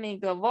Sammy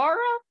Guevara.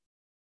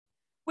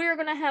 We're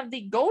going to have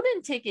the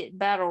Golden Ticket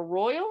Battle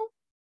Royal.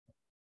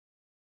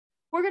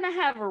 We're going to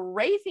have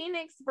Ray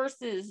Phoenix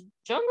versus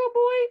Jungle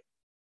Boy.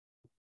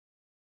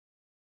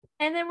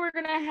 And then we're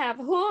going to have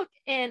Hook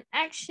and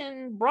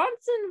Action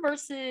Bronson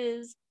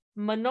versus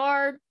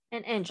Menard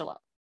and Angelo.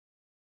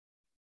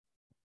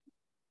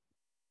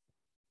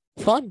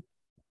 Fun.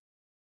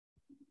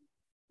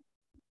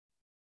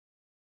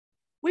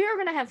 We are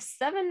going to have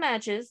 7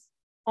 matches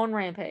on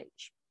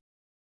Rampage.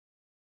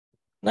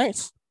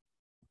 Nice.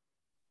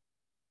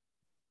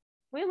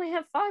 We only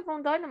have 5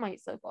 on Dynamite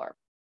so far.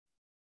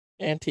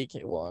 And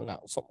TK will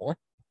announce some more.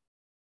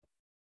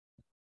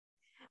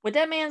 With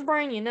that man's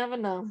brain, you never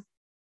know.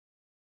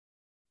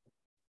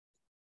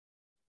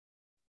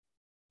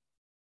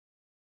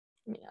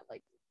 I mean, I'd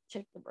like to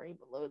check the brain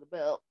below the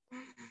belt.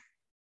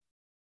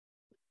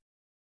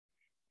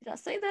 Did I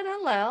say that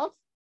out loud?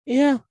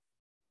 Yeah.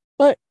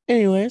 But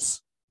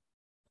anyways,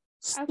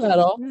 is I that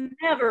all?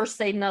 never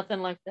say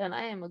nothing like that.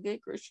 I am a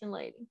good Christian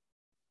lady.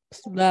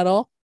 Is that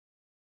all?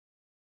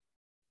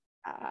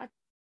 I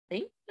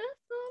think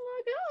that's all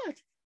I got.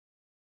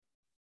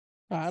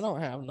 I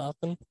don't have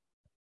nothing.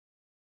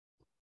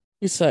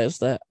 Besides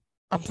that,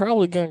 I'm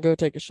probably going to go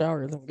take a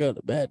shower and then go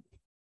to bed.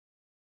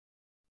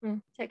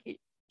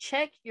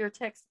 Check your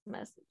text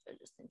message. I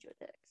just sent you a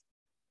text.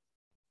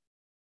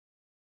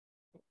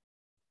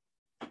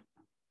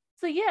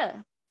 So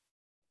yeah.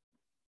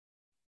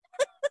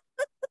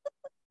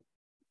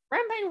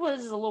 Rampage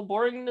was a little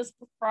boring this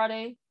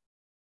Friday.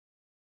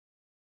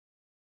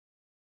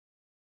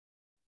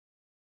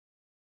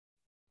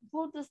 A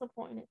little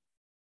disappointed.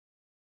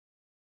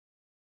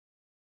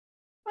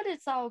 But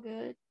it's all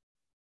good.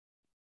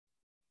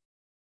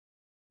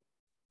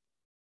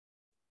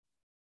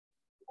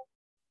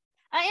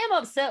 I am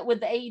upset with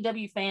the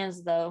AEW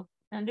fans, though.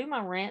 Can I do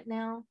my rant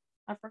now?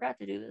 I forgot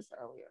to do this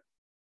earlier.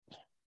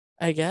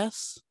 I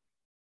guess.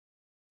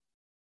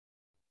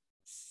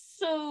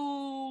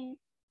 So,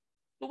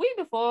 the week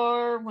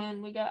before,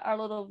 when we got our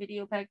little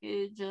video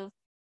package of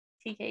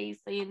TK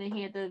saying that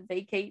he had to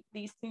vacate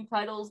these 2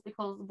 titles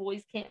because the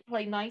boys can't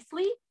play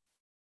nicely,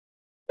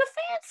 the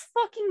fans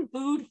fucking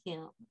booed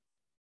him.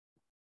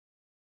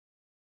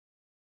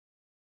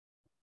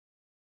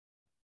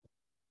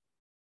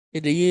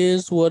 It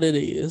is what it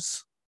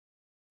is.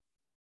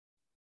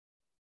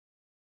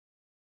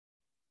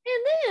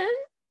 And then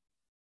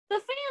the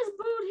fans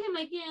booed him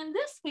again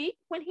this week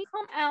when he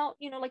come out,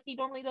 like he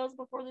normally does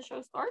before the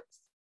show starts.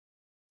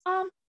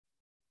 The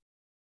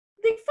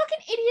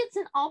fucking idiots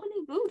in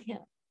Albany booed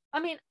him.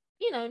 I mean,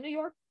 New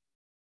York,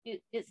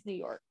 it's New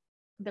York.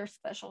 They're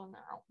special in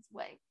their own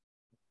way.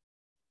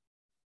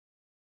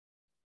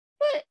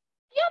 But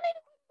y'all need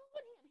to quit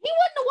booing him. He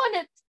wasn't the one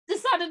that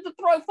decided to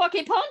throw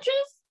fucking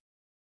punches.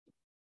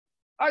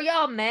 Are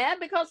y'all mad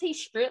because he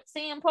stripped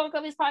CM Punk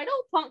of his title?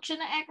 Punk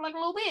shouldn't act like a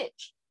little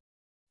bitch.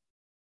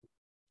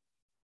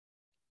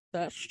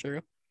 That's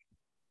true.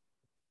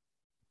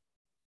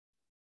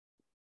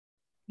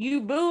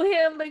 You boo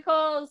him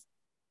because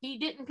he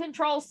didn't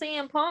control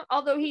CM Punk,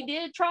 although he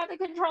did try to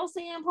control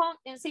CM Punk,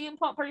 and CM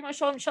Punk pretty much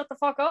told him shut the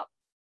fuck up.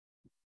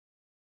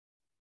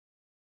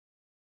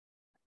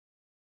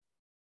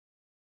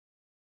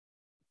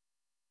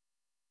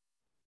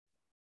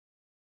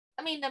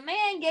 I mean, the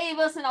man gave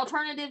us an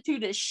alternative to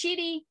the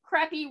shitty,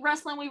 crappy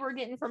wrestling we were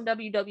getting from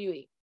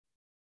WWE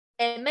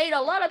and made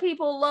a lot of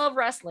people love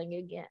wrestling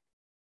again.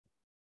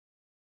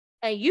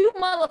 And you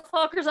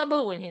motherfuckers are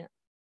booing him.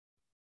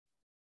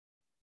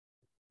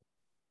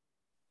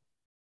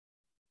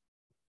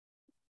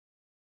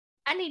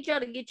 I need y'all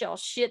to get y'all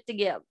shit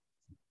together.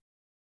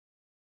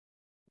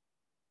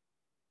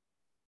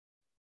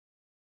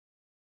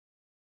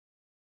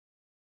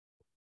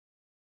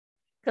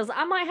 Because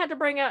I might have to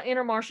bring out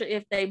Intermartial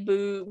if they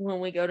boo when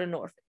we go to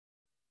Norfolk.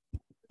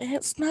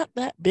 It's not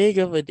that big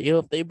of a deal.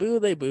 If they boo,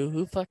 they boo.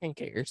 Who fucking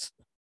cares?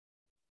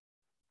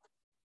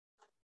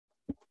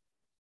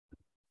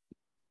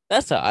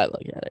 That's how I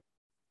look at it.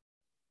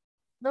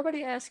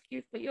 Nobody asked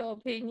you for your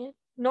opinion,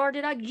 nor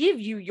did I give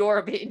you your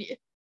opinion.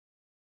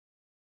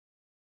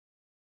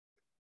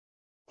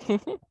 I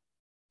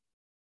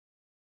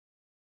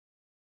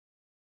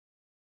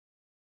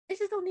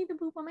just don't need to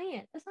boo my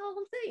man. That's all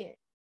I'm saying.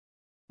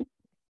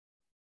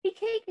 He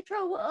can't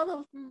control what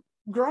other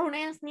grown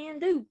ass men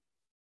do.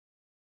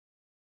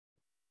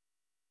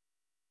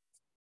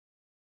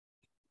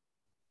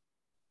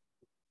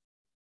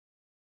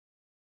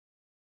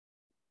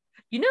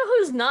 You know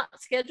who's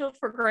not scheduled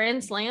for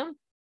Grand Slam?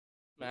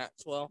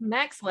 Maxwell.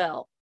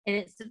 And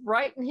it's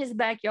right in his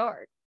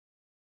backyard.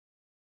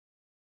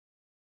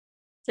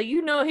 So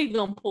you know he's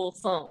gonna pull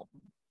some.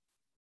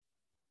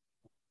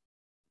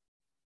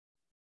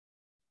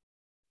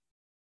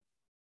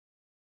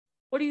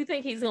 What do you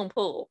think he's gonna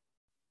pull?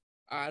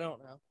 I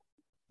don't know.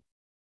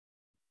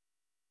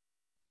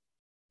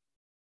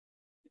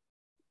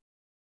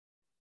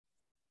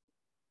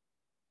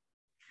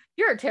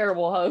 You're a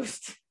terrible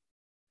host.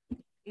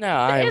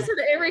 No, The answer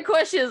to every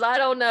question is I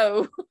don't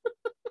know.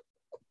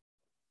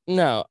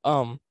 No,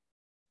 I'm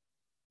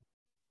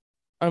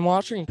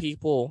watching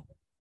people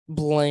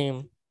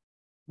blame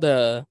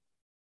the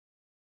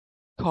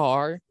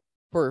car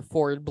for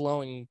Ford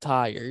blowing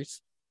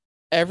tires.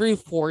 Every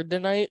Ford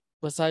tonight,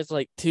 besides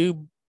like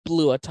 2,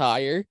 blew a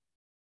tire,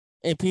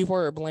 and people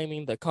are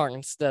blaming the car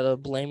instead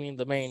of blaming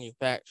the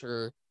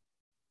manufacturer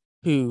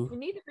You who...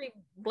 need to be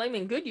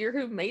blaming Goodyear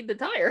who made the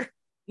tire.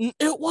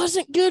 It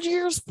wasn't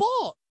Goodyear's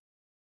fault.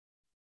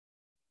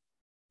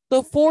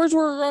 The Fords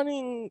were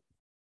running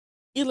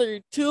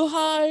either too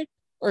high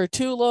or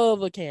too low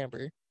of a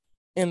camber,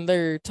 and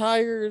their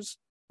tires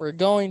were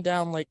going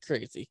down like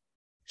crazy.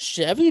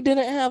 Chevy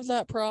didn't have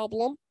that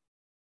problem.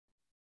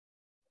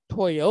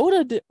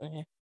 Toyota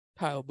didn't.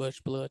 Kyle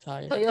Busch blew a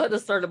tire. Toyota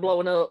started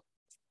blowing up.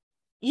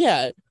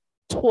 Yeah,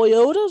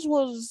 Toyota's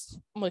was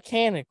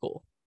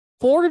mechanical.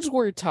 Ford's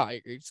were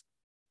tires.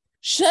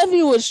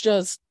 Chevy was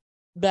just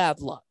bad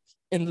luck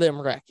in them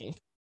wrecking.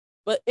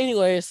 But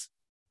anyways,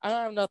 I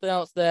don't have nothing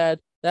else to add.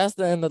 That's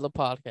the end of the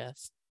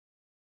podcast.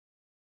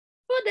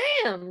 Well,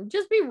 damn,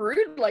 just be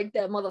rude like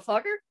that,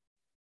 motherfucker.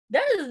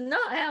 That is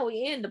not how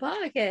we end the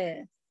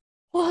podcast.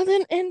 Well,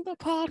 then end the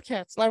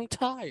podcast. I'm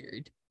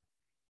tired.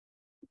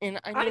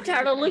 And I'm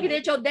tired of looking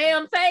at your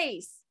damn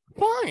face.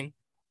 Fine.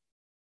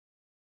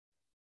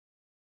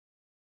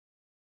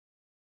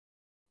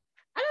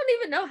 I don't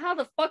even know how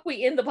the fuck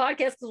we end the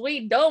podcast because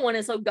we don't want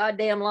it so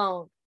goddamn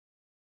long.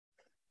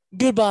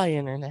 Goodbye,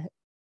 Internet.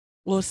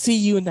 We'll see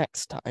you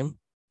next time.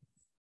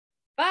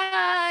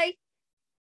 Bye.